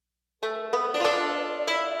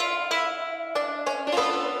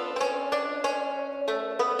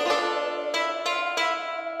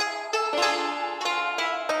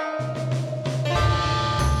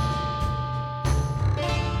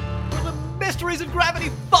mysteries of Gravity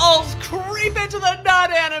Falls creep into the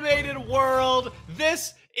non-animated world.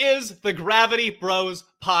 This is the Gravity Bros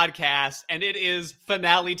podcast, and it is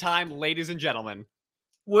finale time, ladies and gentlemen.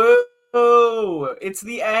 Whoa! It's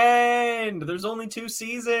the end! There's only 2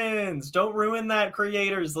 seasons! Don't ruin that,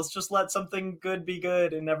 creators! Let's just let something good be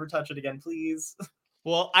good and never touch it again, please.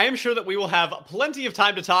 Well, I am sure that we will have plenty of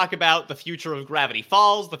time to talk about the future of Gravity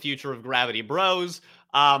Falls, the future of Gravity Bros.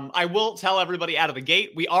 I will tell everybody out of the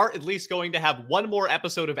gate, we are at least going to have one more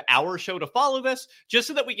episode of our show to follow this, just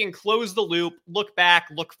so that we can close the loop, look back,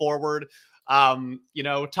 look forward,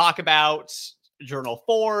 talk about Journal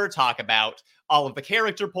 4, talk about all of the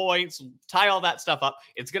character points, tie all that stuff up.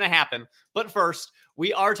 It's going to happen. But first,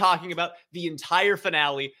 we are talking about the entire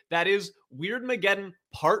finale. That is Weirdmageddon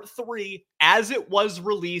Part 3, as it was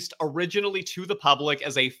released originally to the public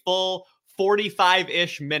as a full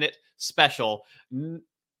 45-ish minute special. And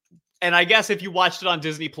I guess if you watched it on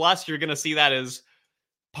Disney Plus, you're going to see that as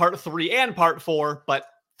Part 3 and Part 4. But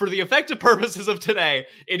for the effective purposes of today,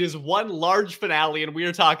 it is one large finale, and we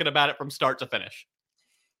are talking about it from start to finish.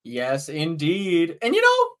 Yes, indeed. And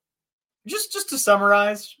just to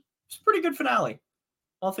summarize, it's a pretty good finale,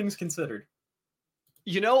 all things considered.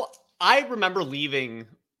 I remember leaving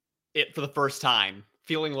it for the first time,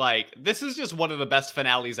 feeling like this is just one of the best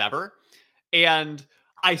finales ever. And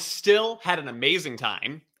I still had an amazing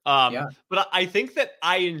time. But I think that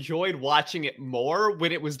I enjoyed watching it more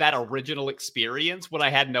when it was that original experience, when I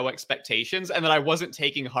had no expectations and that I wasn't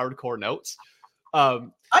taking hardcore notes. I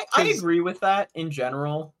agree with that in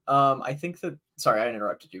general. I think that... Sorry, I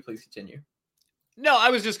interrupted you. Please continue. No, I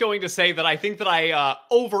was just going to say that I think that I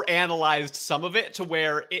overanalyzed some of it to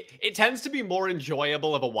where it tends to be more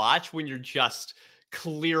enjoyable of a watch when you're just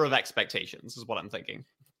clear of expectations, is what I'm thinking.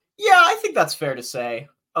 Yeah, I think that's fair to say.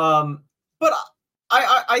 But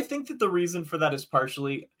I think that the reason for that is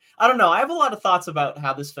partially... I don't know. I have a lot of thoughts about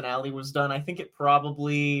how this finale was done. I think it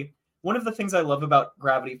probably... One of the things I love about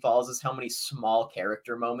Gravity Falls is how many small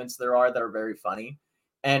character moments there are that are very funny.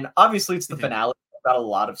 And obviously it's the finale. I've got a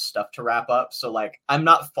lot of stuff to wrap up. So I'm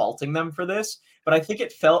not faulting them for this, but I think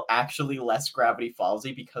it felt actually less Gravity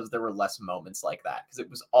Fallsy because there were less moments like that. Because it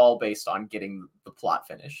was all based on getting the plot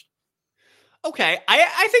finished. Okay,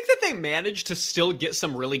 I think that they managed to still get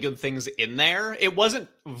some really good things in there. It wasn't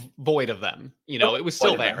void of them. It was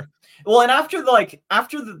still there. Well, and after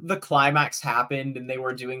the climax happened and they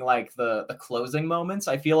were doing the closing moments,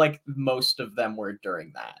 I feel like most of them were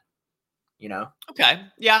during that. Okay.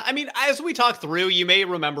 Yeah, I mean, as we talk through, you may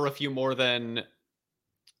remember a few more than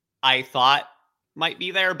I thought might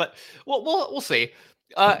be there, but we'll see.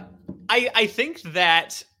 I think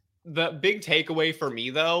that the big takeaway for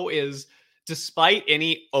me, though, is despite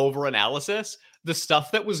any over-analysis, the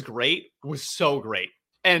stuff that was great was so great.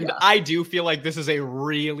 And yeah. I do feel like this is a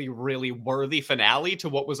really, really worthy finale to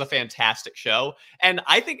what was a fantastic show. And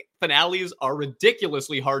I think finales are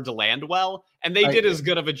ridiculously hard to land well, and they did as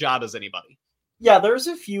good of a job as anybody. Yeah, there's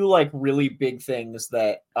a few really big things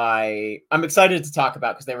that I'm excited to talk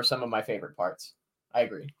about because they were some of my favorite parts. I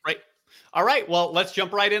agree. Right. All right. Well, let's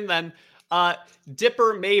jump right in then.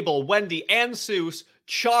 Dipper, Mabel, Wendy, and Seuss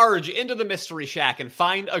charge into the Mystery Shack and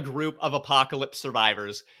find a group of apocalypse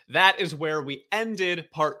survivors. That is where we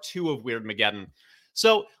ended part 2 of Weirdmageddon.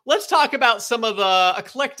 So let's talk about some of the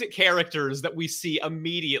eclectic characters that we see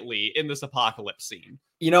immediately in this apocalypse scene.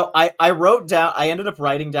 I ended up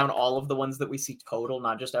writing down all of the ones that we see total,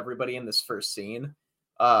 not just everybody in this first scene,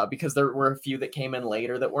 because there were a few that came in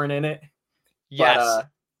later that weren't in it. Yes. But,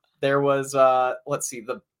 there was, let's see,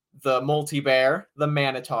 the multi-bear, the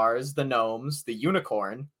manitars, the gnomes, the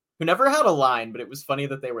unicorn, who never had a line, but it was funny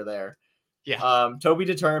that they were there. Yeah. Toby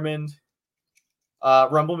Determined,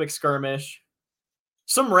 Rumble McSkirmish,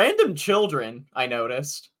 some random children I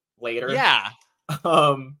noticed later. Yeah.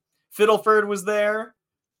 Fiddleford was there.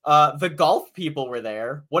 The golf people were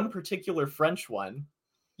there. One particular French one.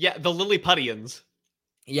 Yeah, the Lilliputians.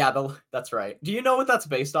 Yeah, that's right. Do you know what that's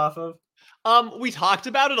based off of? We talked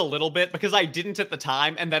about it a little bit because I didn't at the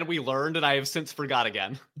time, and then we learned, and I have since forgot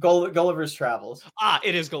again. Gulliver's Travels.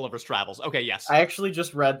 It is Gulliver's Travels. Okay, yes. I actually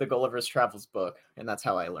just read the Gulliver's Travels book, and that's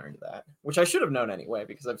how I learned that, which I should have known anyway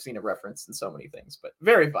because I've seen it referenced in so many things, but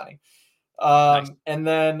very funny. Nice. And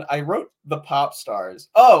then I wrote the pop stars.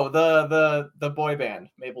 Oh, the boy band,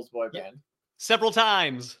 Mabel's boy band. Several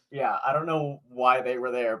times. Yeah, I don't know why they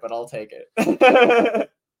were there, but I'll take it.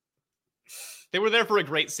 They were there for a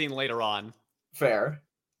great scene later on. Fair.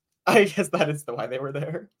 I guess that is why they were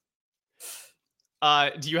there.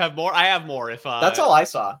 Do you have more? I have more. That's all I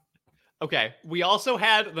saw. Okay. We also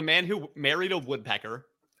had the man who married a woodpecker.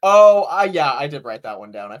 Oh, yeah, I did write that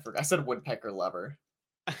one down. I forgot. I said woodpecker lover.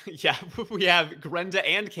 Yeah, we have Grenda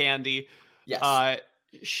and Candy, Yes. uh,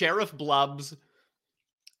 Sheriff Blubs,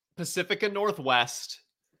 Pacifica Northwest,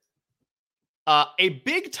 a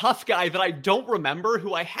big tough guy that I don't remember,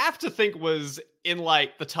 who I have to think was in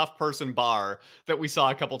like the tough person bar that we saw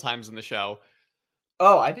a couple times in the show.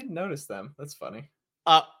 Oh, I didn't notice them. That's funny.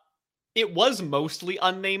 Uh, it was mostly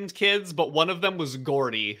unnamed kids, but one of them was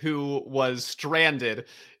Gordy, who was stranded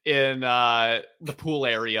in the pool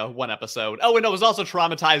area one episode. Oh, and I was also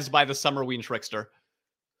traumatized by the Summerween trickster.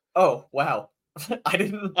 Oh, wow. I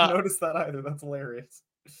didn't Uh, notice that either. That's hilarious.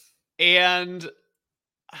 and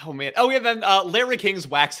oh man, oh yeah, then Larry King's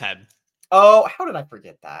Waxhead. Oh, how did I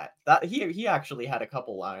forget that? That he actually had a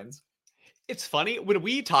couple lines. It's funny, when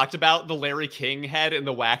we talked about the Larry King head in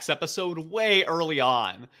the Wax episode way early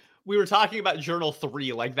on, we were talking about Journal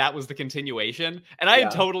 3, like that was the continuation, and I had Yeah.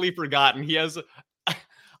 totally forgotten he has,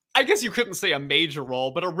 I guess you couldn't say a major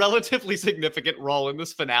role, but a relatively significant role in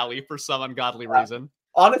this finale for some ungodly reason.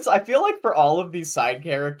 Honestly, I feel like for all of these side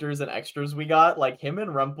characters and extras we got, like him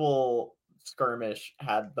and Rumple Skirmish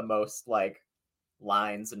had the most like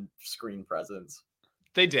lines and screen presence.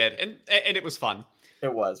 They did, and it was fun.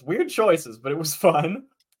 It was weird choices, but it was fun.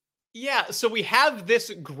 Yeah, so we have this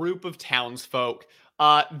group of townsfolk.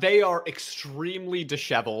 They are extremely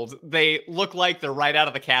disheveled. They look like they're right out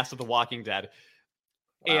of the cast of The Walking Dead.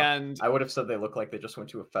 Wow. And I would have said they look like they just went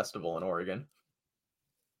to a festival in Oregon.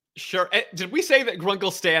 sure, did we say that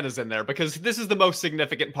Grunkle Stan is in there? Because this is the most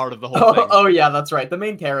significant part of the whole Oh, thing. oh yeah, that's right. The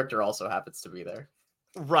main character also happens to be there.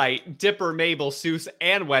 Right. Dipper, Mabel, Seuss,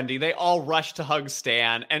 and Wendy, they all rush to hug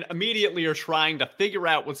Stan and immediately are trying to figure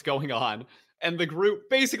out what's going on. And the group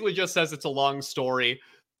basically just says it's a long story.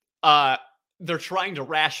 They're trying to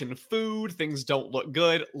ration food. Things don't look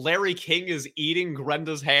good. Larry King is eating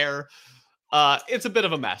Grenda's hair. It's a bit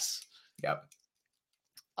of a mess. Yep.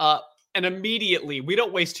 And immediately, we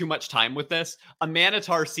don't waste too much time with this. A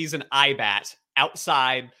Manitar sees an Ibat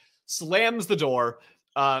outside, slams the door,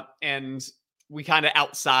 and we kind of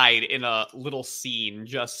outside in a little scene,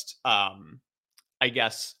 just I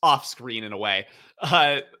guess off screen in a way.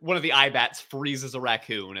 One of the Ibats freezes a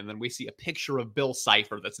raccoon, and then we see a picture of Bill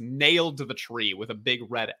Cipher that's nailed to the tree with a big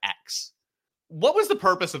red X. What was the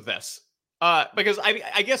purpose of this? Because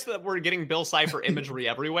I guess that we're getting Bill Cipher imagery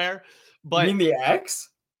everywhere, but you mean the X?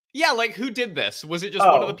 yeah, like who did this? Was it just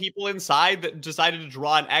one of the Oh. people inside that decided to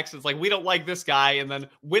draw an X? It's like, we don't like this guy, and then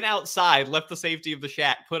went outside, left the safety of the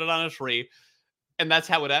shack, put it on a tree, and that's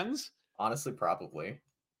how it ends? Honestly, probably.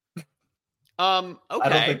 Okay. I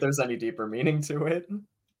don't think there's any deeper meaning to it.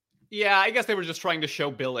 Yeah, I guess they were just trying to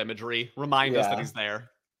show Bill imagery, remind us that Yeah. he's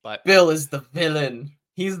there. But Bill is the villain.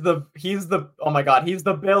 He's the oh my god, he's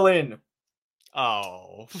the villain.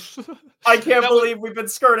 oh. I can't That believe we've been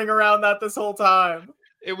skirting around that this whole time.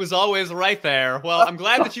 It was always right there. Well, I'm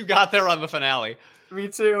glad that you got there on the finale. Me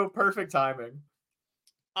too. Perfect timing.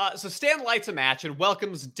 So Stan lights a match and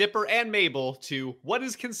welcomes Dipper and Mabel to what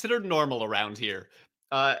is considered normal around here.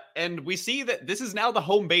 And we see that this is now the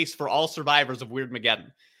home base for all survivors of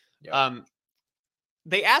Weirdmageddon. Yep.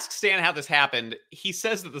 They ask Stan how this happened. He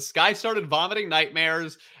says that the sky started vomiting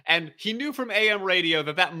nightmares, and he knew from AM radio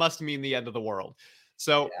that that must mean the end of the world.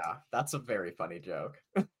 So Yeah, that's a very funny joke.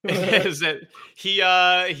 is that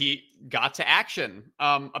he got to action.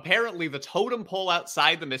 Apparently the totem pole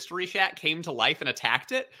outside the mystery shack came to life and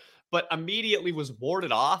attacked it, but immediately was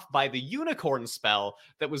warded off by the unicorn spell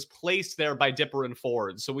that was placed there by Dipper and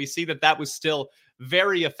Ford. So we see that that was still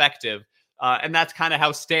very effective. And that's kind of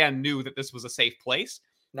how Stan knew that this was a safe place.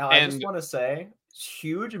 Now, I just want to say,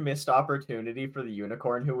 huge missed opportunity for the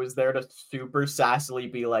unicorn who was there to super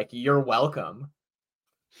sassily be like, "You're welcome."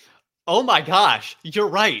 Oh my gosh, you're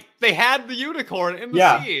right. They had the unicorn in the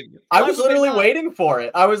Yeah. scene. I Why was would they literally not? waiting for it.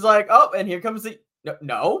 I was like, "Oh, and here comes the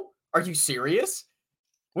no. Are you serious?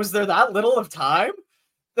 Was there that little of time?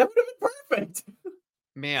 That would have been perfect."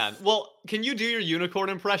 Man, well, can you do your unicorn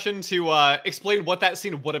impression to explain what that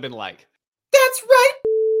scene would have been like? That's right.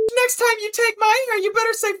 Next time you take my hair, you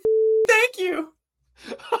better say thank you.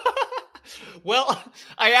 Well,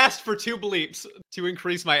 I asked for 2 bleeps to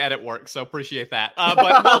increase my edit work, so appreciate that. But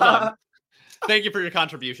well done. Thank you for your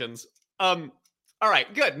contributions. All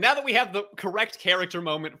right, good. Now that we have the correct character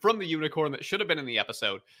moment from the unicorn that should have been in the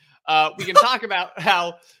episode, we can talk about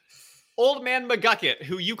how Old Man McGucket,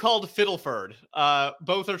 who you called Fiddleford,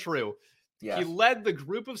 both are true. Yeah. He led the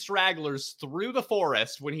group of stragglers through the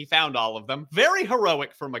forest when he found all of them. Very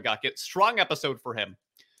heroic for McGucket. Strong episode for him.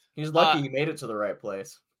 He's lucky he made it to the right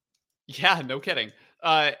place. Yeah, no kidding.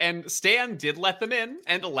 And Stan did let them in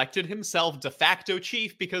and elected himself de facto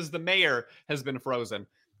chief because the mayor has been frozen.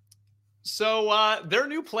 So their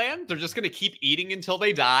new plan, they're just going to keep eating until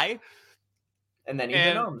they die. And then eat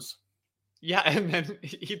the gnomes. Yeah, and then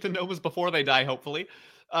eat the gnomes before they die, hopefully.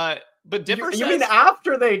 But Dipper You mean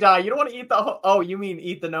after they die? You don't want to eat the... Oh, you mean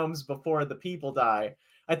eat the gnomes before the people die.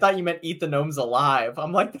 I thought you meant eat the gnomes alive.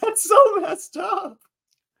 I'm like, that's so messed up.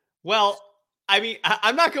 Well, I mean,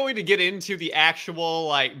 I'm not going to get into the actual,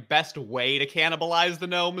 like, best way to cannibalize the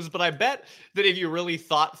gnomes, but I bet that if you really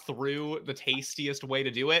thought through the tastiest way to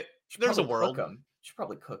do it, there's a world. You should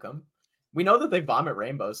probably cook them. We know that they vomit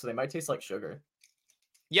rainbows, so they might taste like sugar.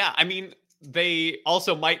 Yeah, I mean, they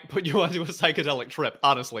also might put you onto a psychedelic trip,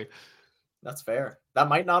 honestly. That's fair. That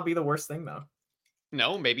might not be the worst thing, though.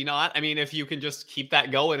 No, maybe not. I mean, if you can just keep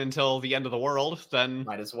that going until the end of the world, then...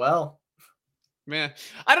 Might as well. Man,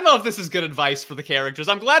 I don't know if this is good advice for the characters.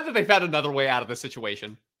 I'm glad that they found another way out of this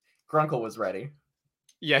situation. Grunkle was ready.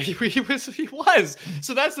 Yeah, he was.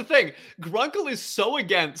 So that's the thing. Grunkle is so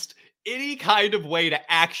against any kind of way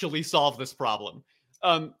to actually solve this problem.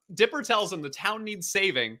 Dipper tells him the town needs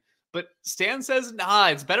saving, but Stan says, nah,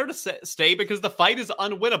 it's better to stay because the fight is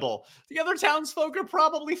unwinnable. The other townsfolk are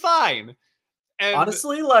probably fine. And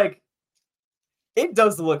honestly, like, it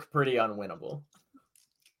does look pretty unwinnable.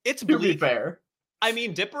 It's to be fair. I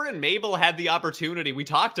mean, Dipper and Mabel had the opportunity, we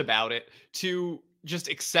talked about it, to just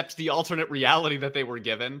accept the alternate reality that they were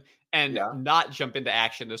given and not jump into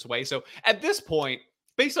action this way. So at this point,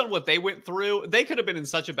 based on what they went through, they could have been in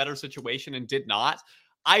such a better situation and did not.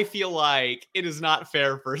 I feel like it is not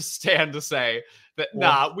fair for Stan to say that,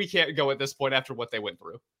 nah, we can't go at this point after what they went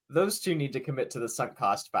through. Those two need to commit to the sunk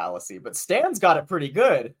cost fallacy, but Stan's got it pretty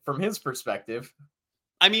good from his perspective.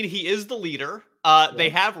 I mean, he is the leader. They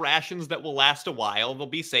have rations that will last a while. They'll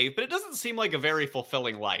be safe, but it doesn't seem like a very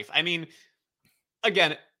fulfilling life. I mean,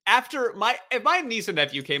 again, after if my niece and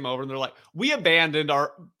nephew came over and they're like, we abandoned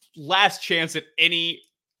our last chance at any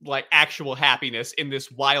like actual happiness in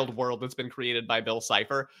this wild world that's been created by Bill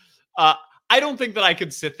Cipher. I don't think that I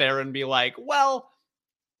could sit there and be like, well,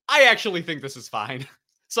 I actually think this is fine.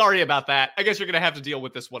 Sorry about that. I guess you're going to have to deal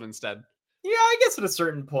with this one instead. Yeah, I guess at a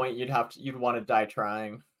certain point you'd want to die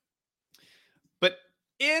trying. But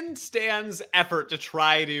in Stan's effort to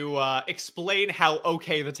try to explain how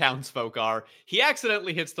okay the townsfolk are, he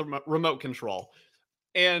accidentally hits the remote control.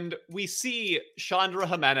 And we see Chandra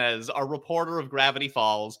Jimenez, our reporter of Gravity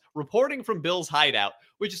Falls, reporting from Bill's hideout,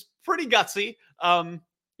 which is pretty gutsy.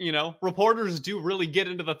 You know, reporters do really get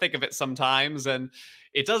into the thick of it sometimes, and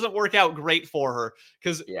it doesn't work out great for her.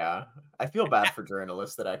 Because yeah, I feel bad for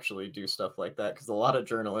journalists that actually do stuff like that, because a lot of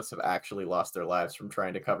journalists have actually lost their lives from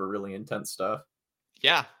trying to cover really intense stuff.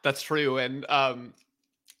 Yeah, that's true. And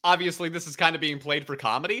obviously this is kind of being played for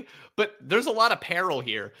comedy, but there's a lot of peril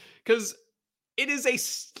here, because it is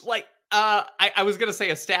I was going to say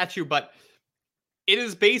a statue, but it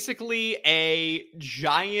is basically a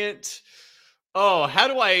giant... Oh, how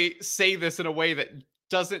do I say this in a way that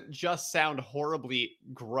doesn't just sound horribly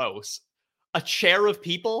gross? A chair of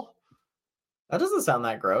people? That doesn't sound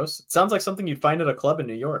that gross. It sounds like something you'd find at a club in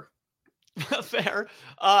New York. Fair.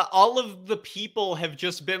 All of the people have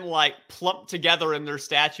just been like plumped together in their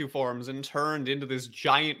statue forms and turned into this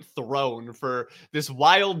giant throne for this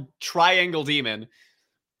wild triangle demon.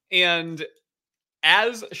 And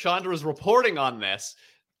as Chandra is reporting on this,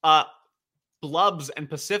 Blubs and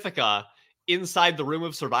Pacifica, inside the room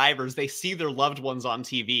of survivors, they see their loved ones on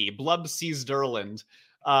TV. Blub sees Durland,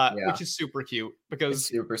 which is super cute because it's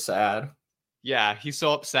super sad. Yeah, he's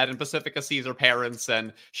so upset, and Pacifica sees her parents,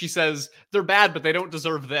 and she says they're bad, but they don't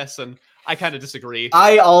deserve this, and I kind of disagree.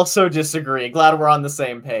 I also disagree. Glad we're on the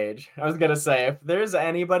same page. I was gonna say, if there's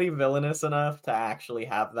anybody villainous enough to actually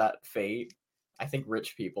have that fate, I think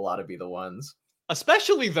rich people ought to be the ones.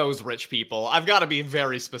 Especially those rich people. I've got to be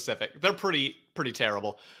very specific. They're pretty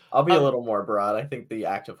terrible. I'll be a little more broad. I think the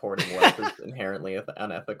act of hoarding wealth is inherently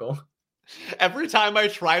unethical. Every time I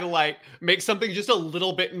try to like make something just a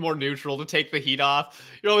little bit more neutral to take the heat off,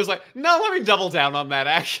 you're always like, no, let me double down on that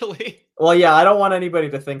actually. Well, yeah, I don't want anybody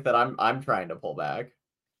to think that I'm trying to pull back.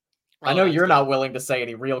 Well, I know you're not willing to say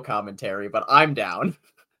any real commentary, but I'm down.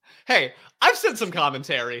 Hey, I've said some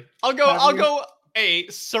commentary. I'll go a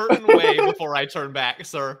certain way before I turn back,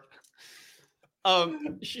 sir.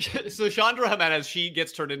 So Chandra Jimenez, she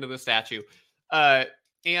gets turned into the statue.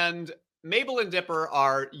 And Mabel and Dipper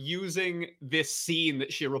are using this scene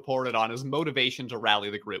that she reported on as motivation to rally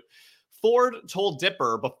the group. Ford told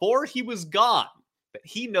Dipper before he was gone that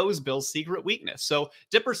he knows Bill's secret weakness. So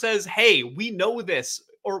Dipper says, hey, we know this,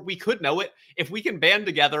 or we could know it. If we can band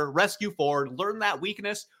together, rescue Ford, learn that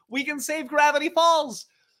weakness, we can save Gravity Falls.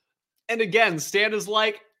 And again, Stan is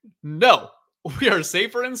like, no, We are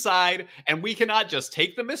safer inside, and we cannot just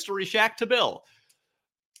take the mystery shack to Bill.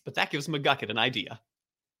 But that gives McGucket an idea.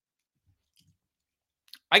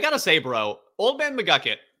 I gotta say, bro, Old Man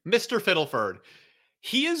McGucket, Mr. Fiddleford,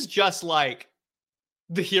 he is just like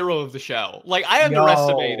the hero of the show. Like, I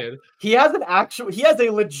underestimated. He has a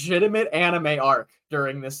legitimate anime arc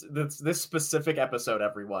during this specific episode,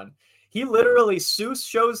 everyone. He literally, Seuss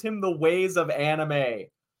shows him the ways of anime.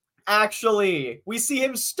 Actually, we see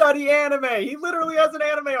him study anime. He literally has an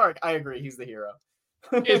anime arc. I agree, he's the hero.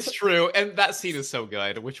 It's true, and that scene is so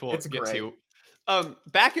good, which we'll get to.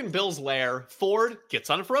 Back in Bill's lair, Ford gets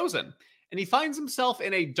unfrozen, and he finds himself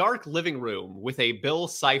in a dark living room with a Bill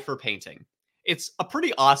Cipher painting. It's a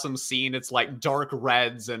pretty awesome scene. It's like dark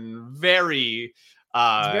reds and very...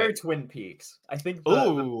 it's very Twin Peaks. I think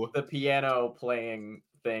the piano playing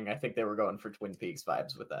thing, I think they were going for Twin Peaks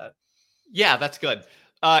vibes with that. Yeah, that's good.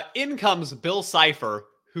 In comes Bill Cipher,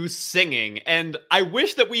 who's singing, and I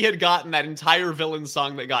wish that we had gotten that entire villain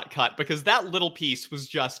song that got cut, because that little piece was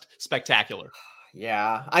just spectacular.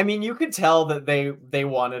 Yeah, I mean, you could tell that they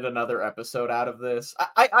wanted another episode out of this.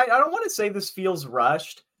 I don't want to say this feels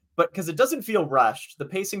rushed, but because it doesn't feel rushed. The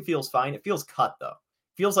pacing feels fine. It feels cut, though.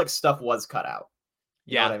 It feels like stuff was cut out.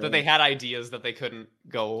 That they had ideas that they couldn't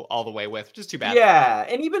go all the way with, which is too bad. Yeah,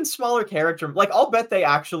 and even smaller character. Like, I'll bet they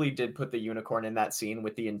actually did put the unicorn in that scene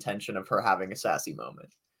with the intention of her having a sassy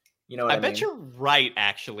moment. You know what I mean? I bet you're right,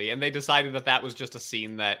 actually. And they decided that was just a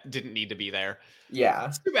scene that didn't need to be there. Yeah.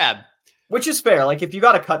 It's too bad. Which is fair. Like, if you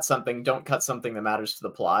got to cut something, don't cut something that matters to the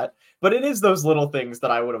plot. But it is those little things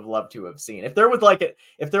that I would have loved to have seen. If there was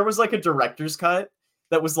like a director's cut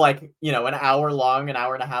that was like, you know, an hour long, an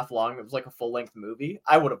hour and a half long, it was like a full-length movie,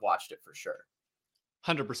 I would have watched it for sure.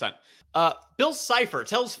 100%. Bill Cipher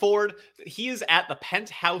tells Ford that he is at the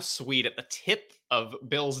penthouse suite at the tip of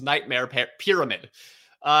Bill's nightmare pyramid.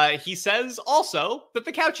 He says also that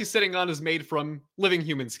the couch he's sitting on is made from living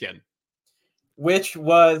human skin. Which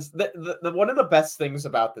was the one of the best things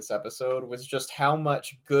about this episode was just how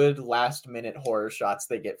much good last-minute horror shots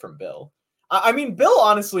they get from Bill. I mean, Bill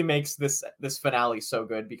honestly makes this finale so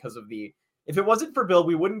good because of if it wasn't for Bill,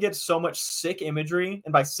 we wouldn't get so much sick imagery.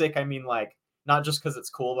 And by sick, I mean, like, not just because it's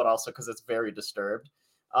cool, but also because it's very disturbed.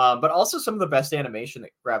 But also some of the best animation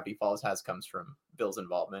that Gravity Falls has comes from Bill's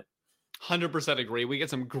involvement. 100% agree. We get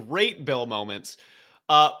some great Bill moments.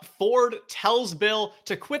 Ford tells Bill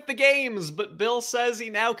to quit the games, but Bill says he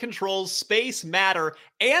now controls space, matter,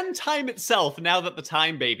 and time itself now that the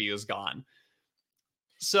time baby is gone.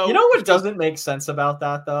 So, you know what doesn't make sense about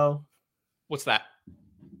that, though? What's that?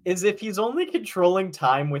 Is if he's only controlling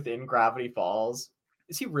time within Gravity Falls,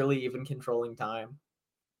 is he really even controlling time?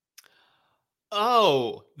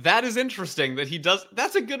 Oh, that is interesting that he does.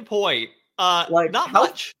 That's a good point. Like, not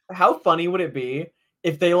much. How funny would it be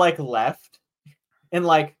if they, like, left and,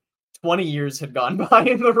 like, 20 years had gone by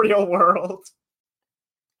in the real world?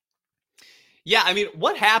 Yeah, I mean,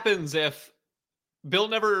 what happens if Bill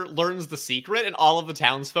never learns the secret and all of the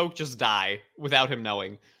townsfolk just die without him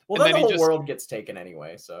knowing? Well, then the whole world gets taken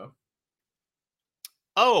anyway, so...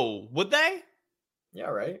 Oh, would they? Yeah,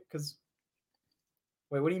 right? Because...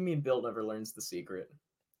 Wait, what do you mean Bill never learns the secret?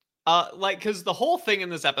 Because the whole thing in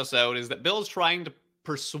this episode is that Bill's trying to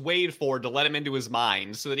persuade Ford to let him into his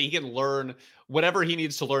mind so that he can learn whatever he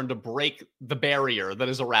needs to learn to break the barrier that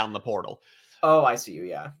is around the portal. Oh, I see you,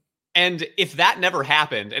 yeah. And if that never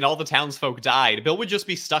happened and all the townsfolk died, Bill would just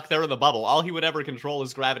be stuck there in the bubble. All he would ever control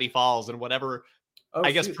is Gravity Falls and whatever,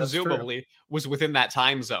 guess, presumably was within that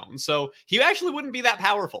time zone. So he actually wouldn't be that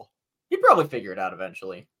powerful. He'd probably figure it out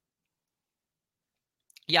eventually.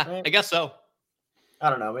 Yeah, right. I guess so. I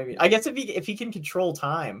don't know, maybe. I guess if he can control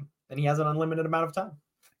time, then he has an unlimited amount of time.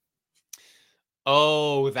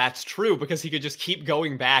 Oh, that's true, because he could just keep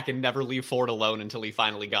going back and never leave Ford alone until he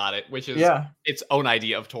finally got it, which is its own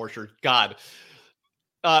idea of torture. God.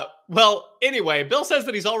 Well, anyway, Bill says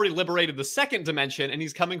that he's already liberated the second dimension and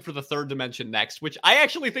he's coming for the third dimension next, which I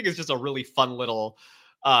actually think is just a really fun little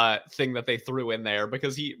thing that they threw in there,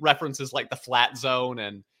 because he references like the flat zone,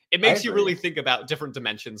 and it makes you really think about different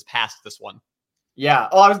dimensions past this one. Yeah.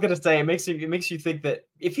 Oh, I was going to say, it makes you think that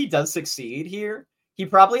if he does succeed here, he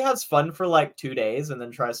probably has fun for like 2 days and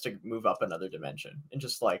then tries to move up another dimension, and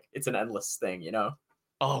just like, it's an endless thing, you know?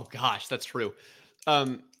 Oh gosh, that's true.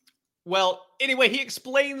 Well, anyway, he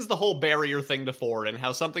explains the whole barrier thing to Ford and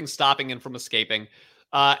how something's stopping him from escaping.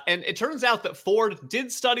 And it turns out that Ford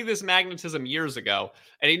did study this magnetism years ago,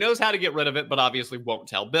 and he knows how to get rid of it, but obviously won't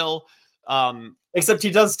tell Bill. Except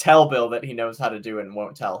he does tell Bill that he knows how to do it and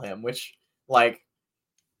won't tell him, which, like,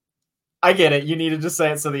 I get it. You needed to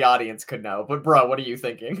say it so the audience could know. But, bro, what are you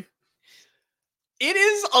thinking? It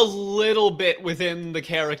is a little bit within the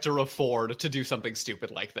character of Ford to do something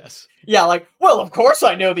stupid like this. Yeah, like, well, of course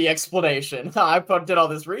I know the explanation. I did all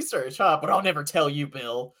this research, but I'll never tell you,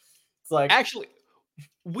 Bill. It's like, Actually,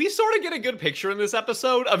 we sort of get a good picture in this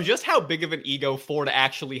episode of just how big of an ego Ford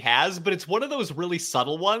actually has, but it's one of those really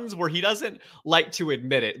subtle ones where he doesn't like to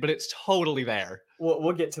admit it, but it's totally there.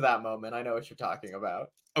 we'll get to that moment. I know what you're talking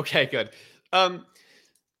about. Okay, good.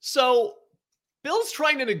 So Bill's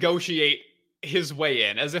trying to negotiate his way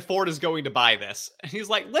in as if Ford is going to buy this. And he's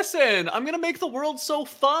like, listen, I'm going to make the world so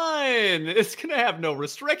fun. It's going to have no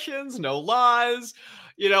restrictions, no laws.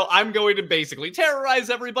 You know, I'm going to basically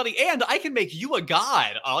terrorize everybody, and I can make you a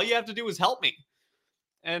god. All you have to do is help me.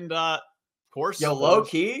 And, of course... Yo,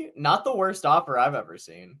 low-key, not the worst offer I've ever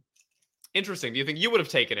seen. Interesting. Do you think you would have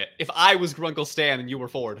taken it if I was Grunkle Stan and you were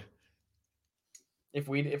Ford? If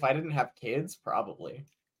I didn't have kids, probably.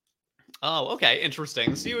 Oh, okay.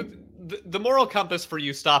 Interesting. So the moral compass for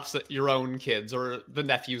you stops at your own kids or the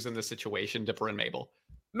nephews in this situation, Dipper and Mabel.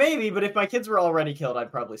 Maybe, but if my kids were already killed,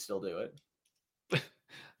 I'd probably still do it.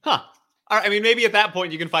 Huh. All right, I mean, maybe at that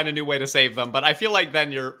point you can find a new way to save them, but I feel like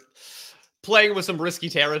then you're playing with some risky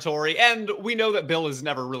territory, and we know that Bill is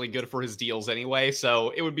never really good for his deals anyway,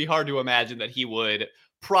 so it would be hard to imagine that he would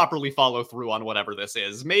properly follow through on whatever this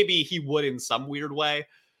is. Maybe he would in some weird way.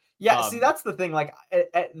 Yeah, see, that's the thing. Like,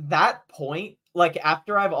 at that point, like,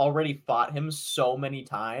 after I've already fought him so many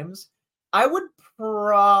times, I would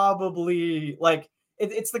probably, like,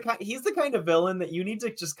 he's the kind of villain that you need to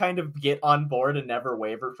just kind of get on board and never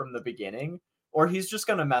waver from the beginning, or he's just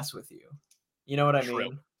gonna mess with you. You know what I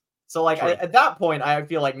mean? So, like, at that point, I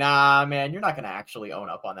feel like, nah, man, you're not gonna actually own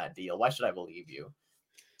up on that deal. Why should I believe you?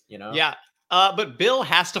 You know? Yeah. But Bill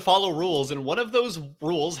has to follow rules, and one of those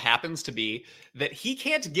rules happens to be that he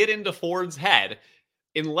can't get into Ford's head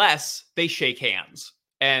unless they shake hands,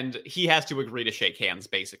 and he has to agree to shake hands,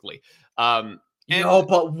 basically. No,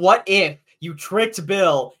 but what if you tricked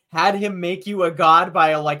Bill, had him make you a god by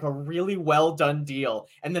a really well done deal,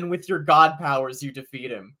 and then with your god powers you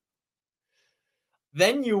defeat him?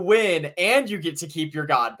 Then you win, and you get to keep your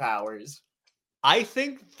god powers. I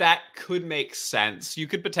think that could make sense. You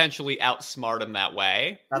could potentially outsmart him that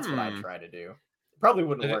way. That's what I'd try to do. Probably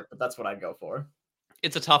wouldn't work, but that's what I'd go for.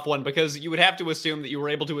 It's a tough one because you would have to assume that you were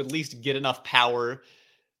able to at least get enough power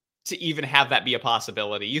to even have that be a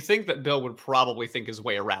possibility. You think that Bill would probably think his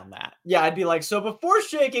way around that. Yeah, I'd be like, so before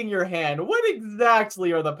shaking your hand, what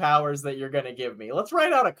exactly are the powers that you're going to give me? Let's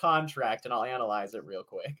write out a contract and I'll analyze it real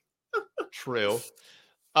quick. True.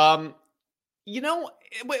 You know,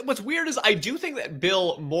 what's weird is I do think that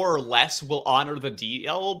Bill more or less will honor the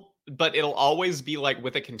deal, but it'll always be like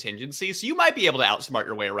with a contingency. So you might be able to outsmart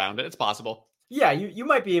your way around it. It's possible. Yeah, you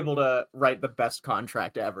might be able to write the best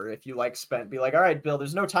contract ever if you be like, all right, Bill,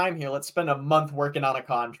 there's no time here. Let's spend a month working on a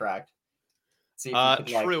contract. See if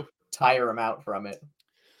you can tire him out from it.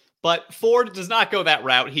 But Ford does not go that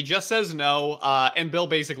route. He just says no, and Bill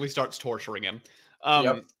basically starts torturing him.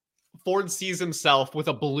 Yep. Ford sees himself with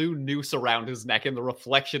a blue noose around his neck in the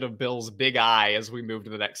reflection of Bill's big eye as we move to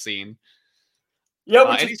the next scene. Yeah,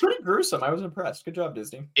 which is pretty gruesome. I was impressed. Good job,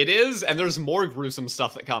 Disney. It is, and there's more gruesome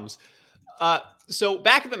stuff that comes. So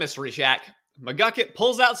back at the Mystery Shack, McGucket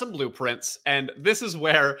pulls out some blueprints, and this is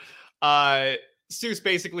where Seuss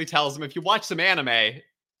basically tells him, if you watch some anime,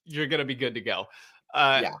 you're going to be good to go.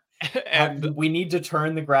 Yeah. And we need to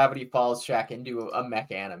turn the Gravity Falls Shack into a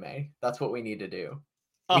mech anime. That's what we need to do.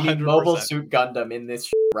 We need 100%. Mobile Suit Gundam in this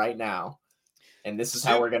right now. And this is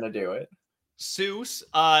how we're going to do it. Seuss,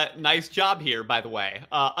 nice job here, by the way.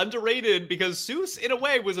 Underrated because Seuss, in a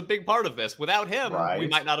way, was a big part of this. Without him, we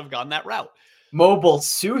might not have gone that route. Mobile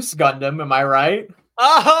Seuss Gundam, am I right?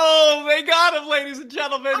 Oh, they got him, ladies and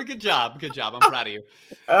gentlemen. Good job. Good job. I'm proud of you.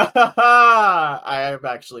 I am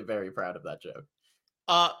actually very proud of that joke.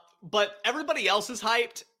 But everybody else is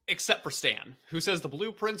hyped except for Stan, who says the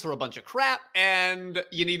blueprints are a bunch of crap and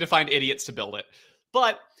you need to find idiots to build it.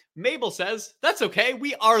 But Mabel says, that's okay,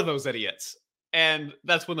 we are those idiots. And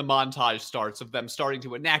that's when the montage starts of them starting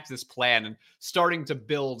to enact this plan and starting to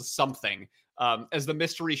build something as the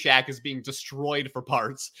Mystery Shack is being destroyed for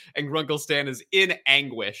parts and Grunkle Stan is in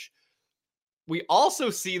anguish. We also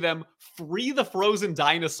see them free the frozen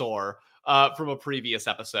dinosaur from a previous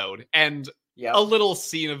episode and a little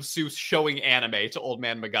scene of Seuss showing anime to Old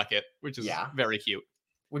Man McGucket, which is very cute.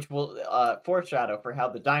 Which will foreshadow for how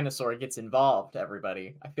the dinosaur gets involved,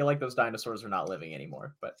 everybody. I feel like those dinosaurs are not living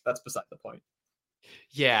anymore, but that's beside the point.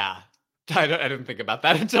 Yeah. I didn't think about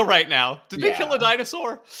that until right now. Did they kill a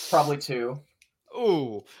dinosaur? Probably 2.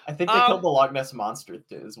 Ooh. I think they killed the Loch Ness Monster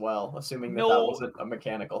as well, assuming that wasn't a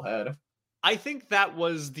mechanical head. I think that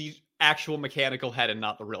was the actual mechanical head and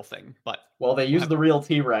not the real thing. But well, they used the real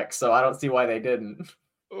T-Rex, so I don't see why they didn't.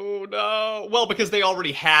 oh no! Well, because they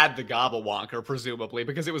already had the Gobblewonker, presumably,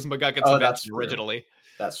 because it was McGucket's Oh, that's invention true. originally.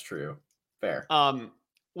 That's true. Fair.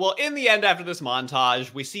 Well, in the end, after this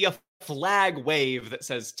montage, we see a flag wave that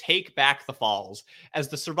says "Take back the falls" as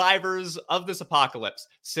the survivors of this apocalypse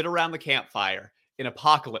sit around the campfire in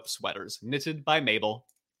apocalypse sweaters knitted by Mabel.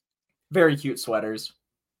 Very cute sweaters.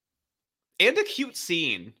 And a cute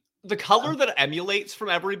scene. The color that emulates from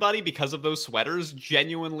everybody because of those sweaters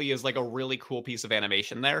genuinely is like a really cool piece of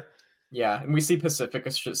animation there. Yeah, and we see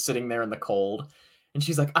Pacifica just sitting there in the cold, and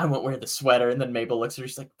she's like, I won't wear the sweater, and then Mabel looks at her,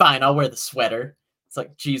 she's like, fine, I'll wear the sweater. It's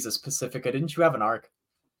like, Jesus, Pacifica, didn't you have an arc?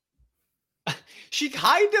 She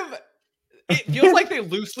kind of... It feels like they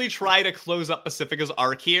loosely try to close up Pacifica's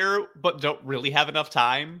arc here, but don't really have enough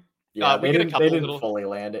time. Yeah, they didn't fully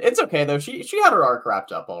land it. It's okay, though. She had her arc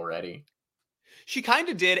wrapped up already. She kind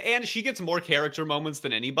of did, and she gets more character moments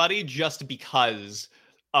than anybody just because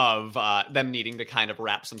of them needing to kind of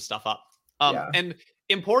wrap some stuff up. And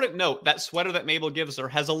important note, that sweater that Mabel gives her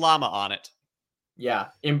has a llama on it. Yeah,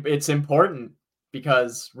 it's important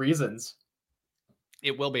because reasons.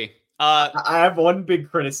 It will be. I have one big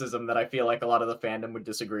criticism that I feel like a lot of the fandom would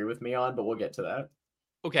disagree with me on, but we'll get to that.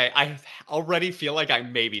 Okay, I already feel like I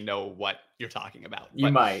maybe know what you're talking about.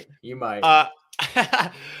 You might.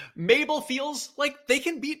 Mabel feels like they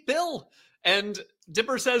can beat Bill. And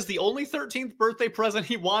Dipper says the only 13th birthday present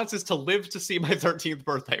he wants is to live to see my 13th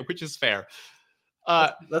birthday, which is fair.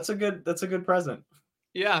 That's a good present.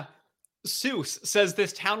 Yeah. Seuss says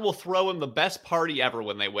this town will throw him the best party ever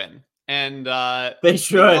when they win. And they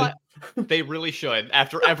should. They really should,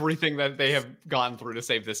 after everything that they have gone through to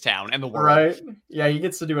save this town and the world. Right? Yeah, he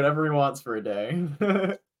gets to do whatever he wants for a day.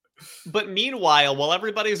 But meanwhile, while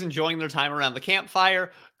everybody's enjoying their time around the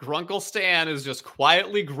campfire, Grunkle Stan is just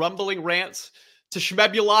quietly grumbling rants to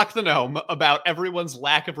Schmebulok the gnome about everyone's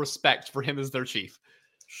lack of respect for him as their chief.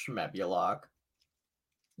 Schmebulok.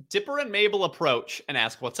 Dipper and Mabel approach and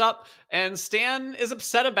ask what's up, and Stan is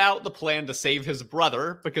upset about the plan to save his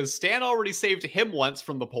brother because Stan already saved him once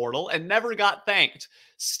from the portal and never got thanked.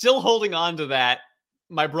 Still holding on to that,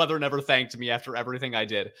 my brother never thanked me after everything I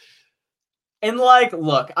did. And like,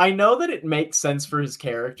 look, I know that it makes sense for his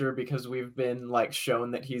character because we've been like shown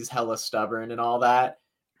that he's hella stubborn and all that.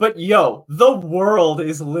 But yo, the world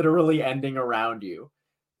is literally ending around you.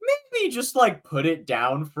 Maybe just like put it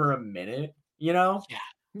down for a minute, you know? Yeah.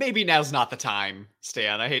 Maybe now's not the time,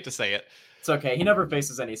 Stan. I hate to say it. It's okay. He never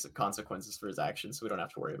faces any consequences for his actions, so we don't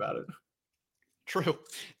have to worry about it. True.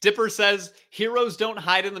 Dipper says, heroes don't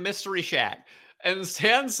hide in the mystery shack. And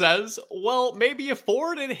Stan says, well, maybe if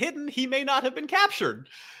Ford had hidden, he may not have been captured.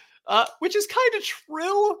 Which is kind of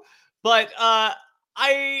true, but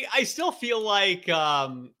I still feel like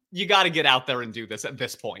you got to get out there and do this at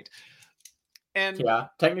this point. And yeah,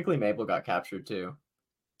 technically Mabel got captured too.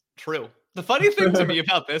 True. The funny thing to me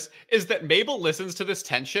about this is that Mabel listens to this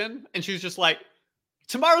tension and she's just like,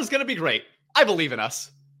 tomorrow's going to be great. I believe in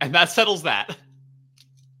us. And that settles that.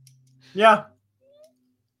 Yeah.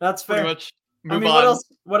 That's fair. Pretty much. Move on.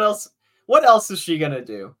 What else is she going to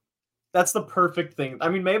do? That's the perfect thing. I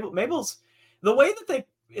mean, Mabel's the way that they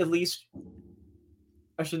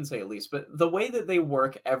I shouldn't say at least, but the way that they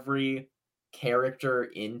work every character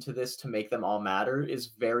into this to make them all matter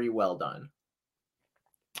is very well done.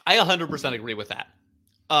 I 100% agree with that.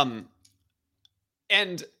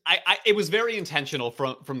 And it was very intentional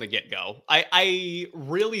from the get-go. I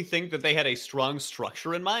really think that they had a strong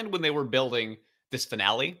structure in mind when they were building this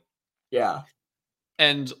finale. Yeah.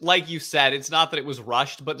 And like you said, it's not that it was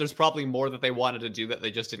rushed, but there's probably more that they wanted to do that they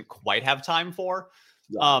just didn't quite have time for.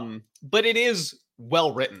 Yeah. But it is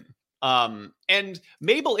well written. And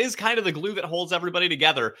Mabel is kind of the glue that holds everybody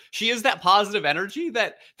together. She is that positive energy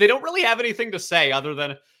that they don't really have anything to say other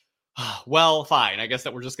than, well, fine, I guess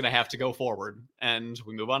that we're just going to have to go forward. And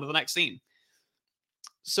we move on to the next scene.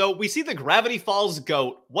 So we see the Gravity Falls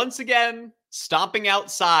goat once again stomping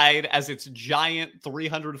outside as its giant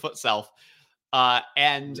 300-foot self.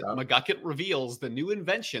 And McGucket reveals the new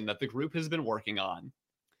invention that the group has been working on.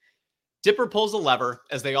 Dipper pulls a lever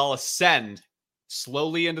as they all ascend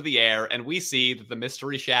slowly into the air, and we see that the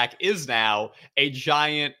Mystery Shack is now a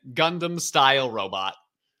giant Gundam-style robot.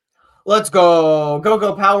 Let's go.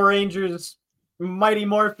 Go Power Rangers, Mighty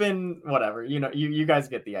Morphin, whatever. You know, you guys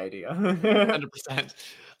get the idea. 100%.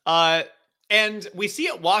 And we see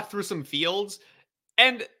it walk through some fields.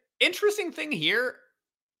 And interesting thing here,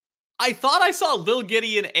 I thought I saw Lil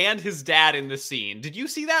Gideon and his dad in this scene. Did you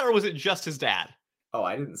see that, or was it just his dad? Oh,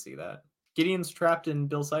 I didn't see that. Gideon's trapped in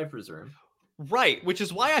Bill Cipher's room. Right, which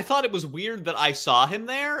is why I thought it was weird that I saw him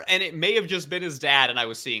there, and it may have just been his dad and I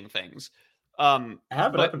was seeing things. I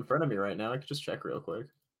have it up But in front of me right now. I could just check real quick.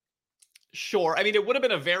 sure, I mean, it would have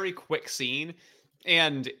been a very quick scene,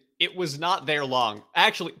 and it was not there long.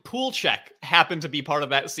 Actually, Pool Check happened to be part of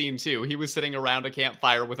that scene too. He was sitting around a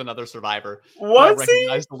campfire with another survivor who I Was he?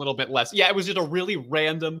 recognized a little bit less. Yeah, it was just a really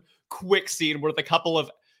random, quick scene with a couple of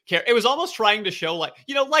it was almost trying to show, like,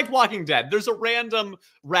 like Walking Dead. There's a random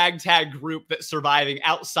ragtag group that's surviving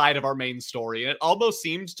outside of our main story, and it almost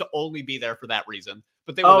seemed to only be there for that reason.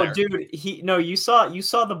 But they were Oh, there. dude, you saw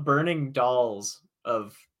the burning dolls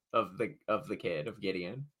of the kid of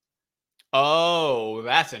Gideon. Oh,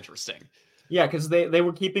 that's interesting. Yeah, because they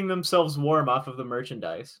were keeping themselves warm off of the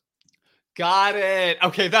merchandise. Got it.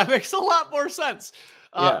 Okay, that makes a lot more sense.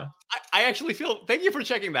 Yeah. I actually feel, thank you for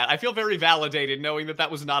checking that. I feel very validated knowing that that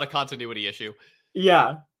was not a continuity issue.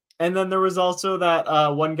 Yeah. And then there was also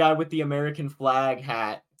that one guy with the American flag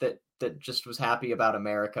hat that just was happy about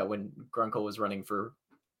America when Grunkle was running for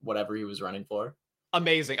whatever he was running for.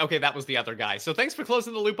 Amazing. Okay, that was the other guy. So thanks for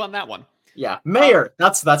closing the loop on that one. Yeah. Mayor.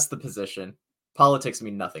 That's the position. Politics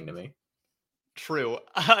mean nothing to me. True.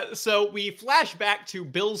 So we flash back to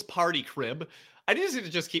Bill's party crib. I need to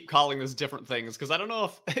just keep calling this different things because I don't know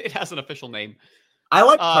if it has an official name. I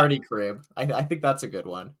like party crib. I think that's a good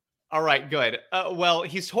one. All right, good. Well,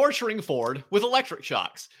 he's torturing Ford with electric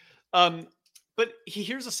shocks. But he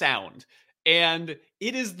hears a sound, and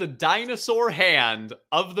it is the dinosaur hand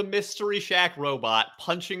of the Mystery Shack robot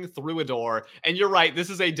punching through a door. And you're right, this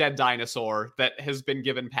is a dead dinosaur that has been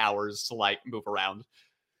given powers to, like, move around.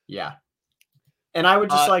 Yeah. And I would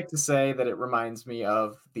just like to say that it reminds me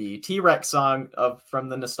of the T-Rex song from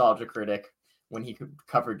the Nostalgia Critic when he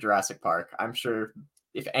covered Jurassic Park. I'm sure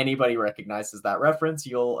if anybody recognizes that reference,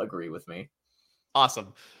 you'll agree with me.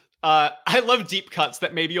 Awesome. I love deep cuts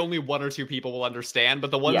that maybe only one or two people will understand,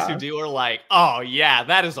 but the ones who do are like, oh yeah,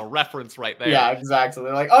 that is a reference right there. Yeah, exactly.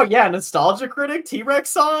 They're like, oh yeah, Nostalgia Critic, T-Rex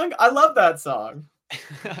song? I love that song.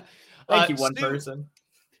 Thank you, one person.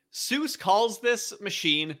 Seuss calls this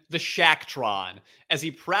machine the Shacktron, as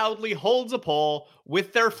he proudly holds a pole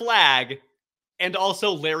with their flag and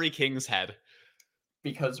also Larry King's head.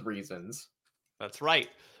 Because reasons. That's right.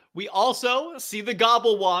 We also see the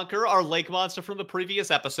Gobblewonker, our lake monster from the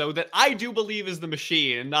previous episode, that I do believe is the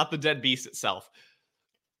machine and not the dead beast itself.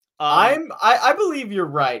 I believe you're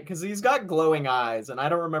right, because he's got glowing eyes, and I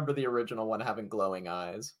don't remember the original one having glowing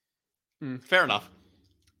eyes. Fair enough.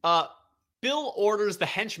 Bill orders the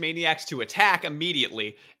henchmaniacs to attack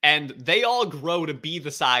immediately, and they all grow to be the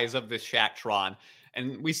size of this Shacktron.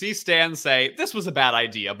 And we see Stan say, this was a bad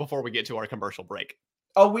idea, before we get to our commercial break.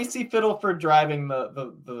 Oh, we see Fiddleford driving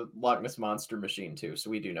the Loch Ness Monster machine, too, so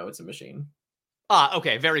we do know it's a machine. Ah,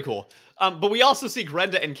 okay, very cool. But we also see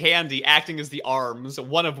Grenda and Candy acting as the arms,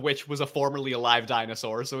 one of which was a formerly alive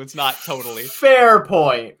dinosaur, so it's not totally... Fair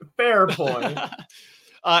point. Fair point.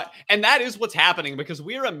 And that is what's happening, because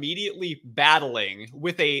we're immediately battling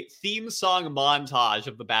with a theme song montage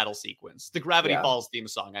of the battle sequence. The Gravity Falls theme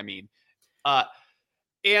song, I mean.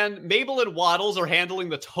 And Mabel and Waddles are handling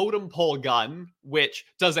the totem pole gun, which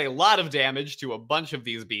does a lot of damage to a bunch of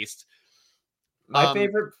these beasts. My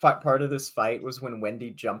favorite part of this fight was when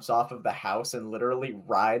Wendy jumps off of the house and literally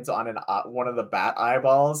rides on one of the bat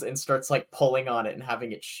eyeballs and starts like pulling on it and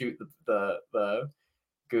having it shoot the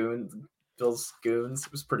goons. Bill's goons.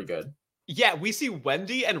 It was pretty good. Yeah, we see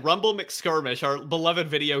Wendy and Rumble McSkirmish, our beloved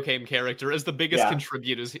video game character, as the biggest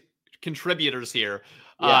contributors here.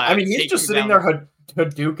 Yeah, I mean, he's just sitting there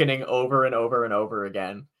Hadoukening over and over and over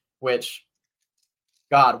again, which,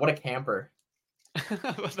 God, what a camper.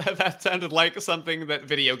 That sounded like something that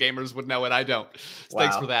video gamers would know, and I don't. So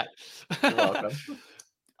thanks for that. You're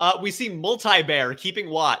welcome. We see Multi-Bear keeping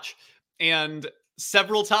watch, and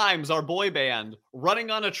several times our boy band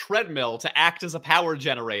running on a treadmill to act as a power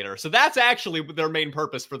generator. So that's actually their main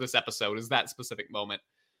purpose for this episode, is that specific moment.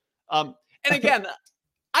 And again,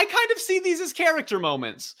 I kind of see these as character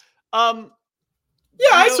moments.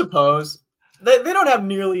 I suppose. They don't have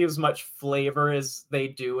nearly as much flavor as they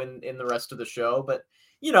do in the rest of the show, but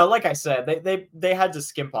like I said, they had to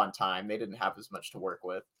skimp on time. They didn't have as much to work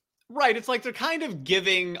with. Right, it's like they're kind of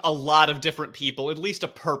giving a lot of different people at least a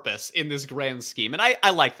purpose in this grand scheme, and I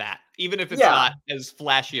like that, even if it's not as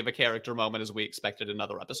flashy of a character moment as we expected in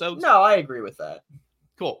other episodes. No, I agree with that.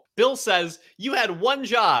 Cool. Bill says, you had one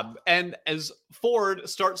job, and as Ford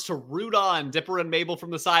starts to root on Dipper and Mabel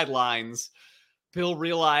from the sidelines, Bill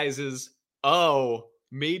realizes, oh,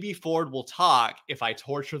 maybe Ford will talk if I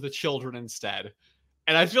torture the children instead.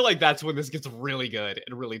 And I feel like that's when this gets really good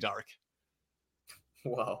and really dark.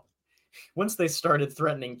 Whoa. once they started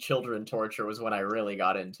threatening children torture was when I really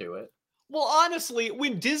got into it. Well, honestly,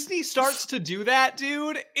 when Disney starts to do that,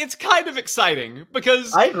 dude, it's kind of exciting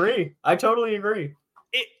because I agree. I totally agree.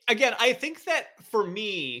 again, I think that for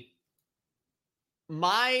me,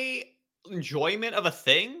 my enjoyment of a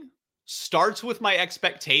thing starts with my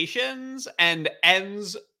expectations and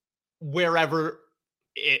ends wherever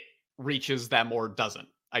it reaches them or doesn't,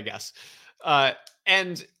 I guess.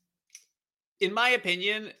 And in my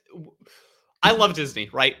opinion, I love Disney,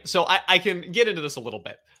 right? So I can get into this a little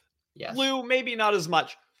bit. Yes. Lou, maybe not as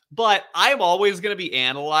much, but I'm always going to be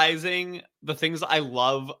analyzing the things I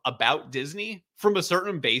love about Disney from a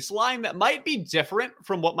certain baseline that might be different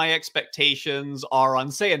from what my expectations are on,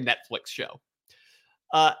 say, a Netflix show.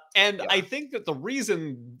 And I think that the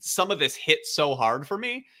reason some of this hits so hard for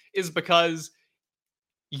me is because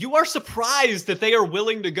you are surprised that they are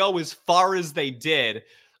willing to go as far as they did.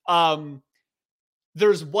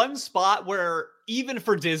 There's one spot where, even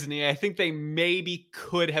for Disney, I think they maybe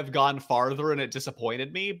could have gone farther and it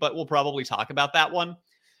disappointed me, but we'll probably talk about that one.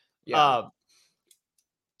 Yeah.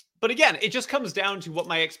 But again, it just comes down to what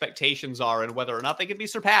my expectations are and whether or not they can be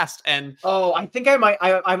surpassed. And I think I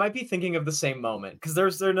might be thinking of the same moment because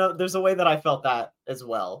there's a way that I felt that as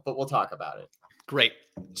well, but we'll talk about it. Great.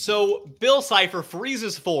 So Bill Cipher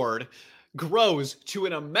freezes Ford, grows to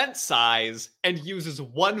an immense size, and uses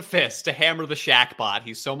one fist to hammer the Shackbot.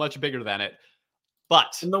 He's so much bigger than it.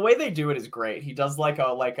 But and the way they do it is great. He does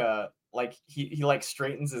he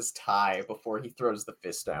straightens his tie before he throws the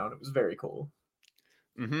fist down. It was very cool.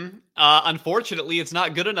 Unfortunately, it's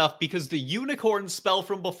not good enough because the unicorn spell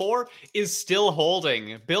from before is still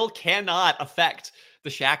holding. Bill cannot affect the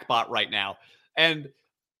Shackbot right now. And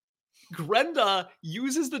Grenda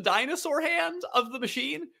uses the dinosaur hand of the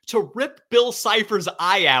machine to rip Bill Cipher's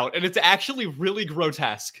eye out, and it's actually really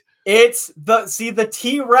grotesque. It's the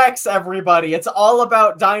T-Rex, everybody. It's all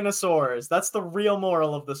about dinosaurs. That's the real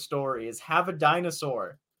moral of the story, is have a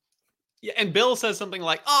dinosaur. Yeah, and Bill says something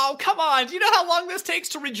like, "Oh, come on, do you know how long this takes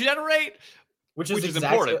to regenerate?" Which is exactly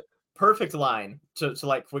important. Perfect line to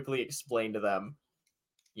like quickly explain to them,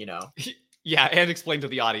 you know. Yeah, and explain to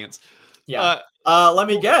the audience. Yeah. Let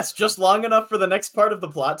me guess, just long enough for the next part of the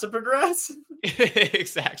plot to progress?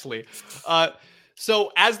 Exactly.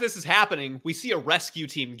 So as this is happening, we see a rescue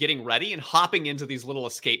team getting ready and hopping into these little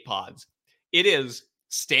escape pods. It is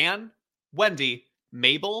Stan, Wendy,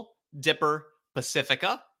 Mabel, Dipper,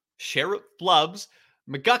 Pacifica, Sheriff Blubbs,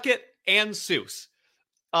 McGucket, and Seuss.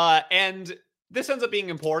 And this ends up being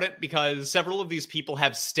important because several of these people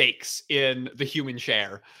have stakes in the human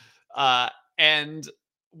share. And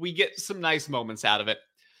we get some nice moments out of it.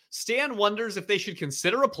 Stan wonders if they should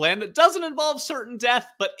consider a plan that doesn't involve certain death,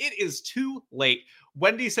 but it is too late.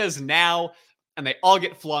 Wendy says now, and they all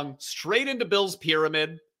get flung straight into Bill's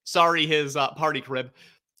pyramid. Sorry, his party crib.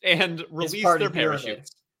 And release their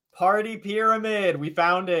parachutes. Party pyramid. We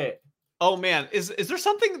found it. Oh man, is there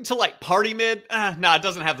something to like party mid? Nah, it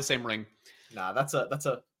doesn't have the same ring. Nah, that's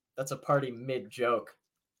a party mid joke.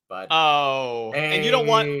 But and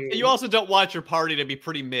you also don't want your party to be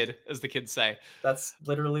pretty mid, as the kids say. That's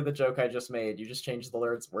literally the joke I just made. You just changed the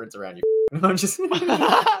words around. You I'm just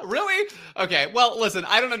really? Okay. Well, listen,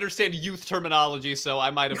 I don't understand youth terminology, so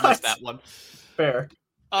I might have missed that one. Fair.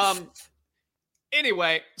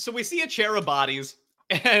 Anyway, so we see a chair of bodies,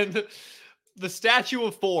 and the statue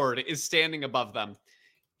of Ford is standing above them.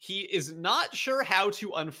 He is not sure how to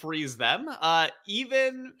unfreeze them,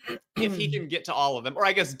 even if he can get to all of them. Or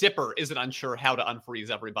I guess Dipper isn't unsure how to unfreeze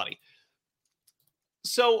everybody.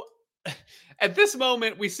 So at this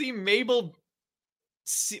moment, we see Mabel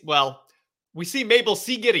see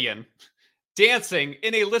Gideon dancing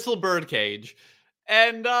in a little birdcage.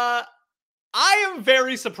 And I am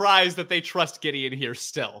very surprised that they trust Gideon here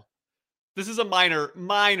still. This is a minor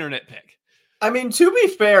nitpick. I mean, to be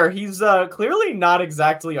fair, he's clearly not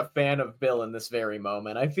exactly a fan of Bill in this very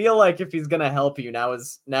moment. I feel like if he's going to help you, now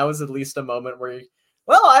is at least a moment where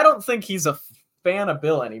I don't think he's a fan of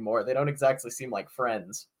Bill anymore. They don't exactly seem like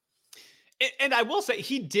friends. And I will say,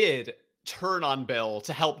 he did turn on Bill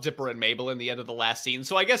to help Dipper and Mabel in the end of the last scene,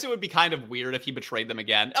 so I guess it would be kind of weird if he betrayed them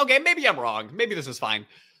again. Okay, maybe I'm wrong. Maybe this is fine.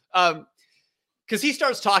 Because he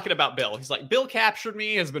starts talking about Bill. He's like, Bill captured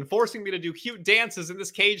me, has been forcing me to do cute dances in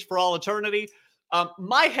this cage for all eternity.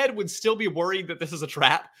 My head would still be worried that this is a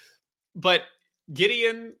trap. But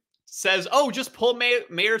Gideon says, oh, just pull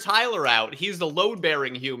Mayor Tyler out. He's the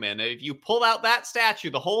load-bearing human. If you pull out that statue,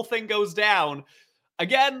 the whole thing goes down.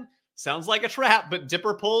 Again, sounds like a trap, but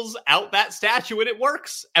Dipper pulls out that statue and it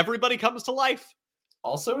works. Everybody comes to life.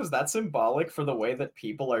 Also, is that symbolic for the way that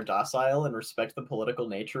people are docile and respect the political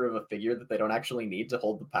nature of a figure that they don't actually need to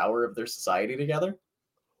hold the power of their society together?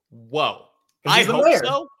 Whoa. Because I he's the hope mayor.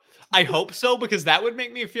 so. I hope so, because that would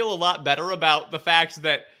make me feel a lot better about the fact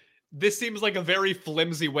that this seems like a very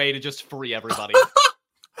flimsy way to just free everybody.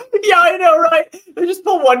 Yeah, I know, right? They just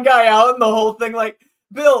pull one guy out and the whole thing, like,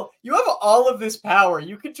 Bill, you have all of this power.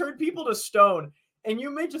 You can turn people to stone, and you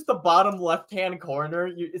made just the bottom left-hand corner.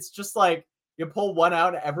 It's just like you pull one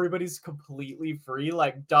out and everybody's completely free.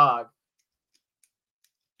 Like, dog.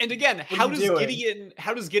 And again, how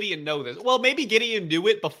does Gideon know this? Well, maybe Gideon knew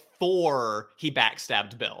it before he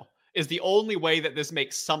backstabbed Bill. Is the only way that this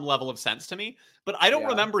makes some level of sense to me. But I don't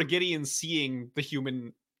remember Gideon seeing the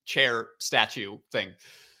human chair statue thing.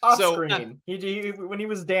 Off screen. He when he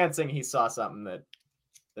was dancing, he saw something that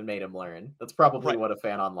made him learn. That's probably what a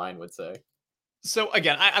fan online would say. So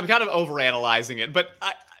again, I'm kind of overanalyzing it, but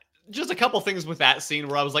just a couple things with that scene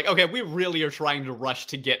where I was like, okay, we really are trying to rush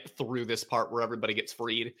to get through this part where everybody gets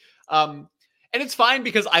freed. And it's fine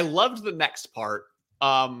because I loved the next part,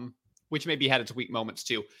 which maybe had its weak moments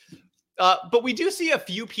too. But we do see a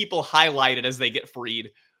few people highlighted as they get freed.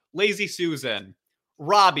 Lazy Susan,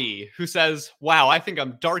 Robbie, who says, wow, I think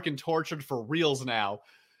I'm dark and tortured for reals now.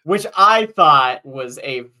 Which I thought was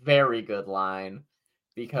a very good line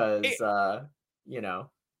because, you know,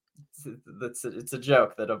 it's a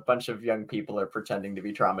joke that a bunch of young people are pretending to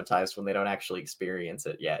be traumatized when they don't actually experience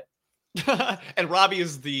it yet. And Robbie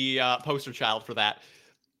is the poster child for that.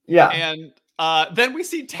 Yeah. And then we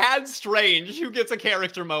see Tad Strange, who gets a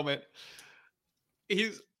character moment.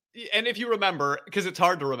 And if you remember, because it's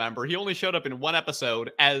hard to remember, he only showed up in one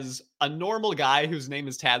episode as a normal guy whose name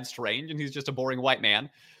is Tad Strange, and he's just a boring white man.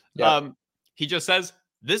 Yep. He just says,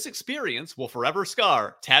 this experience will forever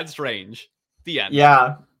scar Tad Strange. The end.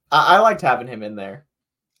 Yeah, I liked having him in there.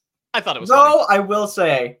 I thought it was funny. I will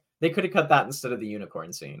say, they could have cut that instead of the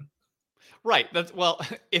unicorn scene. Right. That's, well,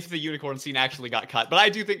 if the unicorn scene actually got cut. But I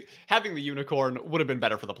do think having the unicorn would have been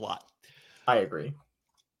better for the plot. I agree.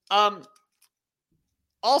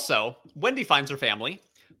 Also, Wendy finds her family,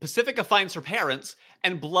 Pacifica finds her parents,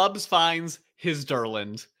 and Blubbs finds his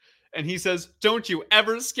Durland. And he says, don't you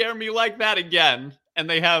ever scare me like that again. And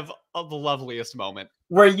they have the loveliest moment.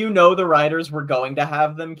 Where the writers were going to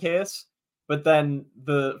have them kiss, but then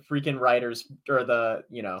the freaking writers, or the,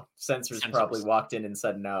 censors probably walked in and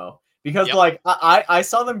said no. Because, I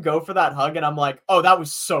saw them go for that hug, and I'm like, oh, that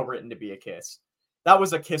was so written to be a kiss. That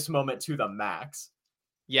was a kiss moment to the max.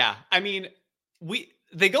 Yeah, I mean,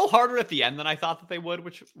 they go harder at the end than I thought that they would,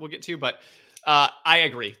 which we'll get to, but I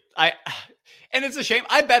agree. And it's a shame.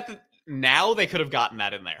 I bet that now they could have gotten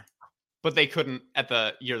that in there, but they couldn't at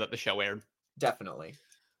the year that the show aired. Definitely.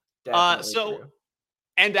 True.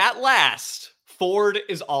 And at last, Ford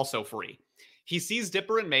is also free. He sees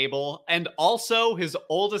Dipper and Mabel, and also his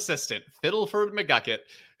old assistant, Fiddleford McGucket,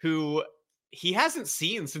 who he hasn't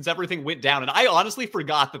seen since everything went down. And I honestly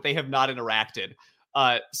forgot that they have not interacted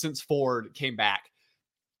since Ford came back.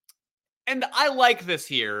 And I like this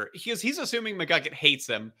here, because he's assuming McGucket hates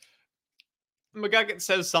him. McGucket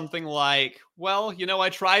says something like, well, I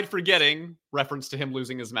tried forgetting, reference to him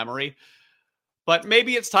losing his memory, but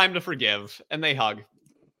maybe it's time to forgive, and they hug.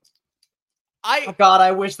 Oh God,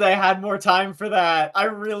 I wish they had more time for that. I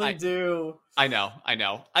really do. I know.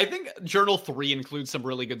 I think Journal 3 includes some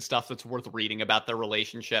really good stuff that's worth reading about their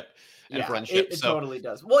relationship and friendship. It totally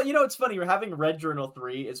does. Well, it's funny. Having read Journal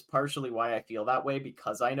 3 is partially why I feel that way,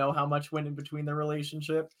 because I know how much went in between their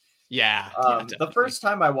relationship. Yeah. The first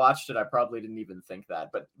time I watched it, I probably didn't even think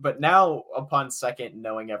that. But now, upon second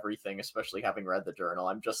knowing everything, especially having read the journal,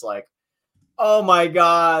 I'm just like, oh my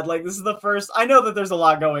God, this is the first. I know that there's a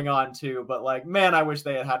lot going on too, but man, I wish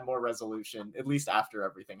they had more resolution, at least after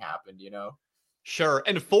everything happened, Sure.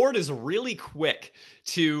 And Ford is really quick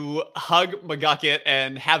to hug McGucket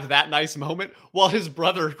and have that nice moment while his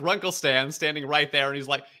brother Grunklestan standing right there. And he's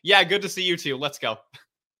like, yeah, good to see you too. Let's go.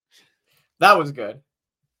 That was good.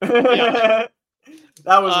 Yeah.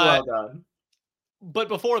 That was well done. But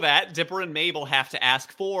before that, Dipper and Mabel have to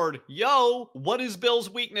ask Ford, yo, what is Bill's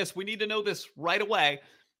weakness? We need to know this right away.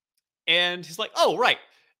 And he's like, oh, right.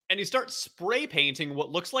 And he starts spray painting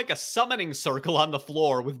what looks like a summoning circle on the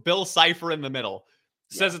floor with Bill Cipher in the middle.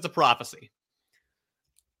 Says it's a prophecy.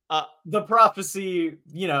 The prophecy,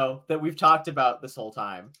 that we've talked about this whole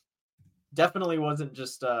time definitely wasn't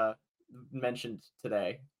just mentioned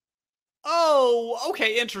today. Oh,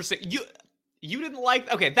 okay. Interesting. You didn't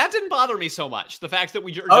like... Okay, that didn't bother me so much. The fact that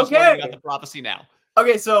we are just learning about the prophecy now.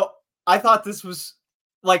 Okay, so I thought this was...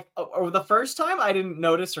 the first time I didn't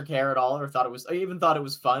notice or care at all, or I even thought it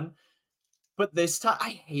was fun. But this time, I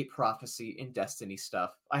hate prophecy in Destiny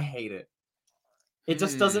stuff. I hate it. It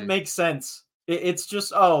just doesn't Hmm. make sense. It's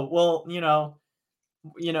just, oh, well,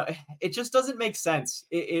 it just doesn't make sense.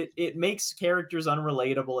 It makes characters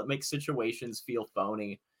unrelatable. It makes situations feel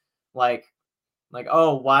phony. Like,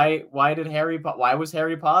 oh, why was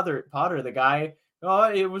Harry Potter the guy? Oh,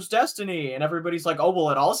 it was destiny, and everybody's like, oh,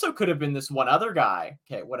 well, it also could have been this one other guy.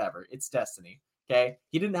 Okay, whatever, it's destiny. Okay,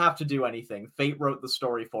 he didn't have to do anything. Fate wrote the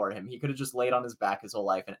story for him. He could have just laid on his back his whole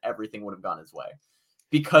life, and everything would have gone his way.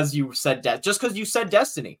 Because you said just because you said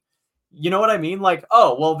destiny. You know what I mean? Like,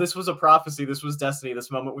 oh, well, this was a prophecy. This was destiny.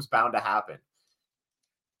 This moment was bound to happen.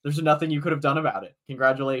 There's nothing you could have done about it.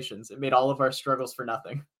 Congratulations. It made all of our struggles for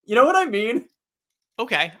nothing. You know what I mean?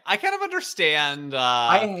 Okay, I kind of understand.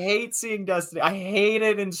 I hate seeing destiny. I hate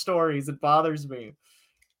it in stories. It bothers me.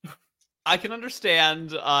 I can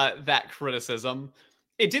understand that criticism.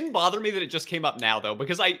 It didn't bother me that it just came up now, though,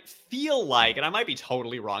 because I feel like, and I might be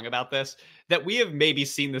totally wrong about this, that we have maybe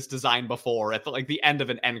seen this design before at the end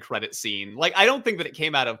of an end credit scene. Like, I don't think that it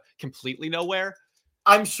came out of completely nowhere.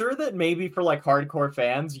 I'm sure that maybe for like hardcore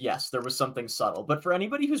fans, yes, there was something subtle. But for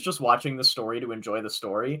anybody who's just watching the story to enjoy the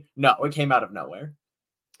story, no, it came out of nowhere.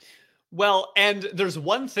 Well, and there's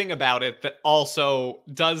one thing about it that also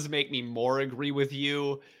does make me more agree with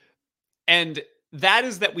you. And that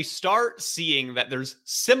is that we start seeing that there's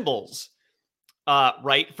symbols,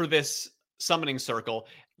 right, for this summoning circle.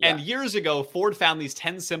 Yeah. And years ago, Ford found these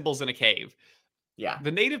 10 symbols in a cave. Yeah.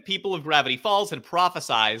 The native people of Gravity Falls had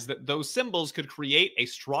prophesized that those symbols could create a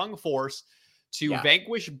strong force to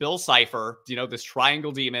vanquish Bill Cipher, this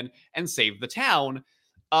triangle demon, and save the town.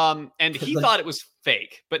 And he thought it was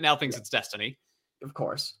fake, but now thinks it's destiny. Of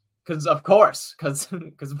course. Because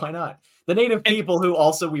why not? The native people who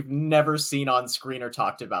also we've never seen on screen or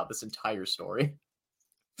talked about this entire story.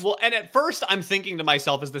 Well, and at first I'm thinking to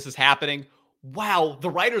myself as this is happening, wow,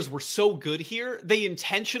 the writers were so good here. They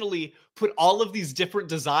intentionally put all of these different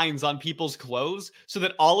designs on people's clothes so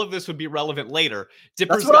that all of this would be relevant later.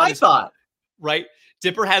 That's what I thought. Right?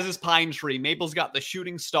 Dipper has his pine tree. Mabel's got the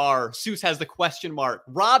shooting star. Seuss has the question mark.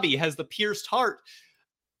 Robbie has the pierced heart.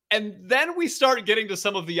 And then we start getting to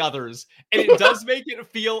some of the others. And it does make it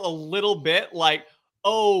feel a little bit like,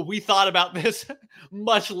 oh, we thought about this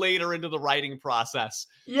much later into the writing process.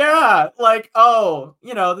 Yeah, like, oh,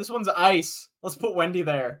 this one's ice. Let's put Wendy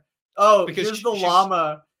there. Oh, because here's the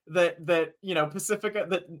llama that Pacifica,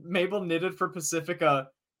 that Mabel knitted for Pacifica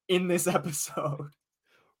in this episode.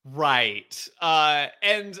 Right.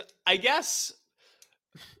 And I guess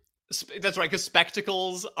that's right, because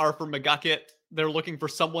spectacles are for McGucket. They're looking for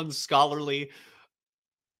someone scholarly.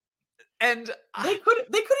 And they could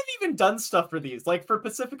have even done stuff for these. Like for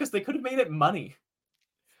Pacificus, they could have made it money.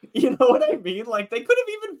 You know what I mean? Like they could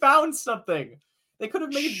have even found something. They could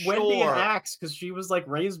have made Wendy an axe because she was like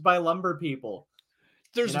raised by lumber people.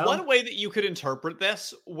 There's one way that you could interpret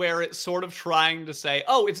this where it's sort of trying to say,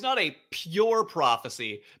 oh, it's not a pure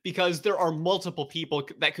prophecy because there are multiple people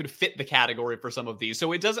that could fit the category for some of these.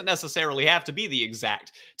 So it doesn't necessarily have to be the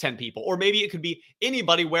exact 10 people. Or maybe it could be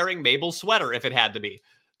anybody wearing Mabel's sweater if it had to be.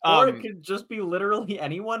 Or it could just be literally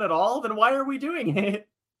anyone at all. Then why are we doing it?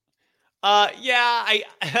 Yeah,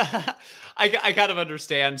 I kind of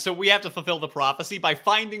understand. So we have to fulfill the prophecy by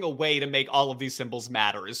finding a way to make all of these symbols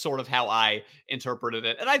matter is sort of how I interpreted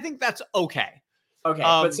it. And I think that's okay. Okay,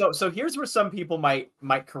 but so here's where some people might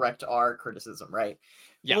correct our criticism, right?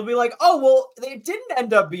 Yeah. We'll be like, oh, well, they didn't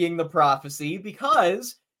end up being the prophecy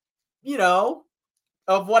because,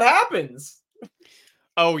 of what happens.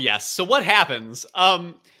 Oh, yes. So what happens?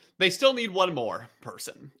 They still need one more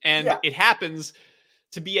person. And it happens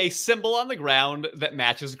to be a symbol on the ground that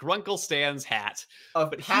matches Grunkle Stan's hat.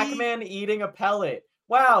 Of Pac-Man eating a pellet.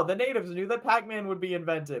 Wow, the natives knew that Pac-Man would be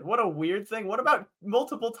invented. What a weird thing. What about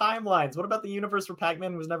multiple timelines? What about the universe where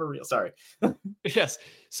Pac-Man was never real? Sorry. Yes.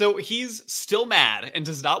 So he's still mad and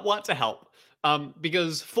does not want to help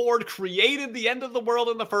because Ford created the end of the world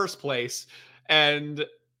in the first place. And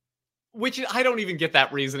which I don't even get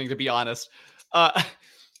that reasoning, to be honest.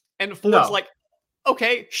 And Ford's like,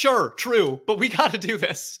 okay, sure, true, but we got to do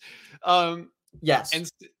this. Yes.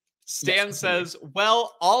 And Stan says,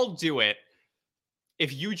 well, I'll do it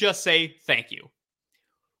if you just say thank you.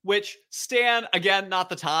 Which, Stan, again, not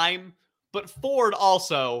the time, but Ford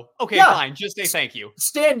also, okay, fine, just say thank you.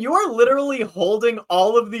 Stan, you're literally holding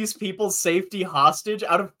all of these people's safety hostage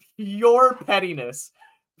out of pure pettiness.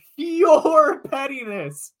 Pure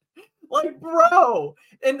pettiness. Like, bro.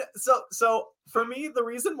 And so for me, the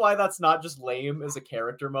reason why that's not just lame as a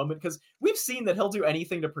character moment, because we've seen that he'll do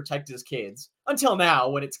anything to protect his kids until now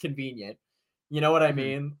when it's convenient. You know what I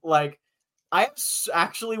mean? Like, I have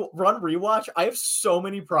actually run rewatch. I have so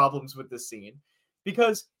many problems with this scene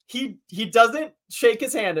because he doesn't shake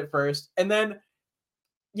his hand at first, and then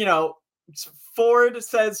Ford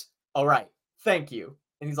says, "All right, thank you,"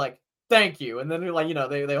 and he's like, "Thank you," and then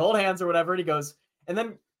they hold hands or whatever, and he goes, and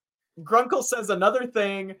then Grunkle says another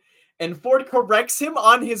thing, and Ford corrects him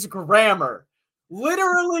on his grammar.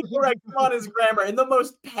 Literally corrects him on his grammar in the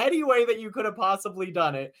most petty way that you could have possibly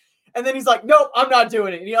done it. And then he's like, "Nope, I'm not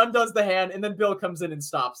doing it." And he undoes the hand, and then Bill comes in and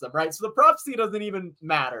stops them, right? So the prophecy doesn't even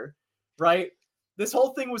matter, right? This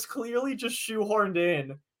whole thing was clearly just shoehorned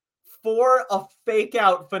in for a fake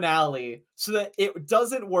out finale so that it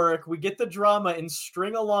doesn't work. We get the drama and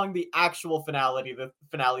string along the actual finale, the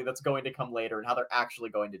finale that's going to come later and how they're actually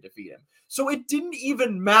going to defeat him. So it didn't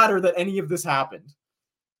even matter that any of this happened.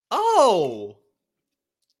 Oh,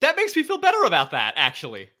 that makes me feel better about that,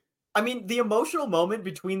 actually. I mean, the emotional moment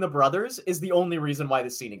between the brothers is the only reason why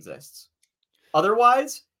this scene exists.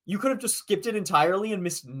 Otherwise, you could have just skipped it entirely and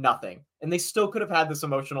missed nothing. And they still could have had this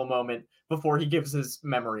emotional moment before he gives his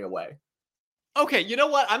memory away. Okay, you know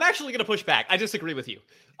what? I'm actually going to push back. I disagree with you.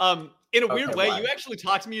 In a weird way, you actually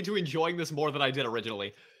talked me into enjoying this more than I did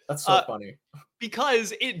originally. That's so funny.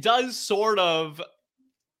 Because it does sort of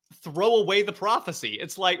throw away the prophecy.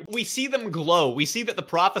 It's like, we see them glow. We see that the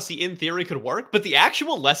prophecy in theory could work, but the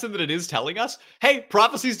actual lesson that it is telling us, hey,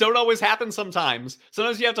 prophecies don't always happen sometimes.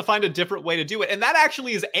 Sometimes you have to find a different way to do it. And that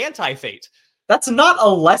actually is anti-fate. That's not a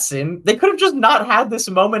lesson. They could have just not had this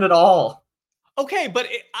moment at all. Okay, but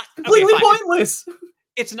completely pointless.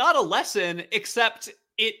 It's not a lesson, except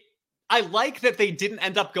I like that they didn't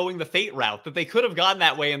end up going the fate route, that they could have gone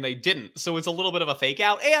that way and they didn't. So it's a little bit of a fake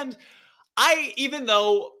out. And even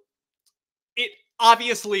though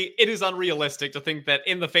it is unrealistic to think that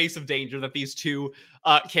in the face of danger that these two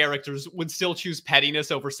characters would still choose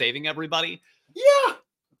pettiness over saving everybody. Yeah.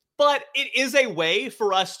 But it is a way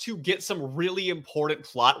for us to get some really important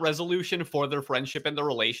plot resolution for their friendship and their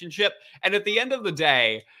relationship. And at the end of the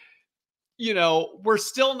day, we're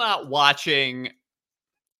still not watching,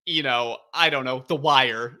 I don't know, The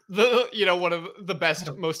Wire, one of the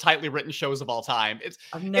best, most tightly written shows of all time.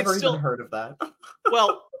 I've never even heard of that.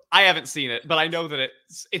 Well, I haven't seen it, but I know that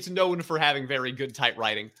it's known for having very good tight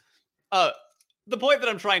writing. The point that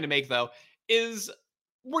I'm trying to make, though, is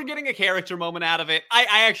we're getting a character moment out of it. I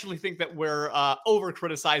actually think that we're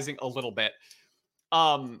over-criticizing a little bit.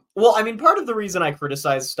 Well, I mean, part of the reason I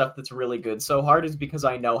criticize stuff that's really good so hard is because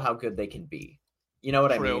I know how good they can be. You know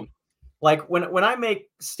what I mean? Like, when I make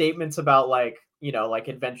statements about, like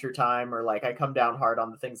Adventure Time, or like I come down hard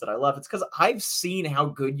on the things that I love, it's because I've seen how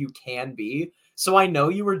good you can be. So I know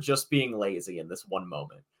you were just being lazy in this one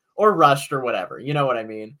moment, or rushed, or whatever. You know what I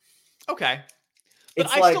mean? Okay. But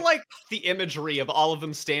I still like the imagery of all of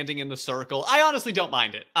them standing in the circle. I honestly don't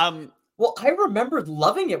mind it. Well, I remembered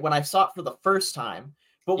loving it when I saw it for the first time.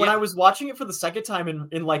 But when I was watching it for the second time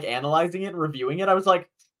and like analyzing it and reviewing it, I was like,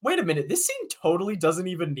 wait a minute, this scene totally doesn't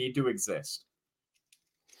even need to exist.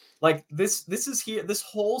 Like this is here, this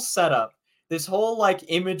whole setup, this whole like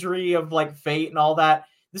imagery of like fate and all that.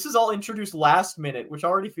 This is all introduced last minute, which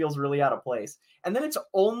already feels really out of place. And then it's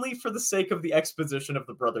only for the sake of the exposition of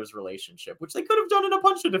the brothers' relationship, which they could have done in a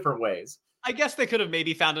bunch of different ways. I guess they could have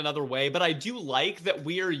maybe found another way, but I do like that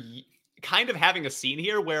we're kind of having a scene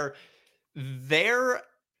here where their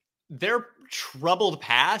troubled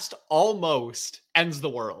past almost ends the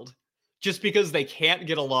world just because they can't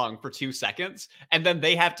get along for 2 seconds, and then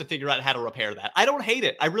they have to figure out how to repair that. I don't hate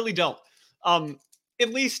it. I really don't.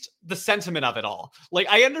 At least the sentiment of it all. Like,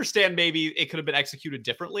 I understand maybe it could have been executed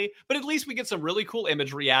differently, but at least we get some really cool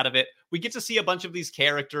imagery out of it. We get to see a bunch of these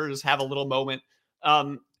characters have a little moment.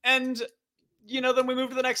 And, then we move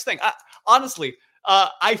to the next thing. Honestly,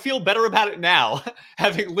 I feel better about it now,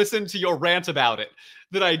 having listened to your rant about it,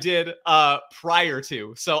 than I did prior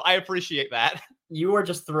to. So I appreciate that. You are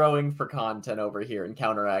just throwing for content over here and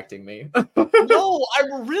counteracting me. No,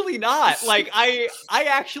 I'm really not. Like, I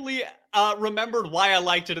actually remembered why I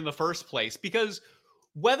liked it in the first place, because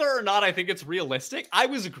whether or not I think it's realistic, I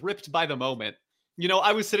was gripped by the moment.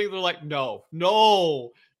 I was sitting there like, no,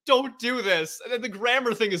 don't do this. And the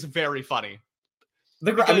grammar thing is very funny.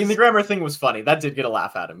 The grammar thing was funny. That did get a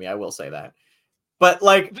laugh out of me, I will say that. But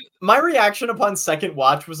like, my reaction upon second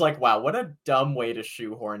watch was like, wow, what a dumb way to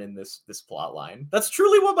shoehorn in this plot line. That's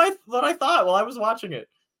truly what I thought while I was watching it.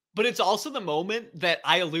 But it's also the moment that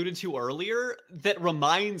I alluded to earlier that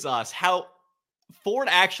reminds us how Ford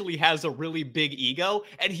actually has a really big ego,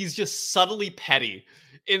 and he's just subtly petty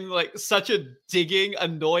in like such a digging,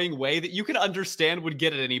 annoying way that you can understand would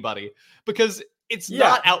get at anybody. Because it's Yeah.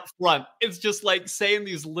 not out front. It's just like saying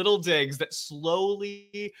these little digs that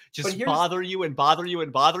slowly just bother you and bother you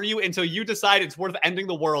and bother you until you decide it's worth ending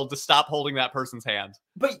the world to stop holding that person's hand.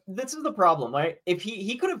 But this is the problem, right? If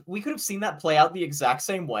we could have seen that play out the exact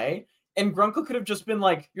same way, and Grunkle could have just been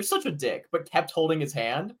like, "You're such a dick," but kept holding his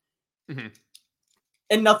hand,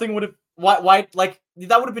 and nothing would have. Why? Like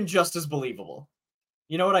that would have been just as believable.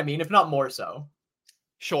 You know what I mean? If not more so.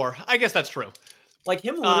 Sure, I guess that's true. Like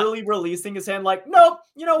him literally releasing his hand, like, "Nope,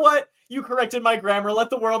 you know what? You corrected my grammar. Let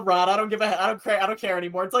the world rot. I don't care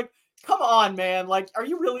anymore." It's like, come on, man. Like, are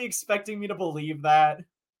you really expecting me to believe that?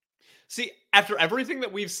 See, after everything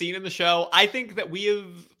that we've seen in the show, I think that we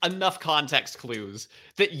have enough context clues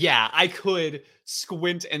that, yeah, I could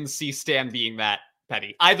squint and see Stan being that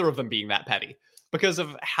petty. Either of them being that petty. Because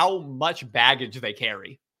of how much baggage they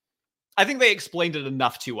carry. I think they explained it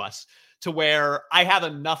enough to us to where I have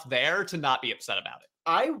enough there to not be upset about it.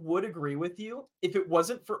 I would agree with you if it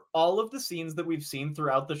wasn't for all of the scenes that we've seen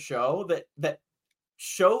throughout the show that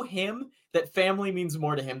show him that family means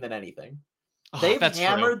more to him than anything. They've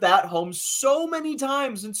hammered that home so many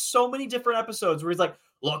times in so many different episodes where he's like,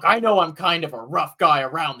 "Look, I know I'm kind of a rough guy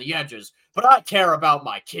around the edges, but I care about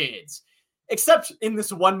my kids." Except in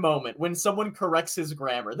this one moment when someone corrects his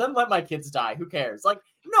grammar. Then let my kids die. Who cares? Like,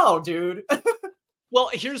 no, dude. Well,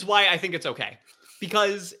 here's why I think it's okay.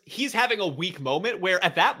 Because he's having a weak moment where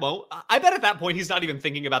at that moment, I bet at that point he's not even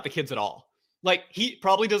thinking about the kids at all. Like, he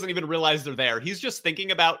probably doesn't even realize they're there. He's just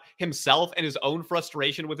thinking about himself and his own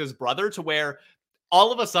frustration with his brother to where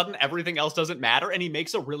all of a sudden everything else doesn't matter and he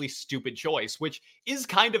makes a really stupid choice, which is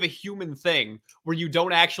kind of a human thing where you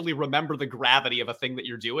don't actually remember the gravity of a thing that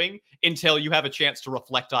you're doing until you have a chance to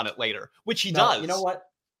reflect on it later, which he does. You know what?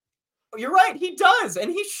 You're right, he does,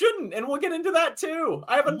 and he shouldn't, and we'll get into that too.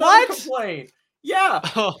 I have another complaint. Yeah,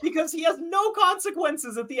 because he has no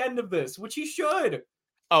consequences at the end of this, which he should.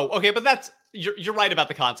 Oh, okay, but you're right about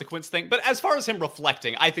the consequence thing. But as far as him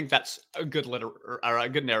reflecting, I think that's a good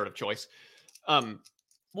narrative choice.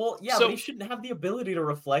 Well, yeah, but he shouldn't have the ability to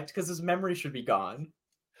reflect because his memory should be gone.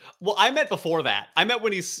 Well, I meant before that. I meant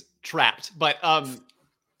when he's trapped, but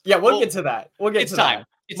yeah, we'll get to that. We'll get to time. that.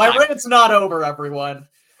 It's My time. rant's not over, everyone.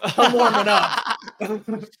 I'm warming up.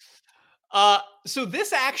 So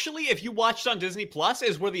this actually, if you watched on Disney Plus,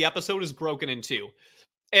 is where the episode is broken in two.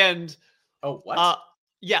 And oh, what?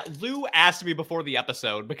 Yeah, Lou asked me before the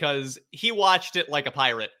episode because he watched it like a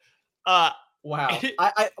pirate. Wow.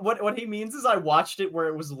 What he means is I watched it where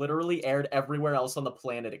it was literally aired everywhere else on the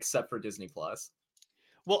planet except for Disney Plus.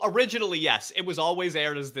 Well, originally, yes, it was always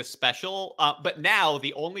aired as this special, but now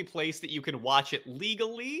the only place that you can watch it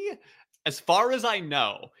legally, as far as I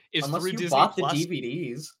know, is through Disney Plus. Unless you bought the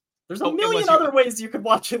DVDs. There's a million other ways you could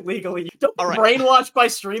watch it legally. Don't be brainwashed by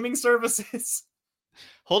streaming services.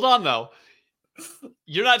 Hold on, though.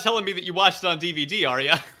 You're not telling me that you watched it on DVD, are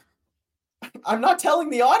you? I'm not telling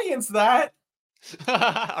the audience that.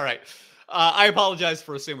 All right. I apologize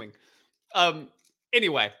for assuming.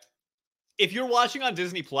 Anyway, if you're watching on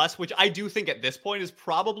Disney Plus, which I do think at this point is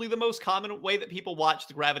probably the most common way that people watch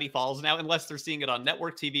the Gravity Falls now, unless they're seeing it on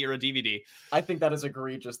network TV or a DVD. I think that is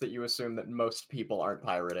egregious that you assume that most people aren't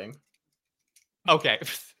pirating. Okay.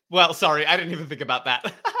 Well, sorry, I didn't even think about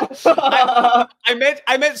that.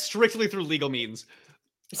 I meant strictly through legal means.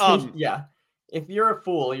 Yeah. If you're a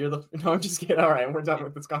fool, you're the... No, I'm just kidding. All right, we're done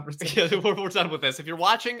with this conversation. Yeah, we're done with this. If you're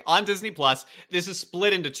watching on Disney Plus, this is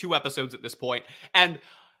split into 2 episodes at this point. And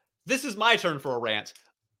this is my turn for a rant.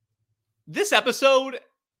 This episode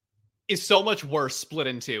is so much worse split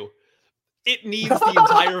in 2. It needs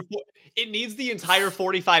the entire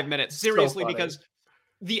 45 minutes. Seriously, because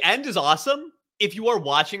the end is awesome if you are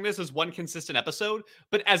watching this as one consistent episode,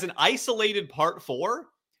 but as an isolated part 4,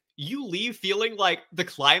 you leave feeling like the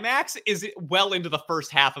climax is well into the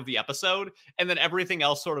first half of the episode, and then everything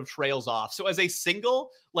else sort of trails off. So as a single,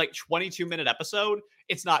 22-minute episode,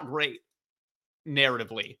 it's not great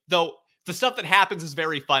narratively. Though the stuff that happens is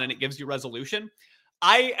very fun and it gives you resolution.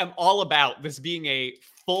 I am all about this being a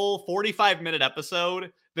full 45-minute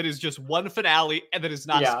episode that is just one finale and that is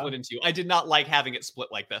not split in 2. I did not like having it split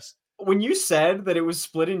like this. When you said that it was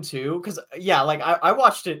split in 2, because I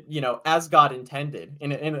watched it, as God intended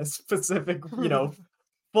in a specific,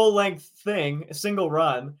 full length thing, a single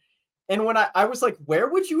run. And when I was like, where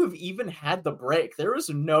would you have even had the break? There was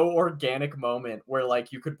no organic moment where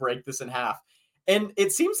you could break this in half. And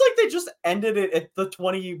it seems like they just ended it at the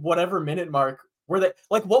 20 whatever minute mark where they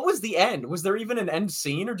what was the end? Was there even an end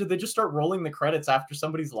scene, or did they just start rolling the credits after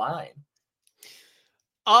somebody's line?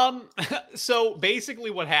 So basically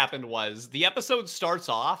what happened was the episode starts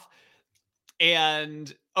off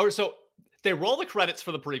so They roll the credits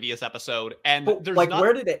for the previous episode, and But there's like, not.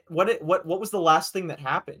 where did it? What was the last thing that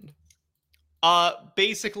happened?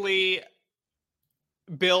 Basically,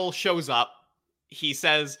 Bill shows up. He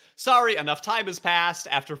says, "Sorry, enough time has passed."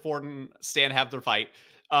 After Ford and Stan have their fight,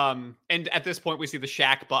 and at this point, we see the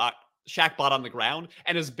Shackbot on the ground.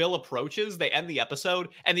 And as Bill approaches, they end the episode,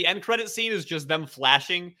 and the end credit scene is just them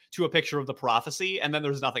flashing to a picture of the prophecy, and then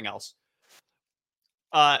there's nothing else.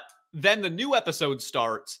 Then the new episode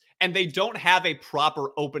starts, and they don't have a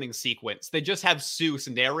proper opening sequence. They just have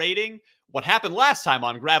Seuss narrating what happened last time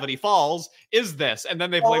on Gravity Falls is this, and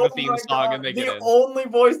then they play the theme song and they get in. The only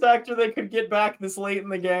voice actor they could get back this late in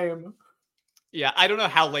the game. Yeah, I don't know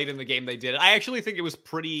how late in the game they did it. I actually think it was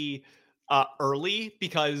pretty early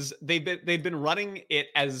because they've been running it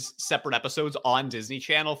as separate episodes on Disney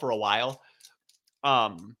Channel for a while.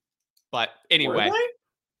 But anyway, Were they?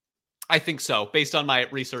 I think so, based on my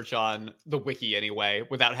research on the wiki anyway,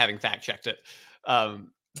 without having fact checked it.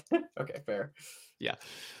 Okay, fair. Yeah.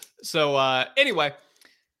 So anyway,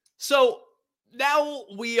 so now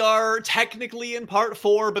we are technically in part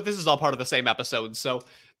 4, but this is all part of the same episode. So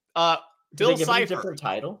Bill Cipher, a different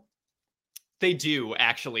title? They do,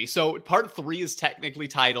 actually. So part 3 is technically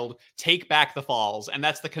titled Take Back the Falls, and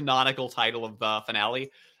that's the canonical title of the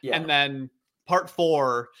finale. Yeah. And then part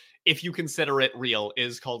 4, if you consider it real,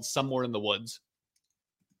 is called Somewhere in the Woods.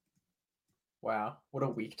 Wow, what a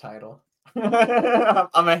weak title.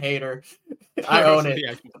 I'm a hater. I own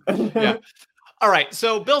it. Yeah. All right,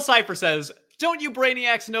 so Bill Cipher says, "Don't you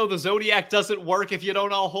Brainiacs know the Zodiac doesn't work if you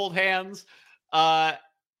don't all hold hands?"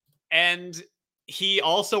 And he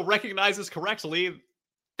also recognizes correctly,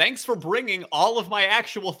 "Thanks for bringing all of my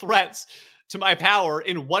actual threats to my power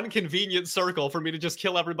in one convenient circle for me to just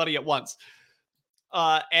kill everybody at once."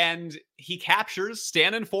 And he captures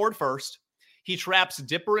Stan and Ford first. He traps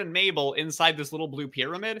Dipper and Mabel inside this little blue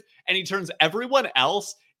pyramid, and he turns everyone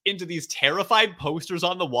else into these terrified posters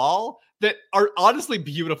on the wall that are honestly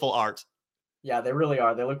beautiful art. Yeah, they really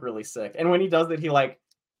are. They look really sick. And when he does it, he like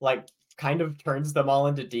kind of turns them all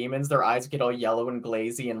into demons. Their eyes get all yellow and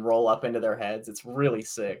glazy and roll up into their heads. It's really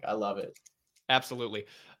sick. I love it. Absolutely.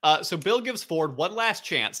 So Bill gives Ford one last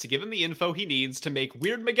chance to give him the info he needs to make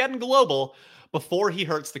Weirdmageddon global before he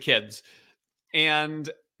hurts the kids. And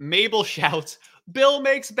Mabel shouts, "Bill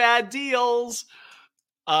makes bad deals."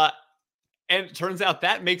 And it turns out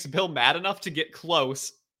that makes Bill mad enough to get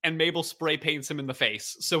close, and Mabel spray paints him in the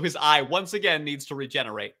face. So his eye once again needs to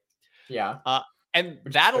regenerate. Yeah. And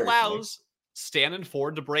that allows Stan and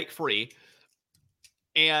Ford to break free.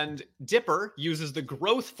 And Dipper uses the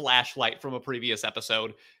growth flashlight from a previous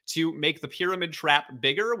episode to make the pyramid trap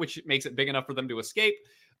bigger, which makes it big enough for them to escape.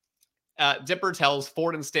 Dipper tells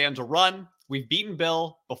Ford and Stan to run. We've beaten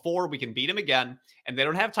Bill before, we can beat him again. And they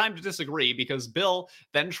don't have time to disagree because Bill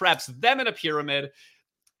then traps them in a pyramid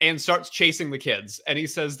and starts chasing the kids. And he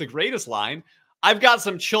says the greatest line, "I've got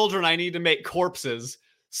some children I need to make corpses.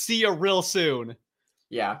 See you real soon."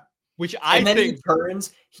 Yeah. Which I think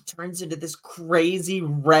he turns into this crazy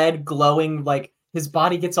red glowing, like his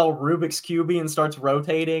body gets all Rubik's Cubey and starts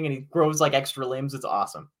rotating and he grows like extra limbs. It's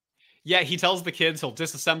awesome. Yeah, he tells the kids he'll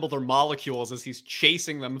disassemble their molecules as he's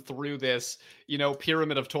chasing them through this,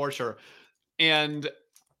 pyramid of torture. And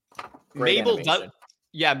Mabel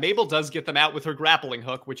does get them out with her grappling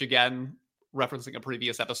hook, which again, referencing a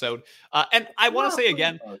previous episode. And I want to say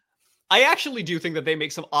again, I actually do think that they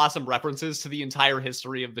make some awesome references to the entire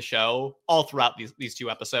history of the show all throughout these 2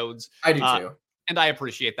 episodes. I do too. And I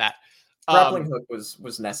appreciate that. Grappling hook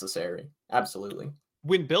was necessary. Absolutely.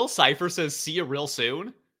 When Bill Cipher says, "See you real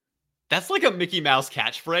soon," that's like a Mickey Mouse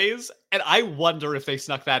catchphrase. And I wonder if they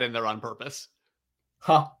snuck that in there on purpose.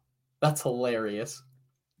 Huh. That's hilarious.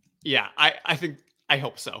 Yeah, I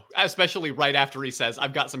hope so. Especially right after he says,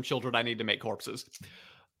 "I've got some children I need to make corpses."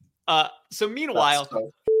 So meanwhile... That's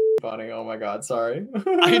so funny. Oh my God, sorry.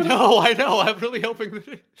 I know. I'm really hoping that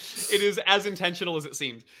it is as intentional as it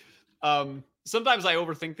seemed. Sometimes I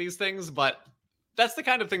overthink these things, but that's the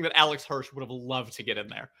kind of thing that Alex Hirsch would have loved to get in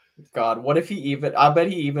there. God, what if I bet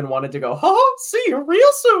he even wanted to go, "Oh, see you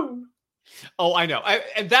real soon." Oh, I know.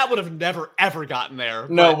 And that would have never, ever gotten there.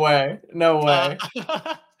 No way.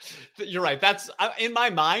 You're right. That's in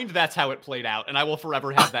my mind, that's how it played out. And I will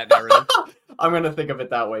forever have that narrative. I'm going to think of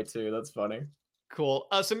it that way too. That's funny. Cool.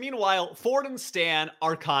 So meanwhile, Ford and Stan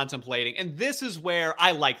are contemplating. And this is where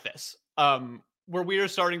I like this. Where we are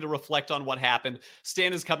starting to reflect on what happened.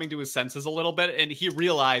 Stan is coming to his senses a little bit. And he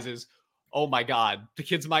realizes, oh my God, the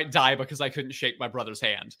kids might die because I couldn't shake my brother's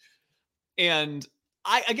hand. And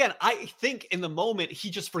I think in the moment, he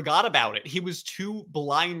just forgot about it. He was too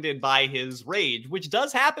blinded by his rage, which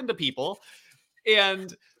does happen to people.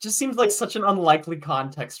 And just seems like such an unlikely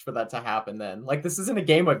context for that to happen then. Like, this isn't a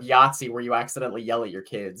game of Yahtzee where you accidentally yell at your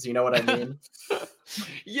kids. You know what I mean?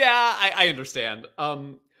 Yeah, I understand.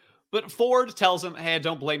 But Ford tells him, hey,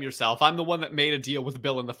 don't blame yourself. I'm the one that made a deal with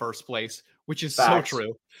Bill in the first place, which is so Facts.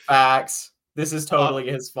 true. Facts. This is totally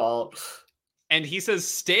his fault. And he says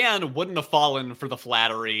Stan wouldn't have fallen for the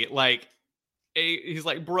flattery. Like, he's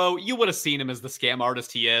like, bro, you would have seen him as the scam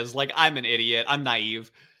artist he is. Like, I'm an idiot. I'm naive.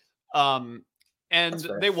 And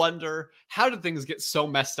they wonder, how did things get so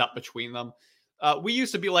messed up between them? We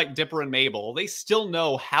used to be like Dipper and Mabel. They still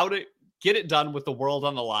know how to get it done with the world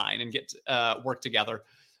on the line and get work together.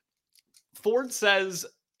 Ford says,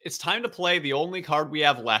 it's time to play the only card we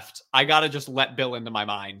have left. I gotta just let Bill into my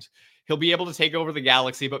mind. He'll be able to take over the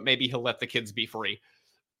galaxy, but maybe he'll let the kids be free.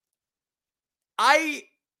 I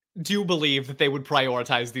do believe that they would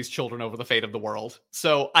prioritize these children over the fate of the world.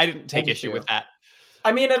 So I didn't take issue with that.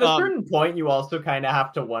 I mean, at a certain point, you also kind of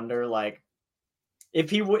have to wonder, like, if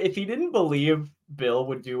he didn't believe Bill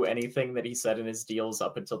would do anything that he said in his deals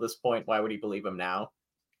up until this point, why would he believe him now?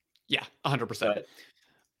 Yeah, 100%.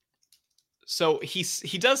 So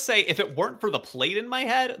he does say, if it weren't for the plate in my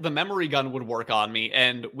head, the memory gun would work on me,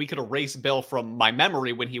 and we could erase Bill from my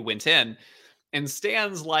memory when he went in. And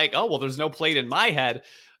Stan's like, oh, well, there's no plate in my head.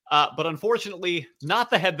 But unfortunately, not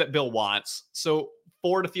the head that Bill wants. So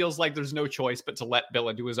Ford feels like there's no choice but to let Bill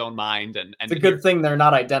into his own mind. And it's a good thing they're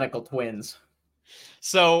not identical twins.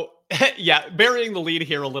 So, yeah, burying the lead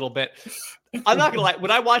here a little bit. I'm not going to lie.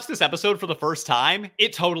 When I watched this episode for the first time,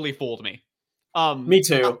 it totally fooled me. Me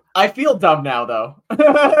too. I feel dumb now, though.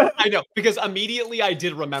 I know, because immediately I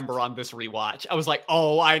did remember on this rewatch. I was like,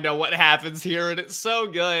 oh, I know what happens here, and it's so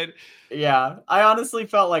good. Yeah, I honestly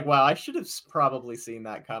felt like, wow, I should have probably seen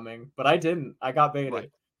that coming, but I didn't. I got baited.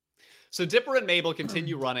 Right. So Dipper and Mabel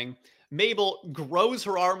continue running. Mabel grows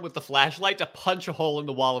her arm with the flashlight to punch a hole in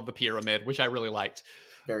the wall of the pyramid, which I really liked.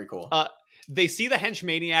 Very cool. They see the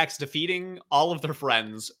henchmaniacs defeating all of their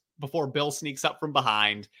friends before Bill sneaks up from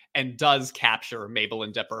behind and does capture Mabel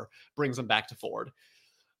and Dipper, brings them back to Ford.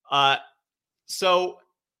 So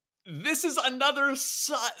this is another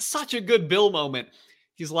such a good Bill moment.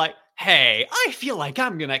 He's like, hey, I feel like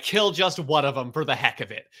I'm going to kill just one of them for the heck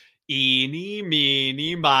of it. Eeny,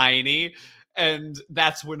 meeny, miny. And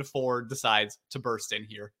that's when Ford decides to burst in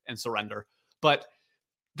here and surrender. But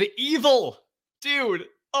the evil dude,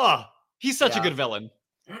 he's such a good villain.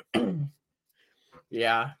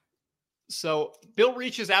 Yeah. So Bill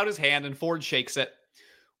reaches out his hand and Ford shakes it.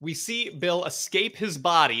 We see Bill escape his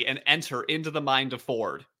body and enter into the mind of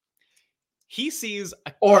Ford. He sees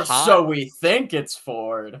so we think it's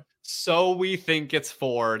Ford. So we think it's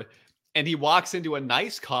Ford. And he walks into a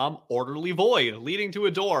nice, calm, orderly void leading to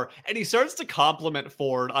a door. And he starts to compliment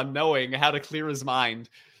Ford on knowing how to clear his mind.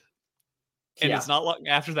 And it's not long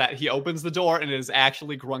after that, he opens the door and it is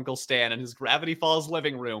actually Grunkle Stan in his Gravity Falls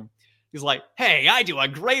living room. He's like, hey, I do a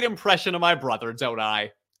great impression of my brother, don't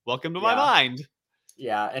I? Welcome to my mind.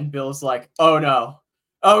 Yeah, and Bill's like, oh no.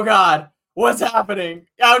 Oh God, what's happening?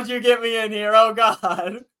 How did you get me in here? Oh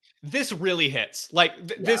God. This really hits. Like,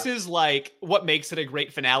 this is like what makes it a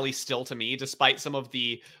great finale still to me, despite some of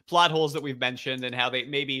the plot holes that we've mentioned and how they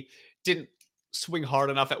maybe didn't swing hard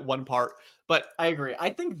enough at one part. But I agree. I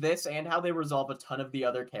think this and how they resolve a ton of the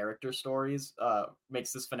other character stories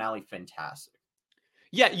makes this finale fantastic.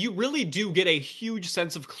 Yeah, you really do get a huge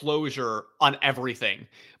sense of closure on everything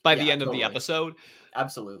by the end of the episode.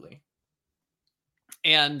 Absolutely.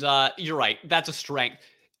 And you're right. That's a strength.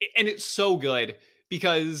 And it's so good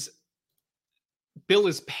because Bill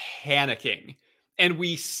is panicking. And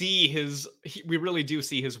we see we really do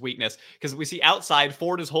see his weakness. Because we see outside,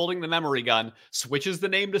 Ford is holding the memory gun, switches the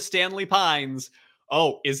name to Stanley Pines.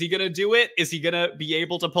 Oh, is he going to do it? Is he going to be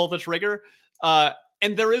able to pull the trigger?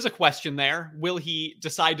 And there is a question there. Will he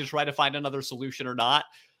decide to try to find another solution or not?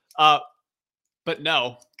 But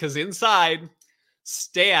no, because inside,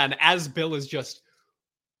 Stan, as Bill is just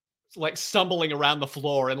like stumbling around the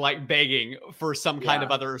floor and like begging for some kind of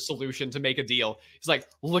other solution to make a deal. He's like,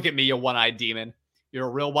 look at me, you one-eyed demon. You're a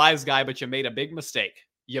real wise guy, but you made a big mistake.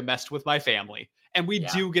 You messed with my family. And we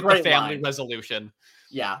do get the family resolution.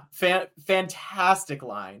 Yeah, fantastic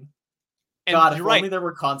line. And God, if only there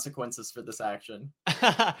were consequences for this action.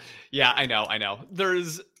 Yeah, I know.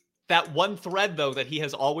 There's that one thread, though, that he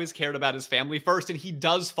has always cared about his family first, and he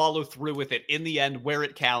does follow through with it in the end where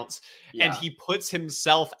it counts, and he puts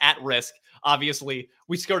himself at risk. Obviously,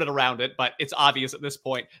 we skirted around it, but it's obvious at this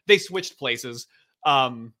point. They switched places.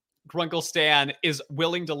 Grunkle Stan is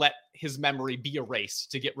willing to let his memory be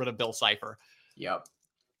erased to get rid of Bill Cipher. Yep.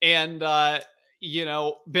 And,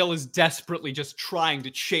 Bill is desperately just trying to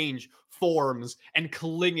change forms and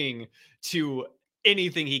clinging to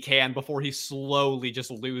anything he can before he slowly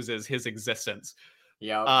just loses his existence.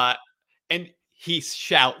 Yeah. And he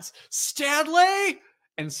shouts, "Stanley!"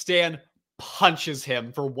 And Stan punches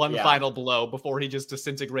him for one final blow before he just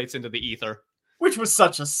disintegrates into the ether. Which was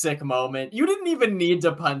such a sick moment. You didn't even need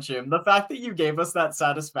to punch him. The fact that you gave us that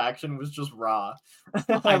satisfaction was just raw.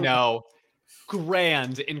 I know.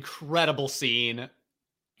 Grand, incredible scene.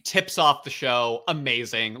 Tips off the show.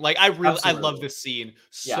 Amazing. Like, I love this scene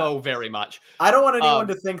so very much. I don't want anyone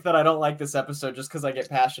to think that I don't like this episode just because I get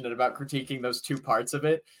passionate about critiquing those two parts of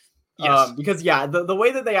it. Yes. Because the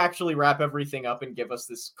way that they actually wrap everything up and give us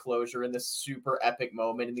this closure and this super epic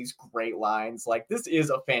moment and these great lines, like, this is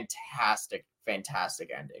a fantastic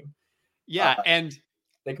ending. Yeah, and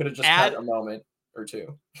they could have just cut a moment or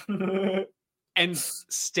two. And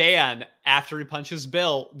Stan, after he punches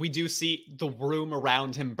Bill, we do see the room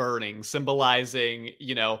around him burning, symbolizing,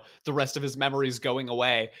 the rest of his memories going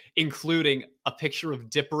away, including a picture of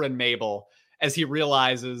Dipper and Mabel as he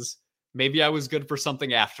realizes, maybe I was good for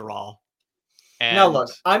something after all. And now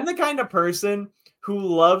look, I'm the kind of person who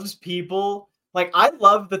loves people. Like, I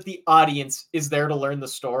love that the audience is there to learn the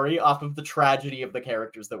story off of the tragedy of the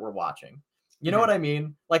characters that we're watching. You know what I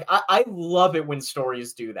mean? Like, I love it when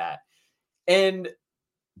stories do that. And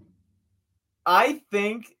I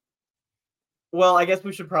think, well, I guess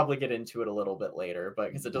we should probably get into it a little bit later,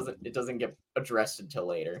 but because it doesn't get addressed until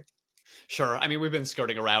later. Sure. I mean, we've been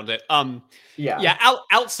skirting around it.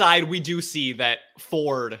 Outside, we do see that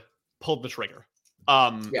Ford pulled the trigger.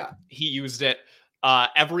 He used it.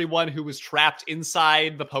 Everyone who was trapped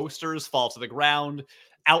inside the posters fall to the ground.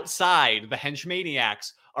 Outside, the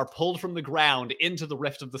henchmaniacs are pulled from the ground into the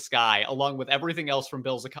rift of the sky, along with everything else from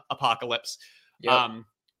Bill's apocalypse.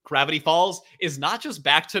 Gravity Falls is not just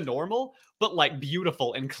back to normal, but like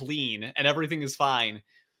beautiful and clean, and everything is fine.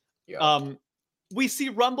 We see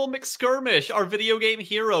Rumble McSkirmish, our video game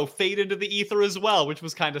hero, fade into the ether as well, which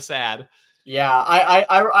was kind of sad. Yeah,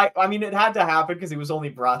 I mean, it had to happen because he was only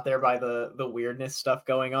brought there by the weirdness stuff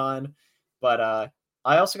going on. But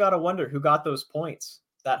I also got to wonder who got those points,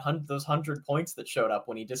 those 100 points that showed up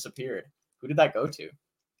when he disappeared. Who did that go to?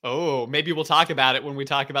 Oh, maybe we'll talk about it when we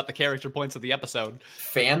talk about the character points of the episode.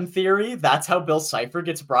 Fan theory? That's how Bill Cipher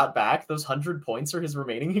gets brought back? Those 100 points are his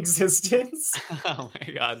remaining existence? Oh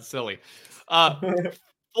my god, silly.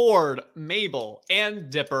 Ford, Mabel, and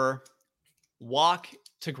Dipper walk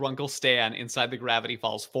to Grunkle Stan inside the Gravity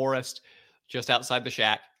Falls forest, just outside the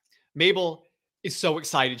shack. Mabel is so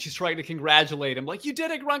excited. She's trying to congratulate him, like, "You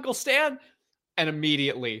did it, Grunkle Stan!" And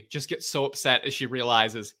immediately just gets so upset as she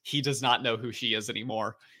realizes he does not know who she is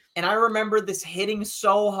anymore. And I remember this hitting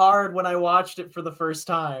so hard when I watched it for the first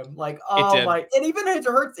time. Like, oh my, it even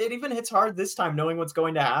hits hard this time knowing what's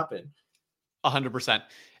going to happen. 100%.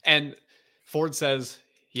 And Ford says,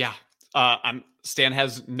 yeah, Stan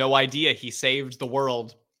has no idea he saved the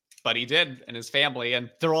world, but he did, and his family, and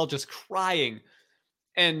they're all just crying.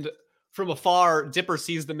 And from afar, Dipper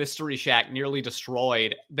sees the mystery shack nearly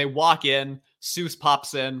destroyed. They walk in, Seuss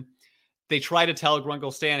pops in. They try to tell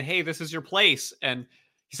Grunkle Stan, hey, this is your place. And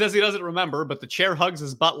he says he doesn't remember, but the chair hugs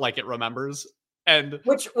his butt like it remembers. And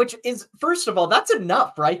which is, first of all, that's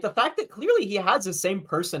enough, right? The fact that clearly he has the same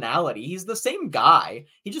personality. He's the same guy.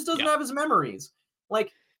 He just doesn't have his memories.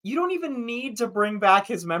 Like, you don't even need to bring back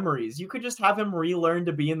his memories. You could just have him relearn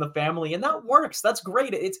to be in the family, and that works. That's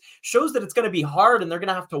great. It shows that it's going to be hard, and they're going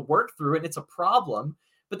to have to work through it, and it's a problem.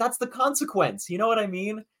 But that's the consequence. You know what I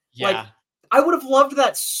mean? Yeah. Like, I would have loved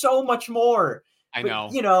that so much more. I know.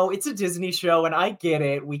 You know, it's a Disney show, and I get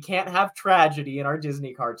it. We can't have tragedy in our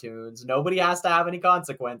Disney cartoons. Nobody has to have any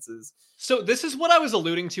consequences. So this is what I was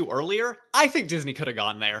alluding to earlier. I think Disney could have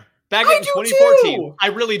gone there. Back in 2014. Too. I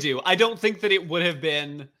really do. I don't think that it would have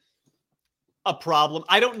been a problem.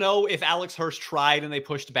 I don't know if Alex Hirsch tried and they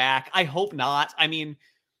pushed back. I hope not. I mean,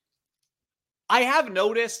 I have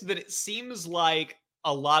noticed that it seems like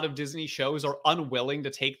a lot of Disney shows are unwilling to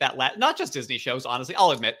take that not just Disney shows, honestly.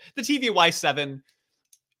 I'll admit, the TVY7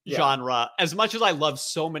 genre, as much as I love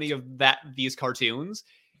so many of these cartoons,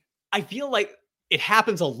 I feel like it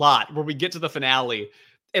happens a lot where we get to the finale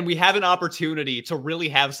and we have an opportunity to really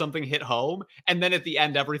have something hit home, and then at the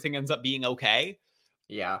end, everything ends up being okay.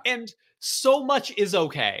 Yeah. And so much is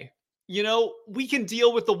okay. You know, we can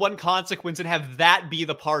deal with the one consequence and have that be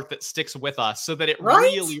the part that sticks with us so that it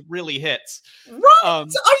really, really hits. Right.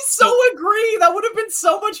 I so agree. That would have been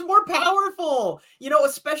so much more powerful. You know,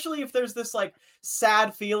 especially if there's this like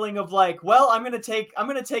sad feeling of like, well, I'm going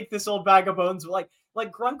to take this old bag of bones. Like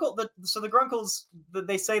Grunkle, the Grunkles,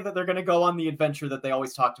 they say that they're going to go on the adventure that they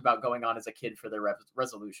always talked about going on as a kid for their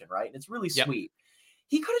resolution, right? And it's really sweet.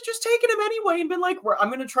 he could have just taken him anyway and been like, I'm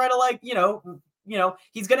going to try to like,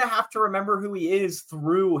 he's going to have to remember who he is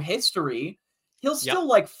through history. He'll still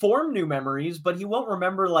like form new memories, but he won't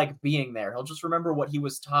remember like being there. He'll just remember what he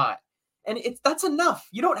was taught. And that's enough.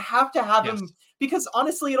 You don't have to have him, because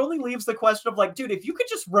honestly, it only leaves the question of like, dude, if you could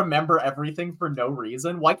just remember everything for no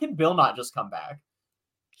reason, why can Bill not just come back?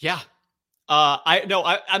 Yeah.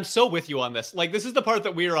 I'm so with you on this. Like, this is the part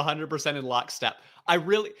that we are 100% in lockstep.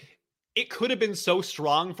 It could have been so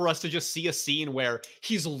strong for us to just see a scene where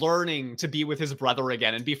he's learning to be with his brother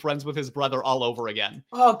again and be friends with his brother all over again.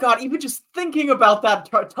 Oh God, even just thinking about that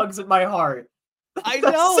tugs at my heart. I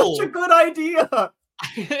That's know. such a good idea.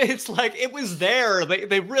 It's like, it was there.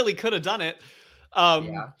 They really could have done it.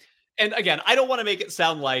 And again, I don't want to make it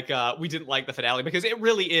sound like we didn't like the finale, because it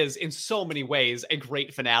really is in so many ways a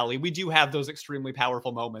great finale. We do have those extremely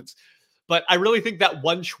powerful moments. But I really think that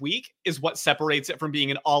one tweak is what separates it from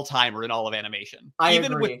being an all-timer in all of animation. I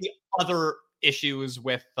Even agree. with the other issues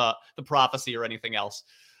with the prophecy or anything else.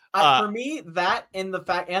 For me, that and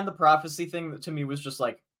the prophecy thing to me was just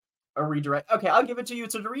like a redirect. Okay, I'll give it to you.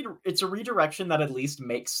 It's a redirection that at least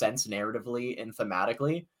makes sense narratively and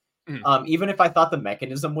thematically. Even if I thought the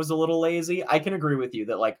mechanism was a little lazy, I can agree with you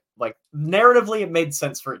that like narratively it made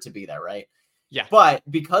sense for it to be there, right? Yeah. But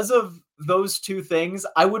because of those two things,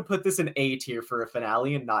 I would put this in A tier for a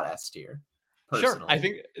finale and not S tier. Sure. I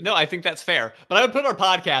think that's fair. But I would put our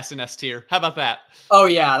podcast in S tier. How about that? Oh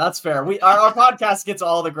yeah, that's fair. Our podcast gets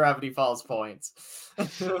all the Gravity Falls points.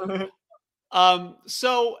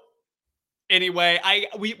 So anyway,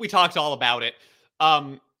 we talked all about it.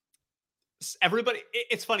 Everybody,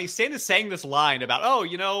 it's funny, Stan is saying this line about,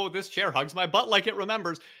 oh, this chair hugs my butt like it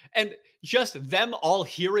remembers. And just them all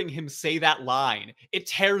hearing him say that line, it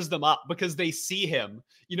tears them up because they see him.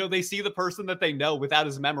 They see the person that they know without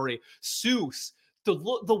his memory. Seuss, the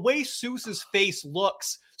way Seuss's face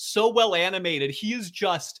looks, so well animated, he is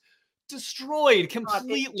just destroyed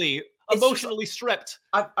completely, emotionally stripped.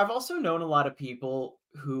 I've also known a lot of people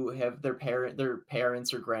who have their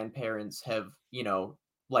parents or grandparents have,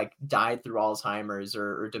 like died through Alzheimer's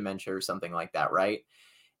or dementia or something like that, right?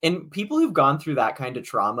 And people who've gone through that kind of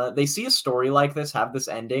trauma, they see a story like this have this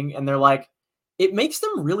ending, and they're like, it makes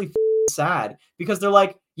them really sad, because they're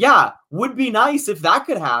like, yeah, would be nice if that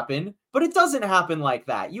could happen, but it doesn't happen like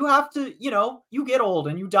that. You have to, you get old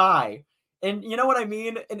and you die. And you know what I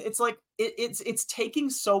mean? And it's like, it's taking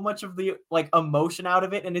so much of the like emotion out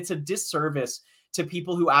of it, and it's a disservice to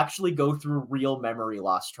people who actually go through real memory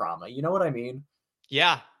loss trauma. You know what I mean?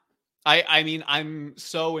 Yeah. I mean, I'm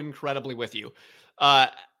so incredibly with you.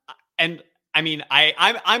 And I mean,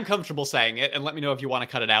 I'm comfortable saying it, and let me know if you want to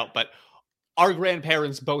cut it out, but our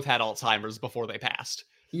grandparents both had Alzheimer's before they passed.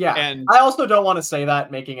 Yeah. And I also don't want to say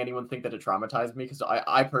that making anyone think that it traumatized me, because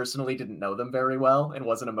I personally didn't know them very well and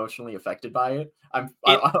wasn't emotionally affected by it.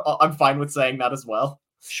 I'm fine with saying that as well.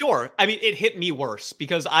 Sure. I mean, it hit me worse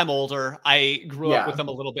because I'm older. I grew up with them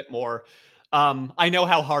a little bit more. I know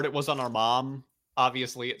how hard it was on our mom.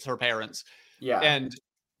 Obviously, it's her parents. Yeah. And,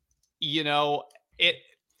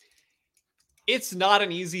 it's not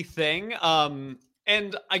an easy thing.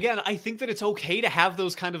 And again, I think that it's okay to have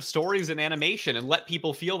those kind of stories in animation and let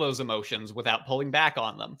people feel those emotions without pulling back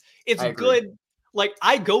on them. It's good. Like,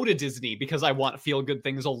 I go to Disney because I want feel good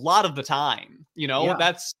things a lot of the time.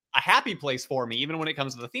 That's a happy place for me, even when it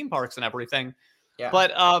comes to the theme parks and everything. Yeah.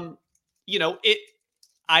 But,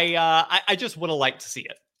 I just would have liked to see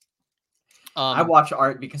it. I watch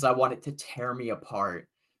art because I want it to tear me apart.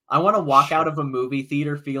 I want to walk out of a movie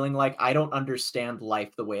theater feeling like I don't understand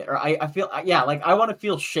life the way, or I feel, like I want to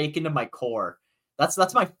feel shaken to my core.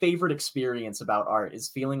 That's my favorite experience about art, is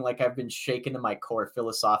feeling like I've been shaken to my core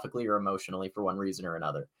philosophically or emotionally for one reason or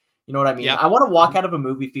another. You know what I mean? Yeah. I want to walk out of a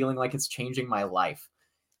movie feeling like it's changing my life.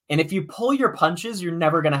 And if you pull your punches, you're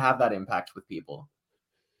never going to have that impact with people.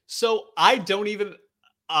 So I don't even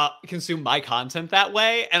consume my content that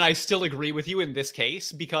way, and I still agree with you in this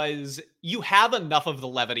case, because you have enough of the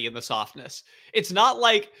levity and the softness. It's not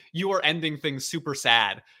like you are ending things super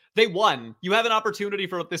sad. They won. You have an opportunity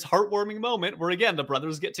for this heartwarming moment where, again, the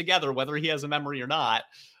brothers get together, whether he has a memory or not.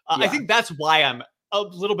 I think that's why I'm a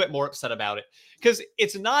little bit more upset about it, because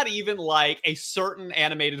it's not even like a certain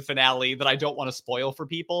animated finale that I don't want to spoil for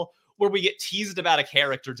people, where we get teased about a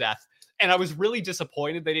character death. And I was really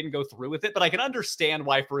disappointed they didn't go through with it, but I can understand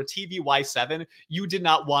why for a TVY7, you did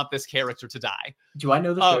not want this character to die. Do I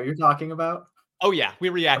know the show you're talking about? Oh yeah, we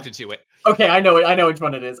reacted to it. Okay, I know it. I know which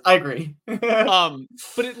one it is. I agree.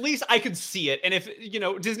 But at least I could see it. And if,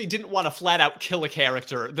 Disney didn't want to flat out kill a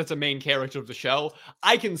character that's a main character of the show,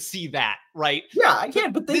 I can see that, right? Yeah, I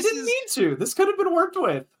can, but they didn't need to. This could have been worked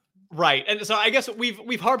with. Right. And so I guess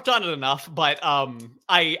we've harped on it enough, but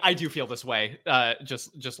I do feel this way,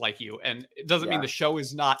 just like you. And it doesn't mean Yeah, the show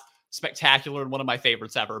is not spectacular and one of my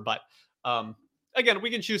favorites ever, but again, we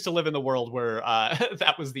can choose to live in the world where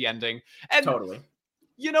that was the ending. And totally.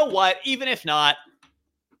 you know what? Even if not,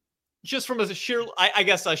 just from a sheer, I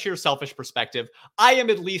guess, a sheer selfish perspective, I am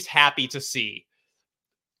at least happy to see,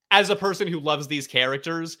 as a person who loves these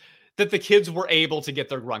characters, that the kids were able to get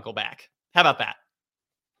their grunkle back. How about that?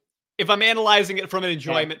 If I'm analyzing it from an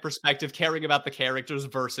enjoyment perspective, caring about the characters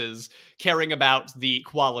versus caring about the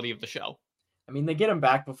quality of the show. I mean, they get them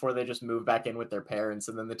back before they just move back in with their parents,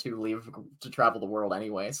 and then the two leave to travel the world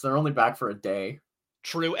anyway. So they're only back for a day.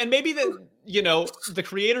 True. And maybe the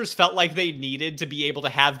creators felt like they needed to be able to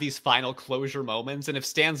have these final closure moments. And if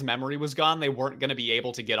Stan's memory was gone, they weren't going to be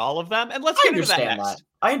able to get all of them. And let's get into that next.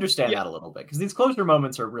 I understand that a little bit, because these closure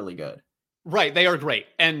moments are really good. Right, they are great.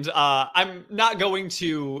 And I'm not going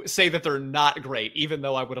to say that they're not great, even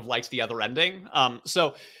though I would have liked the other ending.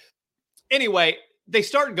 So anyway, they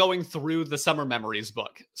start going through the Summer Memories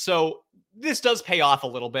book. So this does pay off a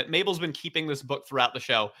little bit. Mabel's been keeping this book throughout the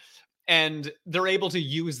show, and they're able to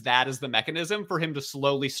use that as the mechanism for him to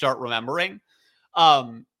slowly start remembering.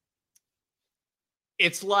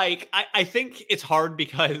 It's like, I think it's hard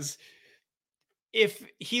because if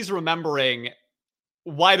he's remembering,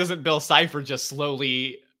 why doesn't Bill Cipher just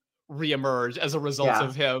slowly reemerge as a result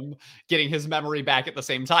of him getting his memory back at the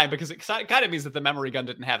same time? Because it kind of means that the memory gun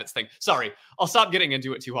didn't have its thing. Sorry, I'll stop getting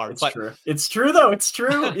into it too hard. True. It's true, though. It's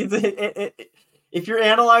true. If you're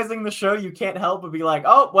analyzing the show, you can't help but be like,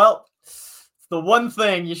 oh, well, it's the one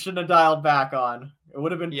thing you shouldn't have dialed back on. It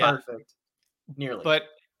would have been perfect. Nearly. But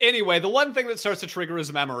anyway, the one thing that starts to trigger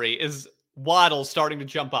his memory is Waddle starting to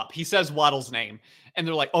jump up. He says Waddle's name. And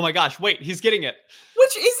they're like, oh my gosh, wait, he's getting it.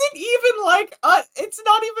 Which isn't even like, it's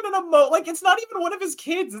not even an like, it's not even one of his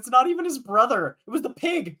kids. It's not even his brother. It was the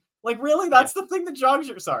pig. Like, really? That's the thing that jogs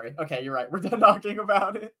your... Sorry. Okay, you're right. We're done talking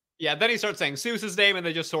about it. Yeah, then he starts saying Seuss's name, and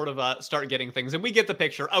they just sort of start getting things. And we get the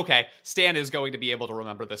picture. Okay, Stan is going to be able to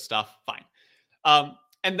remember this stuff. Fine.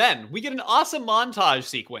 And then we get an awesome montage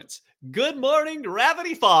sequence. Good morning,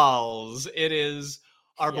 Gravity Falls. It is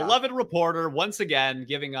our beloved reporter once again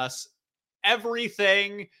giving us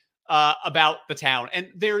everything about the town, and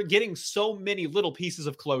they're getting so many little pieces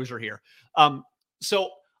of closure here.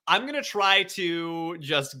 So I'm gonna try to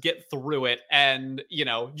just get through it and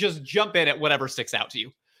just jump in at whatever sticks out to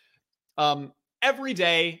you. Every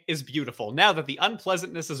day is beautiful now that the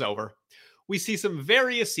unpleasantness is over. We see some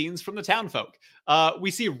various scenes from the townfolk.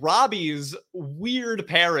 We see Robbie's weird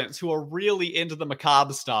parents who are really into the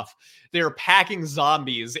macabre stuff. They're packing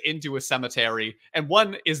zombies into a cemetery. And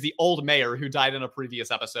one is the old mayor who died in a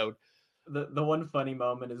previous episode. The one funny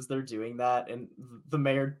moment is they're doing that, and the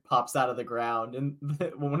mayor pops out of the ground. And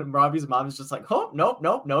when Robbie's mom is just like, oh, nope,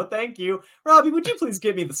 no, thank you. Robbie, would you please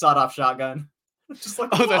give me the sawed-off shotgun? Just like,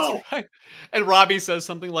 oh, that's right. And Robbie says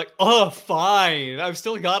something like, oh, fine. I've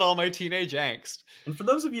still got all my teenage angst. And for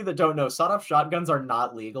those of you that don't know, sawed-off shotguns are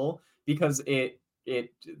not legal because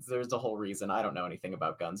there's a whole reason. I don't know anything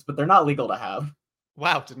about guns, but they're not legal to have.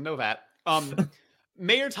 Wow, didn't know that.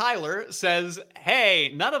 Mayor Tyler says,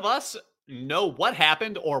 hey, none of us know what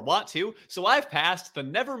happened or want to, so I've passed the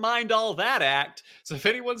never mind all that act. So if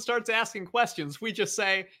anyone starts asking questions, we just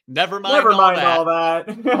say, never mind all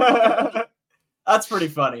that. That's pretty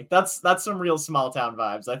funny. That's some real small town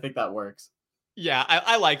vibes. I think that works. Yeah,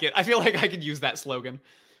 I like it. I feel like I could use that slogan.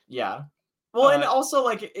 Yeah. Well, and also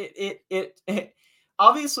like it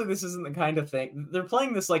obviously this isn't the kind of thing. They're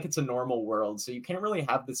playing this like it's a normal world, so you can't really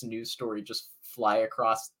have this news story just fly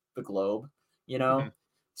across the globe, Mm-hmm.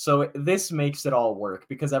 So this makes it all work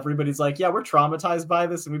because everybody's like, yeah, we're traumatized by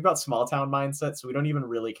this and we've got small town mindset, so we don't even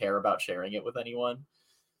really care about sharing it with anyone.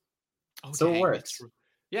 Oh, so dang, it works.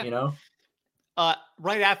 Yeah.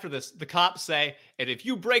 Right after this, the cops say, and if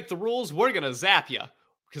you break the rules, we're going to zap you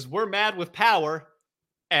because we're mad with power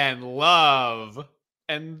and love.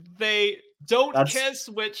 And they don't kiss,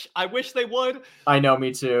 which I wish they would. I know,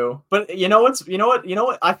 me too. But you know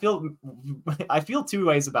what? I feel two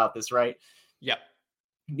ways about this, right? Yep.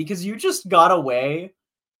 Because you just got away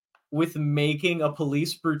with making a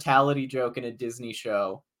police brutality joke in a Disney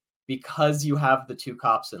show because you have the two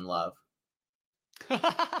cops in love.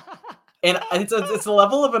 And it's a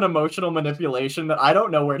level of an emotional manipulation that I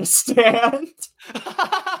don't know where to stand.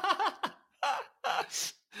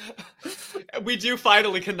 We do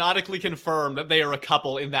finally canonically confirm that they are a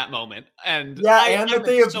couple in that moment. And and that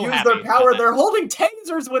they abuse their power. They're holding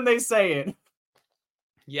tasers when they say it.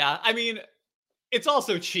 Yeah, I mean, it's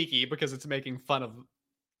also cheeky because it's making fun of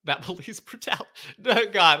That police brutality.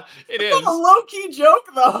 God, it It's not a is. low-key joke,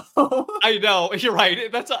 though. I know, you're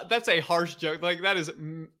right. That's a harsh joke. Like, that is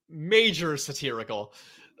major satirical.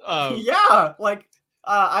 Yeah, like,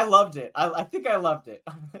 I loved it. I think I loved it.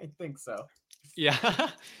 I think so. Yeah.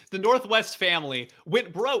 The Northwest family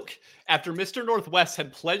went broke after Mr. Northwest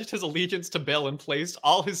had pledged his allegiance to Bill and placed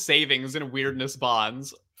all his savings in weirdness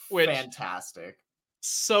bonds, which Fantastic.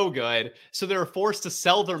 so good. So they were forced to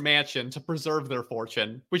sell their mansion to preserve their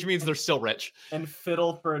fortune, which means they're still rich. And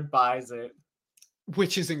Fiddleford buys it.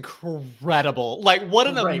 Which is incredible. Like, what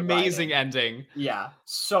an Great amazing writing. ending. Yeah,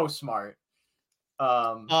 so smart.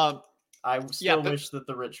 I still wish that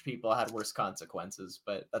the rich people had worse consequences,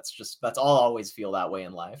 but that's I'll always feel that way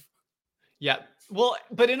in life. Yeah. Well,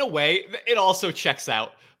 but in a way, it also checks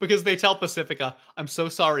out because they tell Pacifica, I'm so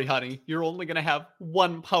sorry, honey. You're only going to have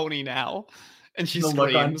one pony now. And she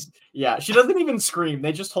screams. Yeah, she doesn't even scream.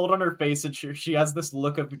 They just hold on her face and she has this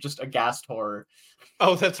look of just aghast horror.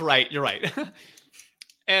 Oh, that's right. You're right.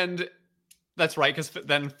 And that's right, because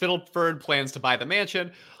then Fiddleford plans to buy the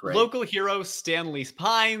mansion. Great. Local hero Stanley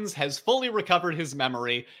Pines has fully recovered his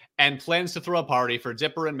memory and plans to throw a party for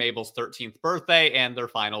Dipper and Mabel's 13th birthday and their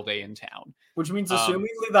final day in town. Which means,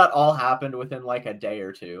 assumingly, that all happened within like a day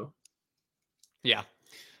or two. Yeah.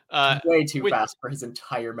 Way too fast for his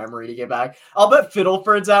entire memory to get back. I'll bet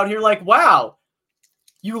Fiddleford's out here like, wow,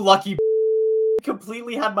 you lucky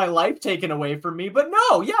completely had my life taken away from me. But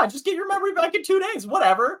no, yeah, just get your memory back in 2 days.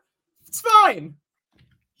 Whatever. It's fine.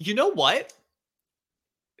 You know what?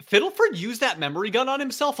 Fiddleford used that memory gun on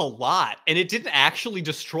himself a lot, and it didn't actually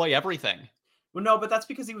destroy everything. Well, no, but that's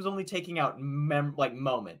because he was only taking out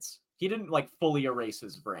moments. He didn't like fully erase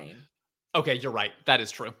his brain. Okay, you're right. That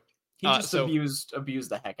is true. He just abused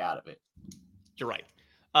the heck out of it. You're right.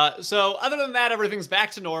 So other than that, everything's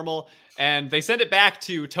back to normal, and they send it back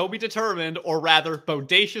to Toby Determined, or rather,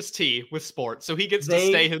 Bodacious T with Sport, so he gets to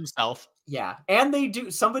stay himself. Yeah, and they do.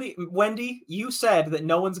 Wendy, you said that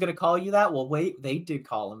no one's going to call you that. Well, wait, they did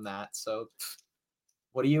call him that, so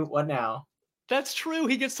what now? That's true.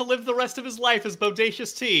 He gets to live the rest of his life as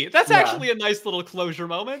Bodacious T. That's actually a nice little closure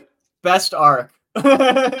moment. Best arc.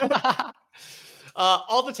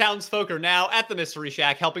 All the townsfolk are now at the Mystery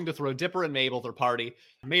Shack helping to throw Dipper and Mabel their party.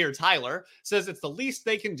 Mayor Tyler says it's the least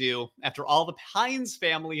they can do after all the Pines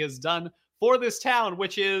family has done for this town,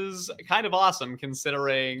 which is kind of awesome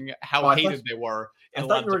considering how hated they were. I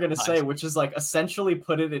thought you were going to say, which is like essentially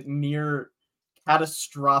put it at near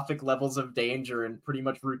catastrophic levels of danger and pretty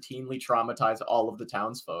much routinely traumatize all of the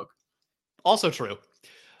townsfolk. Also true.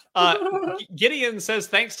 Gideon says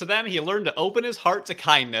thanks to them, he learned to open his heart to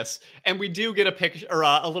kindness. And we do get a picture or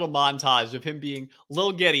a little montage of him being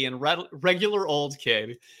Lil Gideon, regular old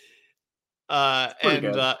kid.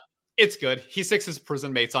 It's good. He sicks his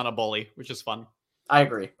prison mates on a bully, which is fun. I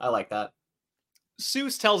agree. I like that.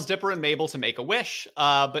 Seuss tells Dipper and Mabel to make a wish,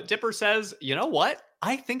 but Dipper says, you know what?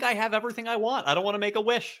 I think I have everything I want. I don't want to make a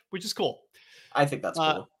wish, which is cool. I think that's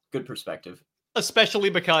cool. Good perspective. Especially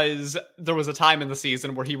because there was a time in the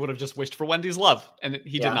season where he would have just wished for Wendy's love, and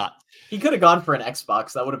he did not. He could have gone for an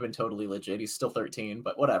Xbox. That would have been totally legit. He's still 13,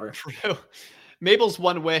 but whatever. True. Mabel's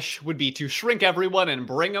one wish would be to shrink everyone and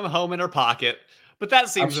bring them home in her pocket. But that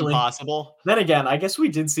seems impossible. Then again, I guess we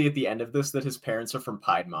did see at the end of this that his parents are from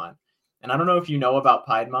Piedmont. And I don't know if you know about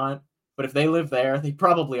Piedmont, but if they live there, they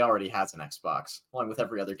probably already has an Xbox, along with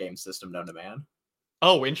every other game system known to man.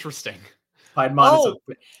 Oh, interesting. Piedmont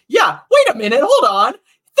is yeah, wait a minute, hold on.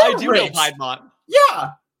 I do know Piedmont.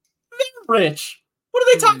 Yeah, they're rich. What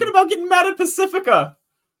are they talking about getting mad at Pacifica?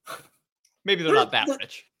 Maybe they're not that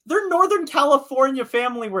rich. They're Northern California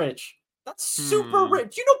family rich. That's super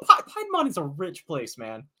rich. You know, Piedmont is a rich place,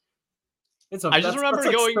 man. I just remember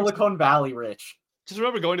going Silicon Valley rich. Just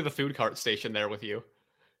remember going to the food cart station there with you.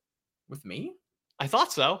 With me? I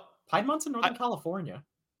thought so. Piedmont's in Northern California.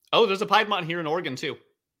 Oh, there's a Piedmont here in Oregon too.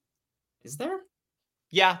 Is there?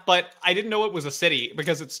 Yeah, but I didn't know it was a city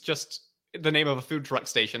because it's just the name of a food truck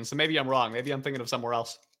station. So maybe I'm wrong. Maybe I'm thinking of somewhere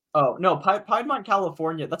else. Oh, no, Piedmont,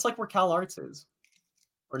 California. That's like where CalArts is.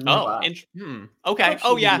 Or nearby. Okay.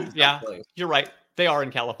 Oh, yeah. You're right. They are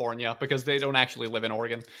in California because they don't actually live in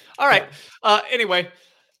Oregon. All right. Anyway,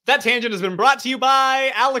 that tangent has been brought to you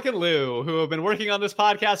by Alec and Lou, who have been working on this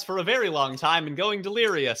podcast for a very long time and going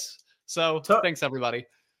delirious. So thanks, everybody.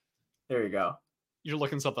 There you go. You're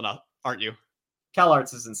looking something up, aren't you?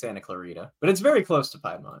 CalArts is in Santa Clarita, but it's very close to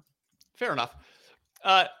Piedmont. Fair enough.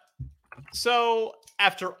 So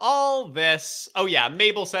after all this,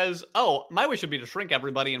 Mabel says, my wish would be to shrink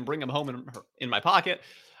everybody and bring them home in my pocket.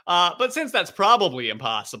 But since that's probably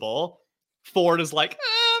impossible, Ford is like,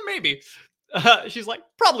 maybe. She's like,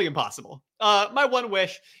 probably impossible. My one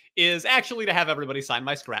wish is actually to have everybody sign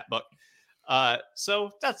my scrapbook.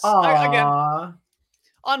 So that's again Aww.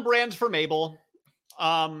 on brand for Mabel.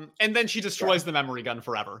 And then she destroys the memory gun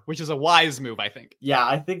forever, which is a wise move, I think. Yeah,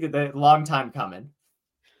 I think that long time coming.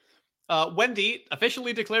 Wendy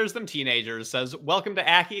officially declares them teenagers, says, welcome to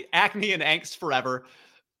acne and angst forever.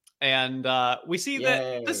 And we see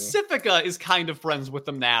that Pacifica is kind of friends with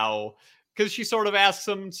them now, because she sort of asks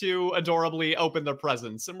them to adorably open their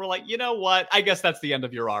presents. And we're like, you know what? I guess that's the end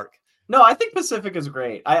of your arc. No, I think Pacifica's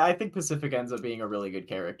great. I think Pacifica ends up being a really good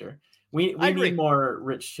character. We need more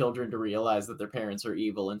rich children to realize that their parents are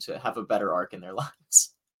evil and to have a better arc in their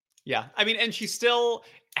lives. Yeah, I mean, and she still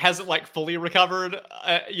hasn't like fully recovered,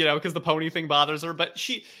 because the pony thing bothers her, but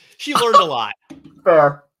she learned a lot.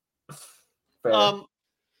 Fair.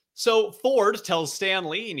 So Ford tells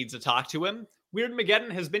Stanley he needs to talk to him.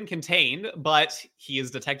 Weirdmageddon has been contained, but he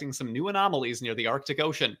is detecting some new anomalies near the Arctic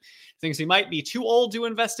Ocean. Thinks he might be too old to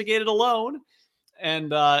investigate it alone.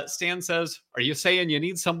 And Stan says, are you saying you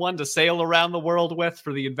need someone to sail around the world with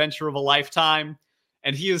for the adventure of a lifetime?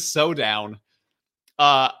 And he is so down.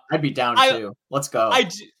 I'd be down too. Let's go.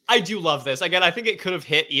 I do love this. Again, I think it could have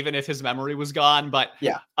hit even if his memory was gone, but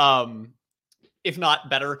yeah. If not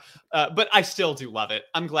better. But I still do love it.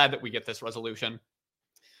 I'm glad that we get this resolution.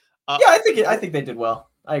 I think they did well.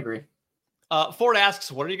 I agree. Ford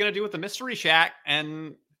asks, what are you going to do with the mystery shack?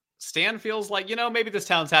 And Stan feels like, maybe this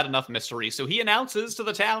town's had enough mystery. So he announces to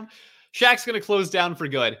the town, shack's going to close down for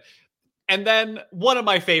good. And then one of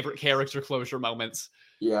my favorite character closure moments.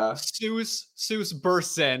 Yeah. Seuss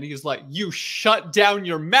bursts in. He's like, you shut down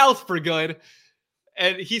your mouth for good.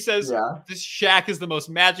 And he says, this shack is the most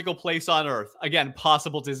magical place on Earth. Again,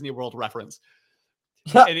 possible Disney World reference.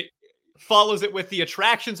 And it follows it with the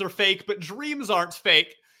attractions are fake, but dreams aren't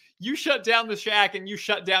fake. You shut down the shack and you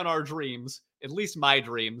shut down our dreams. At least my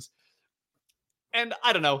dreams. And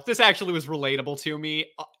I don't know. This actually was relatable to me.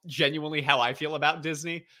 Genuinely how I feel about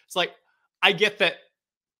Disney. It's like, I get that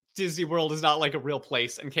Disney World is not like a real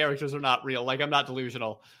place and characters are not real. Like, I'm not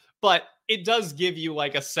delusional. But it does give you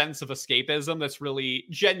like a sense of escapism that's really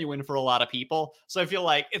genuine for a lot of people. So I feel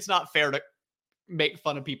like it's not fair to make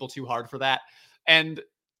fun of people too hard for that. And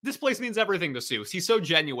this place means everything to Seuss. He's so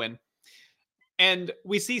genuine. And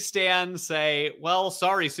we see Stan say, well,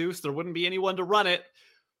 sorry, Seuss, there wouldn't be anyone to run it.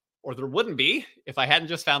 Or there wouldn't be if I hadn't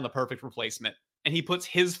just found the perfect replacement. And he puts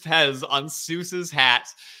his fez on Seuss's hat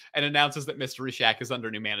and announces that Mystery Shack is under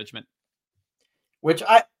new management. Which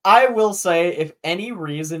I will say, if any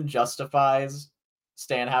reason justifies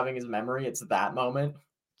Stan having his memory, it's that moment.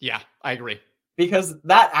 Yeah, I agree. Because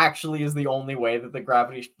that actually is the only way that the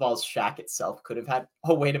Gravity Falls shack itself could have had...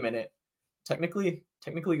 Oh, wait a minute. Technically,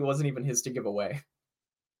 it wasn't even his to give away.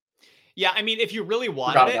 Yeah, I mean, if you really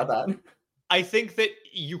wanted it, that. I think that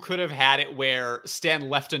you could have had it where Stan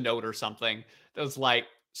left a note or something that was like,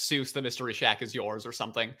 Seuss, the Mystery Shack is yours or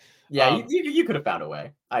something. Yeah, you could have found a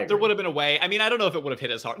way. I agree. There would have been a way. I mean, I don't know if it would have hit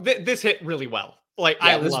as hard. This hit really well. Like,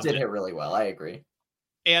 yeah, this did hit really well. I agree.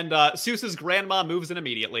 And Seuss's grandma moves in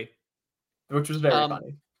immediately. Which was very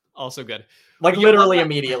funny. Also good. Like, literally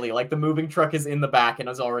immediately. Like, the moving truck is in the back and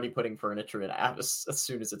is already putting furniture in as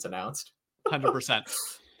soon as it's announced. 100%.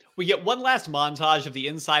 We get one last montage of the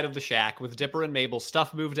inside of the shack with Dipper and Mabel's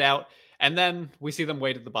stuff moved out, and then we see them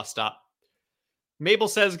wait at the bus stop. Mabel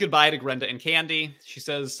says goodbye to Grenda and Candy. She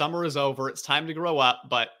says summer is over, it's time to grow up,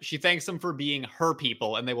 but she thanks them for being her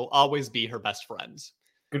people, and they will always be her best friends.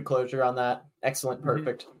 Good closure on that. Excellent.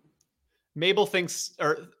 Perfect. Mabel thanks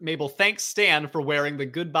Stan for wearing the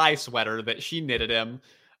goodbye sweater that she knitted him,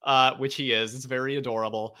 which he is. It's very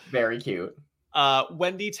adorable. Very cute.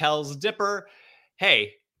 Wendy tells Dipper,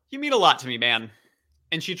 hey, you mean a lot to me, man.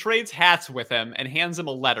 And she trades hats with him and hands him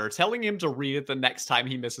a letter telling him to read it the next time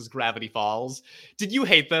he misses Gravity Falls. Did you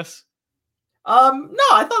hate this? No,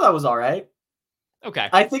 I thought that was all right. Okay.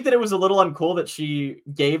 I think that it was a little uncool that she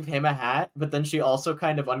gave him a hat, but then she also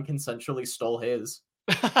kind of unconsensually stole his.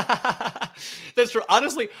 That's true.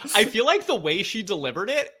 Honestly, I feel like the way she delivered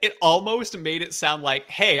it, it almost made it sound like,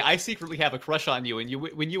 hey, I secretly have a crush on you, and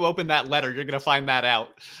when you open that letter, you're gonna find that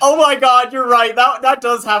out. Oh my god, you're right. That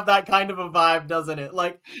does have that kind of a vibe, doesn't it?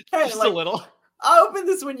 Like, hey, just a little. I'll open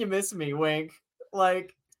this when you miss me, wink.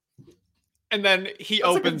 Like, and then he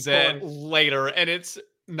opens it later, and it's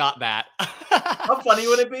not that. How funny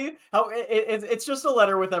would it be? How it's just a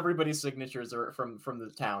letter with everybody's signatures from the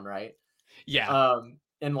town, right? Yeah.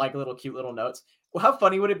 In like little cute little notes. Well, how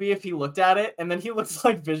funny would it be if he looked at it and then he looks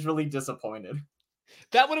like visually disappointed?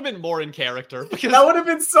 That would have been more in character. Because that would have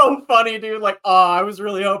been so funny, dude. Like, oh, I was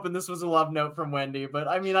really hoping this was a love note from Wendy, but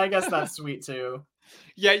I mean, I guess that's sweet too.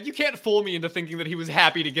 Yeah, you can't fool me into thinking that he was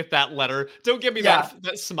happy to get that letter. Don't give me that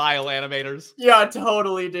smile, animators. Yeah,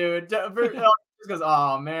 totally, dude. Just goes,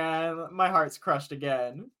 oh man, my heart's crushed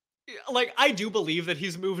again. Like, I do believe that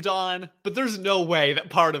he's moved on, but there's no way that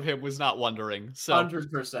part of him was not wondering. So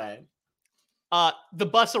 100%. The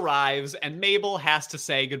bus arrives, and Mabel has to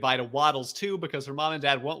say goodbye to Waddles too because her mom and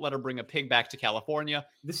dad won't let her bring a pig back to California.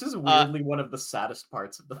 This is weirdly one of the saddest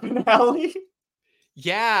parts of the finale.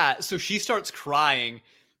 Yeah, so she starts crying,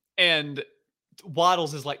 and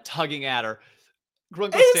Waddles is like tugging at her.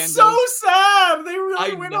 It's so sad. They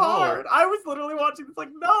really went hard. I was literally watching this like,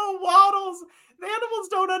 no, Waddles. The animals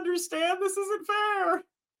don't understand. This isn't fair.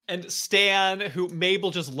 And Stan, who Mabel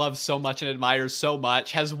just loves so much and admires so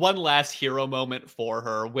much, has one last hero moment for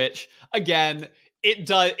her, which again, it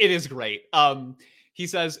is great. He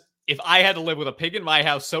says, if I had to live with a pig in my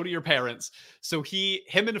house, so do your parents. So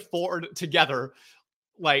him and Ford together,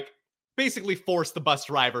 like, basically forced the bus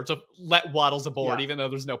driver to let Waddles aboard, even though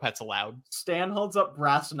there's no pets allowed. Stan holds up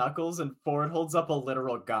brass knuckles and Ford holds up a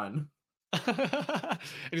literal gun. And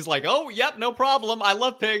he's like, oh, yep, no problem. I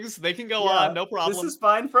love pigs. They can go on, no problem. This is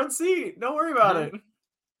fine. Front seat. Don't worry about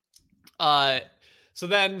it. So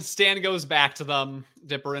then Stan goes back to them,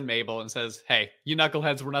 Dipper and Mabel, and says, hey, you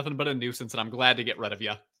knuckleheads were nothing but a nuisance, and I'm glad to get rid of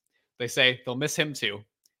you. They say they'll miss him too.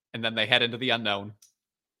 And then they head into the unknown.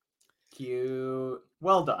 Cute.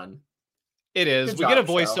 Well done. It is. We get a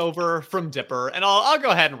voiceover from Dipper, and I'll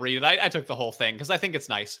go ahead and read it. I took the whole thing because I think it's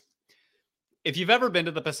nice. If you've ever been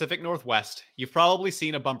to the Pacific Northwest, you've probably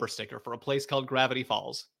seen a bumper sticker for a place called Gravity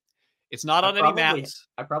Falls. It's not on any maps.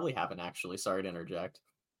 I probably haven't, actually. Sorry to interject.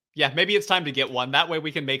 Yeah, maybe it's time to get one. That way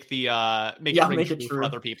we can make the make it true for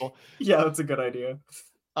other people. Yeah, that's a good idea.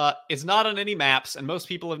 It's not on any maps, and most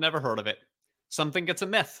people have never heard of it. Some think it's a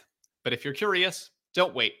myth. But if you're curious,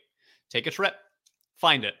 don't wait. Take a trip.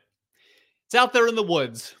 Find it. It's out there in the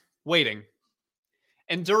woods, waiting.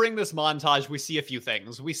 And during this montage, we see a few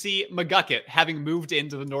things. We see McGucket having moved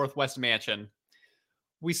into the Northwest Mansion.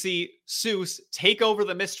 We see Seuss take over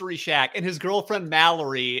the Mystery Shack, and his girlfriend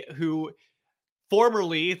Mallory, who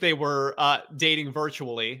formerly they were dating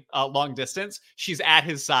virtually, long distance, she's at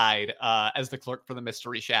his side as the clerk for the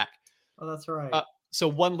Mystery Shack. Oh, that's right. So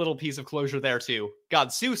one little piece of closure there, too. God,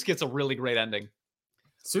 Seuss gets a really great ending.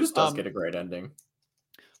 Seuss does get a great ending.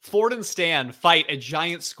 Ford and Stan fight a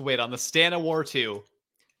giant squid on the Stan of War 2.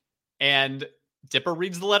 And Dipper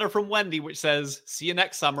reads the letter from Wendy, which says, see you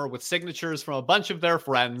next summer, with signatures from a bunch of their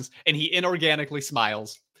friends. And he inorganically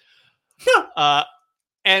smiles.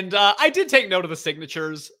 And I did take note of the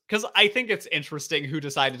signatures because I think it's interesting who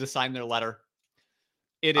decided to sign their letter.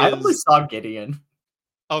 I only saw Gideon.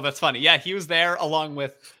 Oh, that's funny. Yeah, he was there along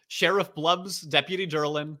with Sheriff Blubbs, Deputy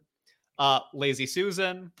Derlin, Lazy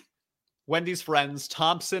Susan, Wendy's friends,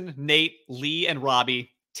 Thompson, Nate, Lee, and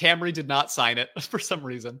Robbie. Tamry did not sign it for some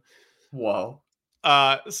reason. Whoa.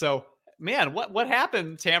 So, man, what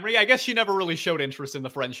happened, Tamry? I guess she never really showed interest in the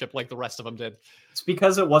friendship like the rest of them did. It's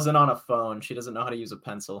because it wasn't on a phone. She doesn't know how to use a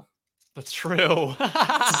pencil. That's true.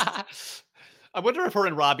 I wonder if her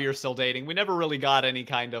and Robbie are still dating. We never really got any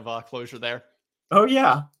kind of closure there. Oh,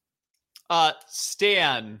 yeah.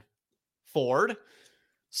 Stan, Ford,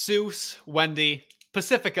 Seuss, Wendy,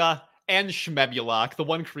 Pacifica, and Schmebulok, the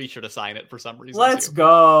one creature to sign it for some reason. Let's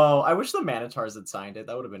go. I wish the Manitars had signed it.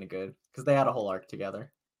 That would have been good because they had a whole arc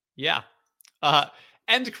together. Yeah.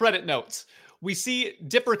 End credit notes. We see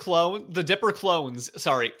the Dipper clones.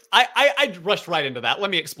 Sorry, I rushed right into that.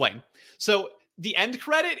 Let me explain. So the end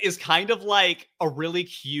credit is kind of like a really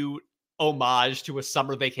cute homage to a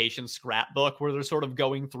summer vacation scrapbook where they're sort of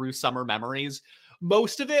going through summer memories.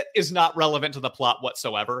 Most of it is not relevant to the plot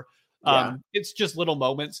whatsoever. It's just little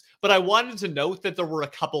moments, but I wanted to note that there were a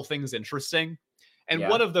couple things interesting. And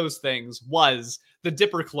one of those things was the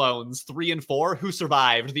Dipper clones 3 and 4 who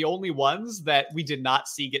survived, the only ones that we did not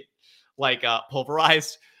see get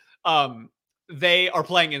pulverized. They are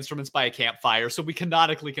playing instruments by a campfire, so we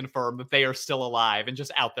canonically confirm that they are still alive and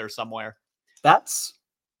just out there somewhere. That's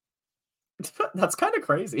kind of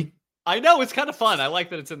crazy. I know, it's kind of fun. I like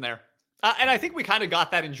that it's in there. And I think we kind of got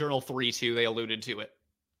that in Journal 3 too. They alluded to it.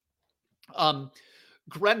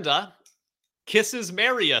 Grenda kisses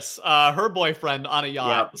Marius, her boyfriend, on a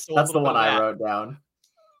yacht. Yeah, that's the one I wrote down.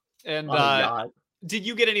 And did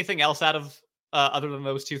you get anything else out of other than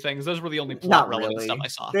those two things? Those were the only plot relevant stuff I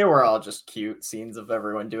saw. They were all just cute scenes of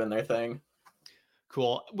everyone doing their thing.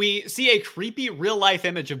 Cool. We see a creepy real-life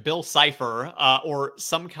image of Bill Cipher, or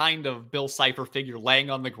some kind of Bill Cipher figure laying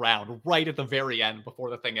on the ground right at the very end before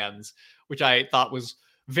the thing ends, which I thought was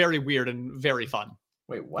very weird and very fun.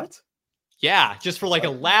 Wait, what? Yeah, just for like a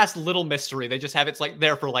last little mystery. They just have it's like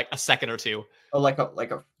there for like a second or two. Oh, like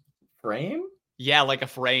a frame? Yeah, like a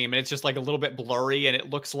frame, and it's just like a little bit blurry, and it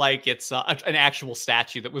looks like it's an actual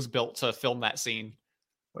statue that was built to film that scene.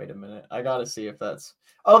 Wait a minute, I gotta see if that's.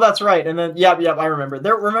 Oh, that's right. And then yep, I remember.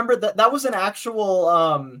 Remember that was an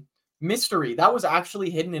actual mystery. That was actually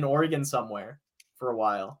hidden in Oregon somewhere for a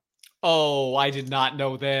while. Oh, I did not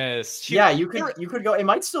know this. Yeah, you could go. It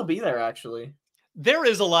might still be there actually. There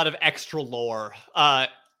is a lot of extra lore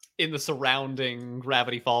in the surrounding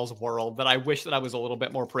Gravity Falls world that I wish that I was a little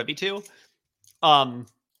bit more privy to. I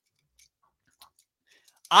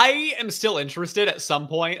am still interested at some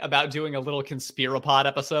point about doing a little Conspirapod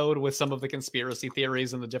episode with some of the conspiracy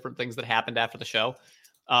theories and the different things that happened after the show.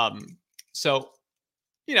 So,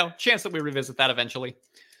 chance that we revisit that eventually.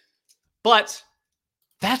 But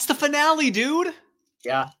that's the finale, dude.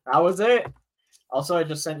 Yeah, that was it. Also, I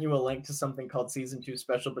just sent you a link to something called Season 2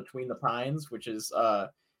 Special Between the Pines, which is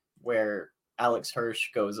where Alex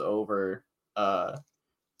Hirsch goes over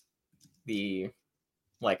the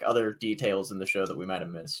like other details in the show that we might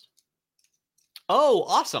have missed. Oh,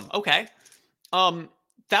 awesome. Okay.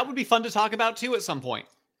 That would be fun to talk about too at some point.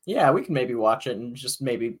 Yeah, we can maybe watch it and just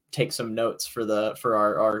maybe take some notes for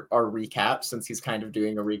our recap, since he's kind of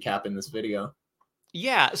doing a recap in this video.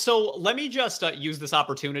 Yeah, so let me just use this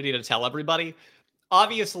opportunity to tell everybody.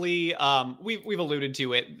 Obviously, we've alluded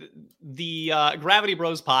to it. The Gravity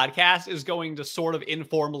Bros podcast is going to sort of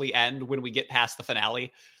informally end when we get past the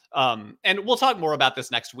finale. And we'll talk more about this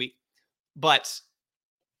next week. But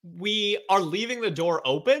we are leaving the door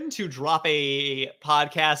open to drop a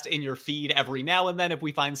podcast in your feed every now and then if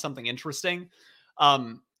we find something interesting.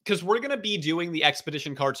 Because we're going to be doing the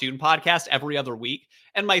Expedition Cartoon podcast every other week.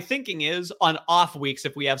 And my thinking is on off weeks,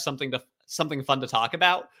 if we have something fun to talk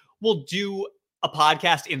about, we'll do a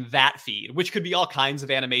podcast in that feed, which could be all kinds of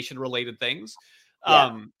animation related things.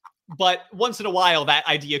 Yeah. But once in a while, that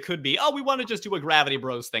idea could be, we want to just do a Gravity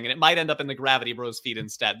Bros thing, and it might end up in the Gravity Bros feed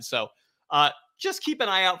instead. So just keep an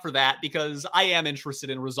eye out for that, because I am interested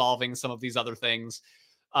in resolving some of these other things.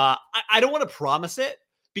 I don't want to promise it,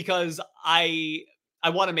 because I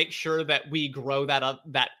want to make sure that we grow that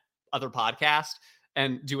other podcast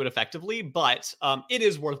and do it effectively. But it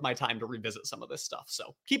is worth my time to revisit some of this stuff.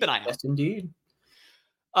 So keep an eye out. Yes, indeed.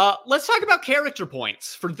 Let's talk about character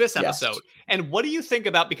points for this episode. Yes. And what do you think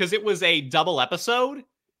about, because it was a double episode,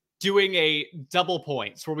 doing a double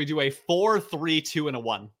points where we do a 4, 3, 2, and a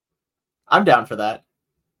 1? I'm down for that.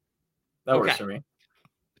 That works for me.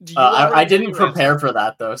 I didn't prepare for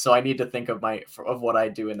that though, so I need to think of what I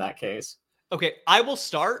do in that case. Okay, I will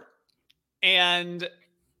start, and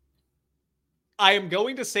I am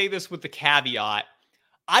going to say this with the caveat.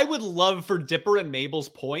 I would love for Dipper and Mabel's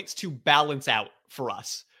points to balance out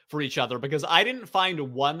for each other, because I didn't find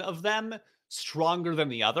one of them stronger than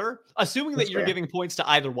the other, assuming that you're giving points to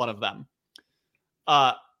either one of them.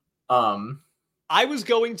 I was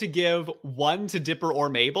going to give 1 to Dipper or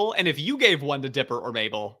Mabel, and if you gave 1 to Dipper or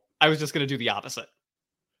Mabel, I was just going to do the opposite.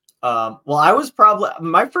 Well, I was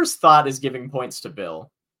my first thought is giving points to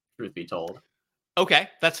Bill, truth be told. Okay,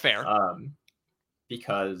 that's fair.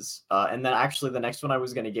 Because and then actually the next one I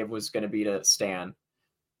was going to give was going to be to Stan.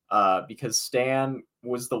 Because Stan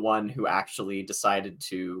was the one who actually decided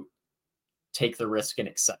to take the risk and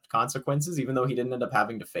accept consequences, even though he didn't end up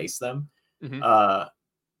having to face them. Mm-hmm.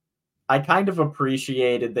 I kind of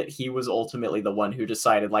appreciated that he was ultimately the one who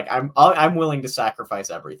decided, like, I'm willing to sacrifice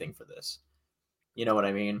everything for this. You know what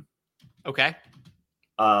I mean? Okay.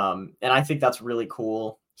 And I think that's really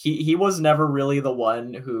cool. He was never really the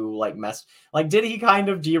one who did he kind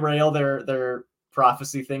of derail their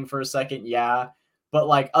prophecy thing for a second? Yeah.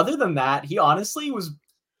 But other than that, he honestly was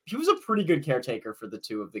a pretty good caretaker for the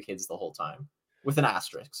two of the kids the whole time, with an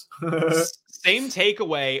asterisk. Same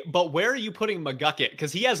takeaway, but where are you putting McGucket?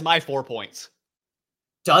 Because he has my 4 points.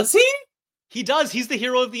 Does he? He does. He's the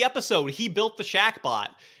hero of the episode. He built the Shack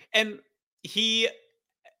bot, and he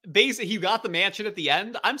got the mansion at the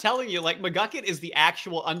end. I'm telling you, McGucket is the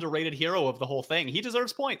actual underrated hero of the whole thing. He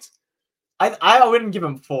deserves points. I wouldn't give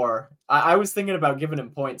him 4. I was thinking about giving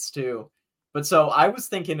him points too. But so I was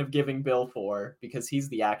thinking of giving Bill 4 because he's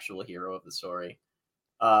the actual hero of the story.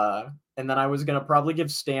 And then I was going to probably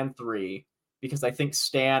give Stan 3 because I think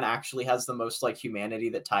Stan actually has the most humanity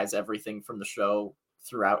that ties everything from the show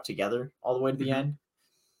throughout together all the way to the end.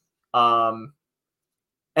 And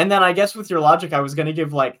then I guess with your logic, I was going to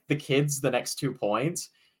give the kids the next 2 points.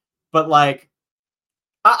 But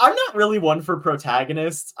I'm not really one for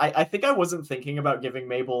protagonists. I think I wasn't thinking about giving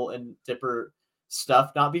Mabel and Dipper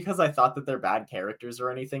stuff, not because I thought that they're bad characters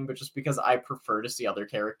or anything, but just because I prefer to see other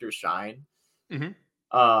characters shine. Mm-hmm.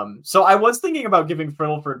 So I was thinking about giving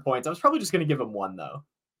Fiddleford points. I was probably just going to give him 1 though.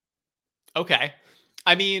 Okay.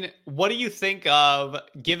 I mean, what do you think of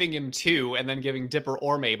giving him 2 and then giving Dipper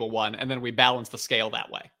or Mabel 1, and then we balance the scale that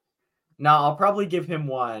way? No, I'll probably give him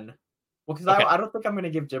 1. Well, because Okay. I don't think I'm going to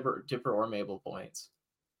give Dipper or Mabel points.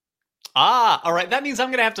 All right. That means I'm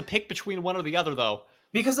going to have to pick between one or the other, though.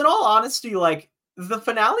 Because in all honesty, like, the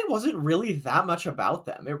finale wasn't really that much about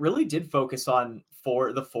them. It really did focus on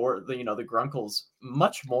the Grunkles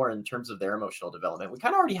much more in terms of their emotional development. We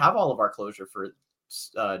kind of already have all of our closure for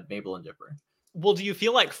Mabel and Dipper. Well, do you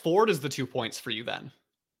feel like Ford is the 2 points for you then?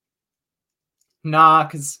 Nah,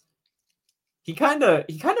 because he kind of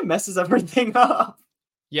messes everything up.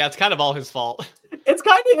 Yeah, it's kind of all his fault. It's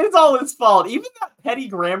all his fault. Even that petty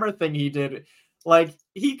grammar thing he did, like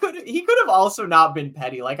he could have also not been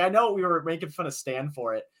petty. Like I know we were making fun of Stan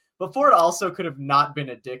for it, but Ford also could have not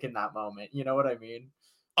been a dick in that moment. You know what I mean?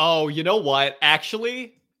 Oh, you know what?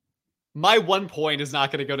 Actually, my 1 point is not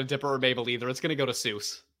going to go to Dipper or Mabel either. It's going to go to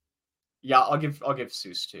Seuss. Yeah, I'll give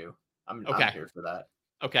Seuss 2. I'm here for that.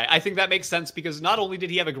 Okay, I think that makes sense because not only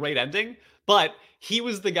did he have a great ending, but he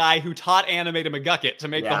was the guy who taught Anime to McGucket to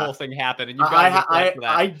make the whole thing happen. And you've got to give credit for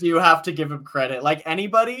that. I do have to give him credit. Like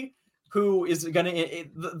anybody who is gonna,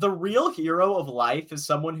 the real hero of life is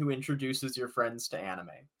someone who introduces your friends to anime.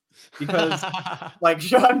 Because, like,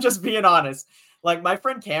 I'm just being honest. Like my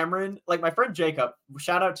friend Cameron, like my friend Jacob.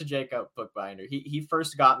 Shout out to Jacob Bookbinder. He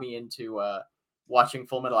first got me into watching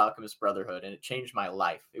Full Metal Alchemist Brotherhood, and it changed my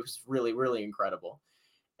life. It was really, really incredible.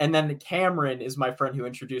 And then Cameron is my friend who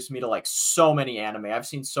introduced me to like so many anime. I've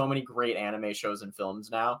seen so many great anime shows and films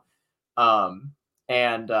now.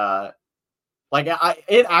 It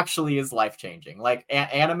actually is life-changing. Like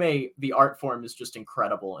anime, the art form is just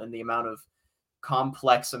incredible. And the amount of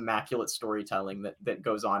complex, immaculate storytelling that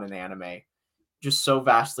goes on in anime just so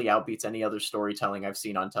vastly outbeats any other storytelling I've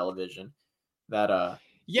seen on television that, I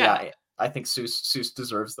think Seuss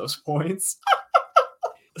deserves those points.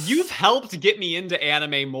 You've helped get me into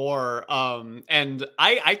anime more, and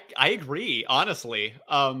I agree, honestly.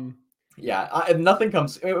 Nothing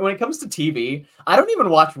comes when it comes to TV. I don't even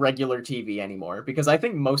watch regular TV anymore because I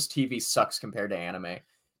think most TV sucks compared to anime.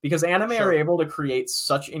 Because anime are able to create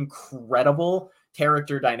such incredible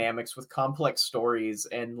character dynamics with complex stories,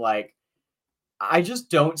 and like I just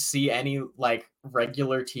don't see any like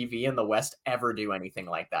regular TV in the West ever do anything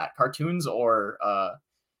like that. Cartoons or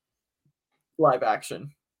live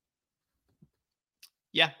action.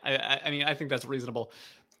 Yeah, I mean, I think that's reasonable.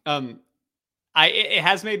 It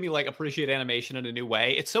has made me like appreciate animation in a new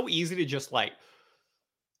way. It's so easy to just like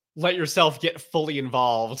let yourself get fully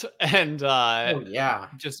involved and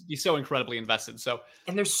just be so incredibly invested. So,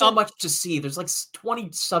 and there's so much to see. There's like 20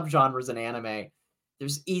 subgenres in anime.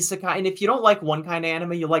 There's isekai, and if you don't like one kind of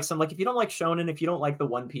anime, you like some. Like if you don't like shonen, if you don't like the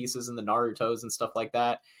One Pieces and the Narutos and stuff like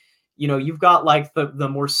that, you know, you've got like the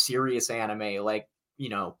more serious anime, like, you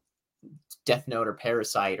know, Death Note or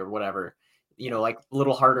Parasite or whatever, you know, like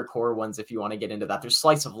little harder core ones if you want to get into that. There's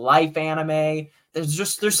slice of life anime.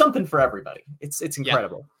 There's something for everybody. It's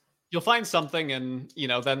incredible. Yeah. You'll find something, and you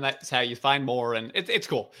know, then that's how you find more, and it's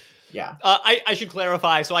cool. Yeah. I should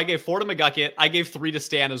clarify. So I gave 4 to McGucket. I gave 3 to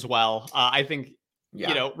Stan as well. I think,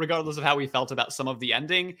 you know, regardless of how we felt about some of the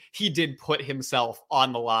ending, he did put himself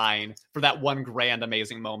on the line for that one grand,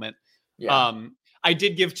 amazing moment. Yeah. I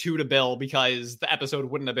did give 2 to Bill because the episode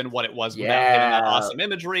wouldn't have been what it was without him and that awesome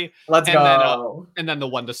imagery. Let's go. And then the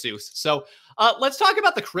 1 to Seuss. So let's talk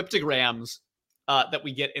about the cryptograms that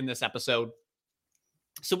we get in this episode.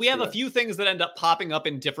 So we have a few things that end up popping up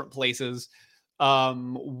in different places.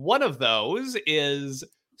 One of those is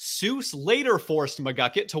Seuss later forced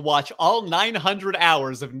McGucket to watch all 900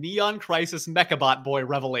 hours of Neon Crisis Mechabot Boy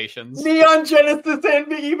Revelations. Neon Genesis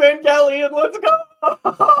and Evangelion, let's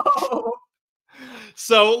go!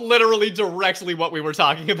 So literally directly what we were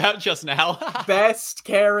talking about just now. Best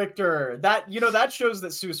character. That, you know, that shows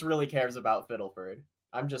that Seuss really cares about Fiddleford.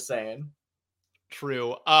 I'm just saying.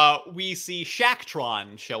 True. We see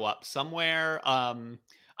Shacktron show up somewhere.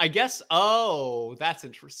 I guess, oh, that's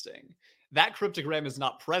interesting. That cryptogram is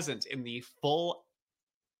not present in the full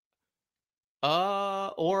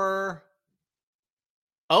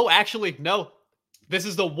actually, no. This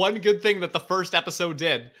is the one good thing that the first episode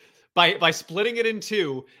did. By splitting it in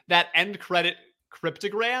 2, that end credit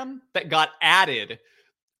cryptogram that got added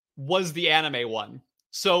was the anime one.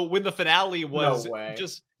 So when the finale was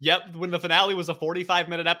when the finale was a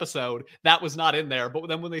 45-minute episode, that was not in there. But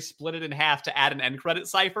then when they split it in half to add an end credit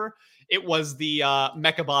cipher, it was the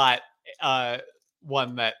Mechabot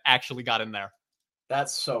one that actually got in there.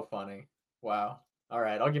 That's so funny. Wow. All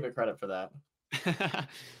right, I'll give it credit for that.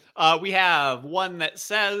 We have one that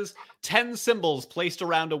says 10 symbols placed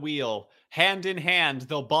around a wheel. Hand in hand,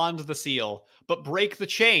 they'll bond the seal, but break the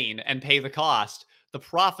chain and pay the cost. The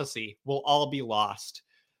prophecy will all be lost.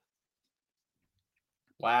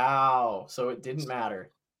 Wow. So it didn't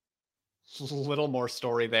matter. A little more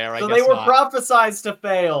story there, I So guess they were not. prophesized to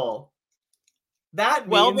fail. That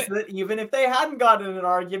Well, means that even if they hadn't gotten in an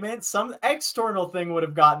argument, some external thing would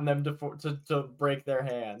have gotten them to break their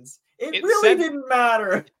hands. It really didn't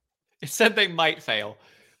matter. It said they might fail.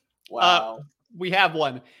 Wow. We have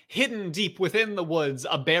one. Hidden deep within the woods,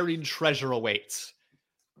 a buried treasure awaits.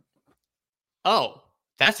 Oh,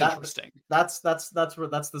 that's interesting. That's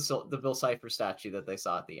the Bill Cipher statue that they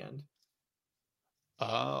saw at the end.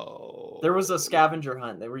 Oh. There was a scavenger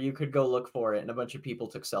hunt where you could go look for it, and a bunch of people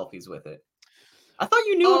took selfies with it. I thought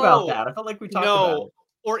you knew about that. I felt like we talked about it.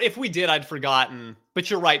 Or if we did, I'd forgotten. But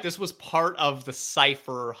you're right. This was part of the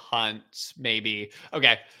Cipher hunt, maybe.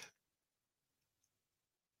 Okay.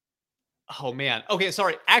 Oh, man. Okay,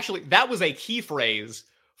 sorry. Actually, that was a key phrase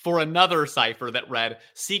for another cipher that read,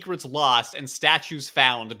 secrets lost and statues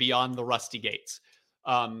found beyond the rusty gates.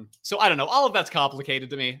 So I don't know. All of that's complicated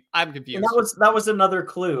to me. I'm confused. And that was another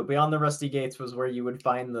clue. Beyond the rusty gates was where you would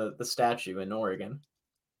find the statue in Oregon.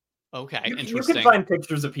 Okay, interesting. You can find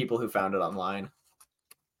pictures of people who found it online.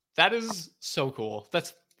 That is so cool.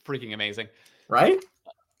 That's freaking amazing. Right?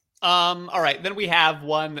 All right, then we have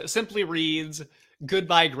one that simply reads,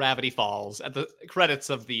 Goodbye Gravity Falls, at the credits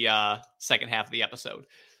of the second half of the episode.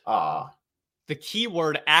 The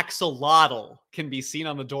keyword axolotl can be seen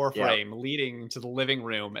on the doorframe leading to the living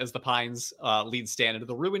room as the Pines lead Stan into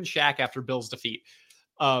the ruined shack after Bill's defeat.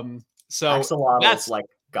 So axolotl like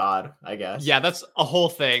God, I guess. Yeah, that's a whole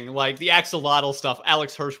thing. Like the axolotl stuff,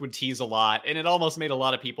 Alex Hirsch would tease a lot, and it almost made a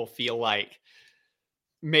lot of people feel like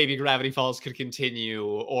maybe Gravity Falls could continue,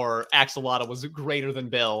 or axolotl was greater than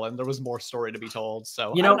Bill, and there was more story to be told.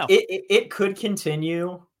 So you know, it could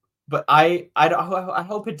continue, but I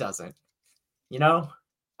hope it doesn't. You know,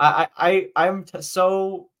 I'm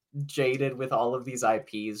so jaded with all of these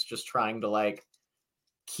IPs, just trying to like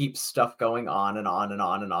keep stuff going on and on and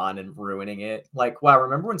on and on and ruining it. Like, wow,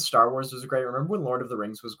 remember when Star Wars was great? Remember when Lord of the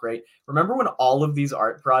Rings was great? Remember when all of these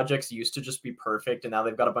art projects used to just be perfect and now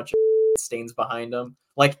they've got a bunch of stains behind them?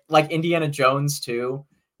 Like Indiana Jones too.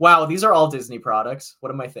 Wow, these are all Disney products.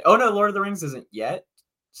 What am I thinking? Oh no, Lord of the Rings isn't yet.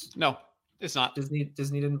 No, it's not. Disney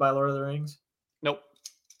didn't buy Lord of the Rings? Nope.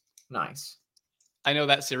 Nice. I know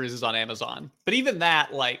that series is on Amazon, but even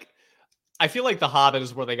that, like, I feel like The Hobbit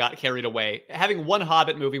is where they got carried away. Having one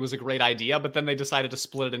Hobbit movie was a great idea, but then they decided to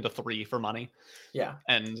split it into 3 for money. Yeah.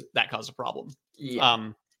 And that caused a problem.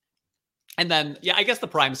 Yeah. And then, yeah, I guess the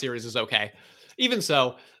Prime series is okay. Even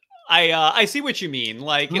so, I see what you mean.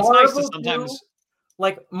 Like, it's Marvel nice to sometimes...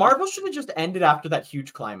 Like, Marvel should have just ended after that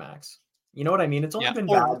huge climax. You know what I mean? It's only been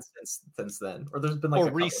bad since then. Or there's been like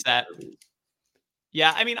a reset.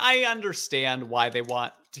 Yeah, I mean, I understand why they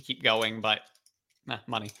want to keep going, but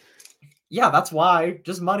money. Yeah, that's why.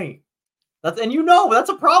 Just money. And you know, that's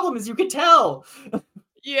a problem, as you can tell.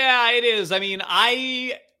 Yeah, it is. I mean,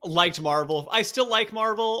 I liked Marvel. I still like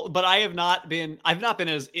Marvel, but I've not been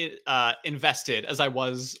as invested as I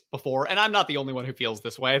was before. And I'm not the only one who feels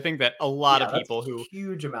this way. I think that a lot of people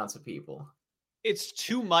huge amounts of people. It's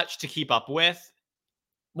too much to keep up with.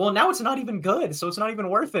 Well, now it's not even good, so it's not even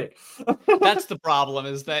worth it. That's the problem,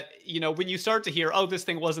 is that, you know, when you start to hear, oh, this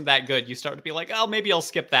thing wasn't that good, you start to be like, oh, maybe I'll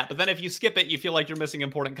skip that. But then if you skip it, you feel like you're missing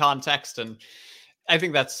important context. And I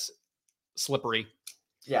think that's slippery.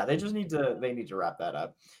 Yeah, they need to wrap that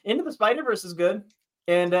up. Into the Spider-Verse is good,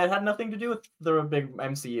 and it had nothing to do with the big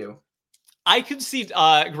MCU. I could see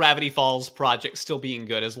Gravity Falls project still being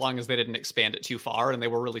good as long as they didn't expand it too far and they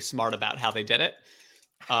were really smart about how they did it.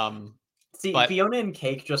 See, Fiona and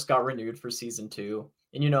Cake just got renewed for season 2.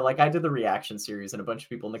 And, you know, like I did the reaction series and a bunch of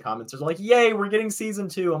people in the comments are like, yay, we're getting season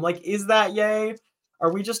 2. I'm like, is that yay?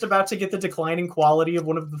 Are we just about to get the declining quality of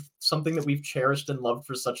something that we've cherished and loved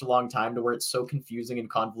for such a long time to where it's so confusing and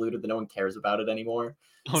convoluted that no one cares about it anymore?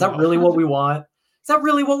 Is that really what we want? Is that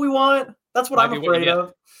really what we want? That's what I'm afraid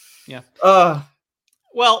of. Yeah.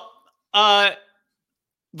 Well, the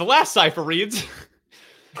last cipher reads,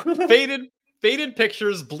 Faded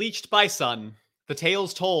pictures bleached by sun. The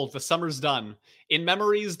tales told, the summer's done. In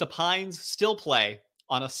memories, the pines still play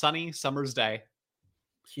on a sunny summer's day.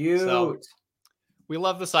 Cute. So, we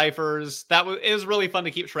love the ciphers. It was really fun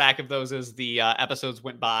to keep track of those as the episodes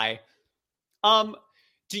went by.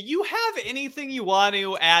 Do you have anything you want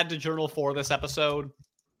to add to Journal 4 this episode?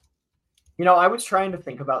 You know, I was trying to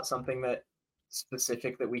think about something that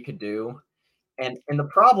specific that we could do. And the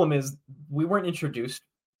problem is we weren't introduced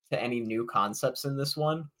to any new concepts in this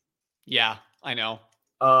one. Yeah, I know.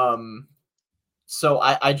 So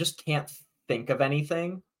I just can't think of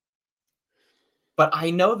anything. But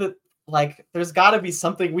I know that, like, there's got to be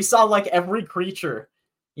something. We saw, like, every creature,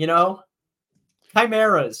 you know?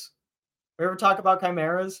 Chimeras. We ever talk about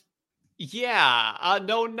chimeras? Yeah,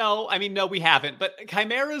 no. I mean, no, we haven't. But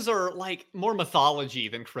chimeras are like more mythology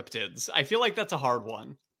than cryptids. I feel like that's a hard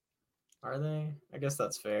one. Are they? I guess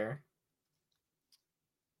that's fair.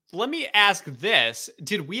 Let me ask this: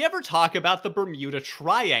 did we ever talk about the Bermuda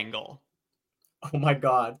Triangle? Oh my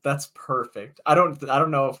god, that's perfect. I don't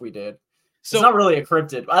know if we did. It's So not really a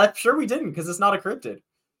cryptid. I'm sure we didn't because it's not a cryptid.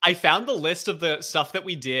 I found the list of the stuff that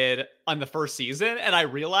we did on the first season, and I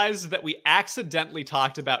realized that we accidentally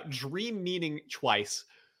talked about dream meaning twice.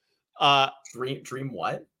 Uh, Dream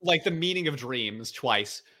what? like the meaning of dreams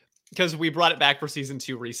twice. Because we brought it back for season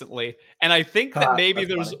 2 recently. And I think that Ha, maybe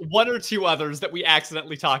that's there's funny. one or two others that we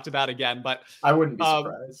accidentally talked about again, I wouldn't be um,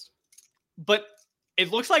 surprised. but it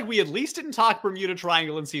looks like we at least didn't talk Bermuda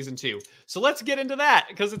Triangle in season 2. So let's get into that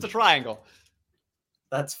because it's a triangle.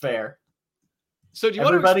 That's fair. So do you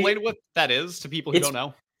want to Everybody, explain what that is to people who it's don't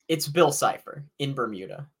know? it's Bill Cipher in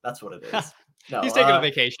Bermuda. That's what it is. No, He's taking a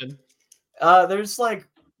vacation. there's like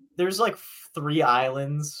 3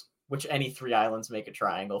 islands, which any 3 islands make a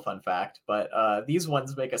triangle. Fun fact, but these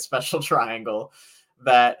ones make a special triangle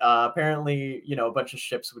that apparently, a bunch of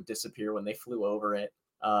ships would disappear when they flew over it.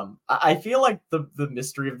 I feel like the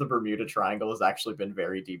mystery of the Bermuda Triangle has actually been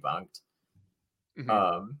very debunked.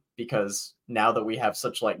 Because now that we have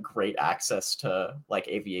such like great access to like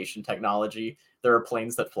aviation technology, there are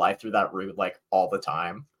planes that fly through that route like all the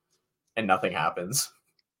time, and nothing happens.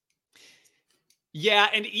 Yeah,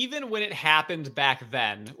 and even when it happened back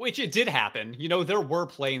then, which it did happen, there were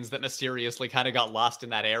planes that mysteriously kind of got lost in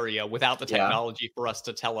that area without the Yeah. technology for us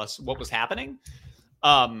to tell us what was happening.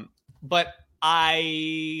 But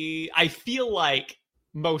I feel like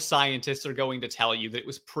most scientists are going to tell you that it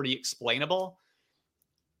was pretty explainable.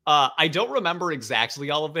 I don't remember exactly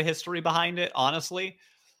all of the history behind it, honestly.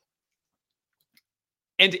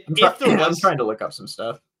 And if there I'm was trying to look up some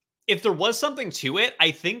stuff. if there was something to it,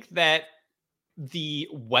 I think that the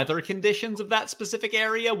weather conditions of that specific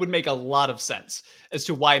area would make a lot of sense as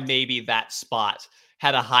to why maybe that spot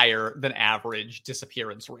had a higher than average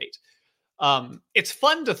disappearance rate. It's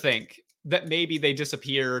fun to think that maybe they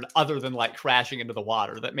disappeared other than like crashing into the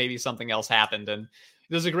water, that maybe something else happened. And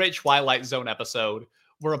there's a great Twilight Zone episode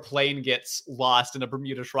where a plane gets lost in a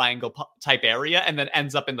Bermuda Triangle type area and then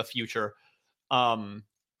ends up in the future.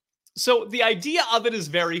 So the idea of it is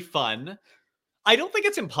very fun. I don't think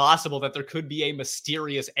it's impossible that there could be a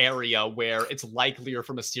mysterious area where it's likelier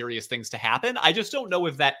for mysterious things to happen. I just don't know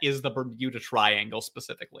if that is the Bermuda Triangle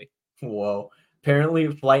specifically. Whoa. Apparently,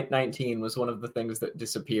 Flight 19 was one of the things that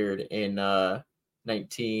disappeared in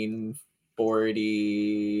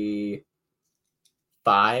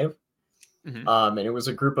 1945. And it was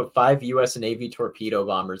a group of 5 U.S. Navy torpedo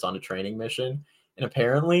bombers on a training mission. And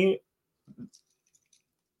apparently...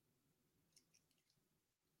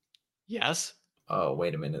 Yes. Oh,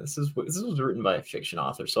 wait a minute. This was written by a fiction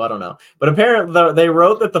author, so I don't know. But apparently, they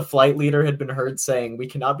wrote that the flight leader had been heard saying, "We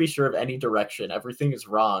cannot be sure of any direction. Everything is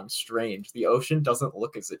wrong. Strange. The ocean doesn't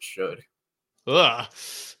look as it should." Ugh.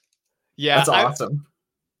 Yeah, that's awesome.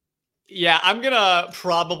 I'm gonna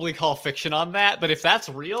probably call fiction on that, but if that's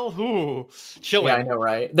real, chilling. Yeah, I know,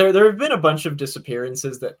 right? There have been a bunch of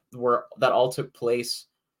disappearances that all took place.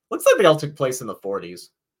 Looks like they all took place in the 40s,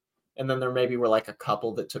 and then there maybe were like a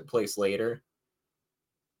couple that took place later.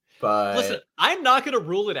 But listen, I'm not going to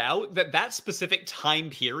rule it out that specific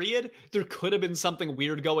time period, there could have been something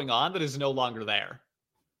weird going on that is no longer there.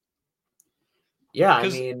 Yeah, I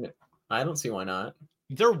mean, I don't see why not.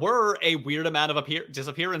 There were a weird amount of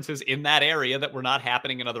disappearances in that area that were not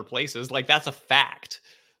happening in other places. Like, that's a fact.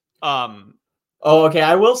 Oh, okay.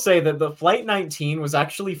 I will say that the Flight 19 was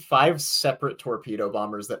actually 5 separate torpedo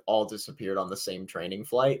bombers that all disappeared on the same training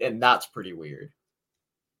flight, and that's pretty weird.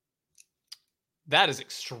 That is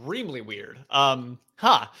extremely weird. Dang.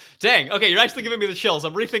 Okay, you're actually giving me the chills.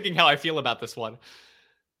 I'm rethinking how I feel about this one.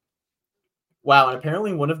 Wow, and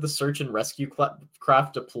apparently one of the search and rescue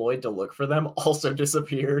craft deployed to look for them also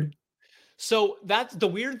disappeared. So that's the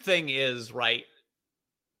weird thing is, right,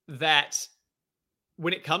 that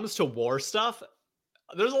when it comes to war stuff,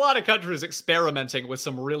 there's a lot of countries experimenting with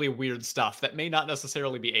some really weird stuff that may not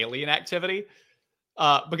necessarily be alien activity.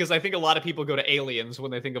 Because I think a lot of people go to aliens when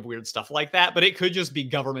they think of weird stuff like that, but it could just be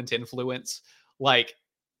government influence. Like,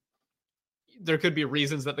 there could be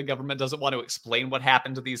reasons that the government doesn't want to explain what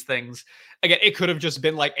happened to these things. Again, it could have just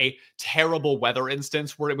been like a terrible weather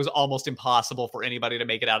instance where it was almost impossible for anybody to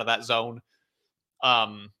make it out of that zone.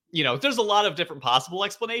 There's a lot of different possible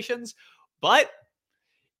explanations, but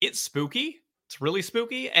it's spooky. It's really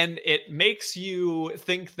spooky, and it makes you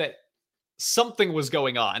think that something was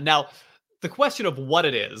going on. Now, the question of what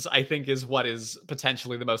it is, I think, is what is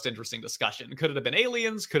potentially the most interesting discussion. Could it have been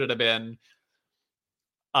aliens? Could it have been,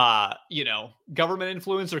 government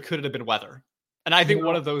influence, or could it have been weather? And I think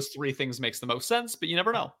one of those three things makes the most sense, but you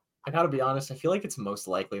never know. I gotta be honest, I feel like it's most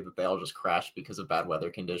likely that they all just crashed because of bad weather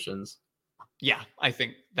conditions. Yeah, I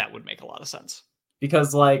think that would make a lot of sense.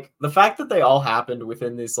 Because, like, the fact that they all happened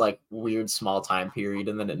within this, like, weird small time period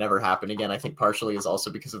and then it never happened again, I think partially is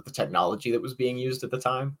also because of the technology that was being used at the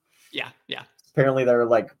time. Yeah. Apparently there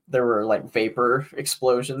were vapor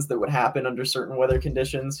explosions that would happen under certain weather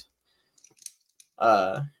conditions.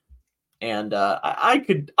 I don't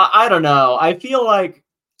know. I feel like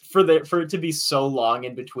for it to be so long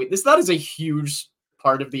in between, that is a huge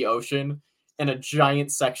part of the ocean and a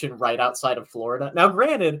giant section right outside of Florida. Now,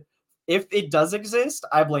 granted, if it does exist,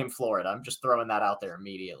 I blame Florida. I'm just throwing that out there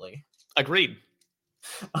immediately. Agreed.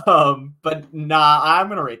 But nah, I'm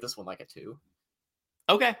gonna rate this one like a 2.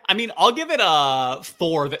 Okay. I mean, I'll give it a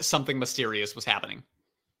 4 that something mysterious was happening.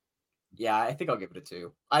 Yeah, I think I'll give it a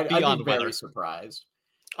 2. I'd be very surprised.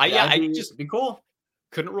 It'd be cool.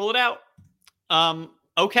 Couldn't rule it out.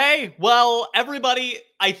 Okay, well, everybody,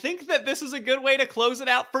 I think that this is a good way to close it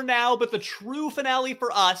out for now, but the true finale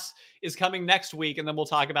for us is coming next week, and then we'll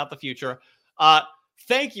talk about the future.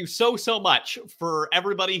 Thank you so much for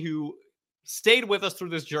everybody who stayed with us through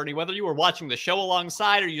this journey, whether you were watching the show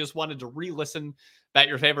alongside or you just wanted to re-listen about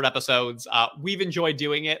your favorite episodes. We've enjoyed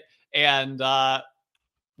doing it, and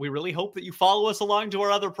we really hope that you follow us along to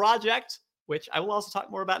our other project, which I will also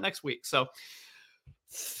talk more about next week. So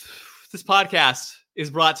this podcast is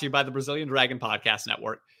brought to you by the Brazilian Dragon Podcast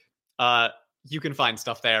Network. You can find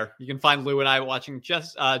stuff there. You can find Lou and I watching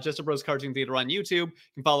Just a Bros Cartoon Theater on YouTube. You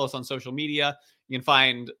can follow us on social media. You can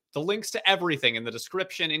find the links to everything in the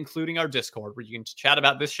description, including our Discord, where you can chat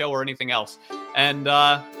about this show or anything else. And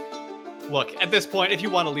look, at this point, if you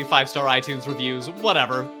want to leave 5-star iTunes reviews,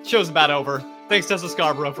 whatever. Show's about over. Thanks, Tessa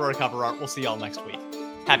Scarborough, for our cover art. We'll see y'all next week.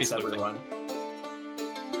 Happy sleuthing. Everyone.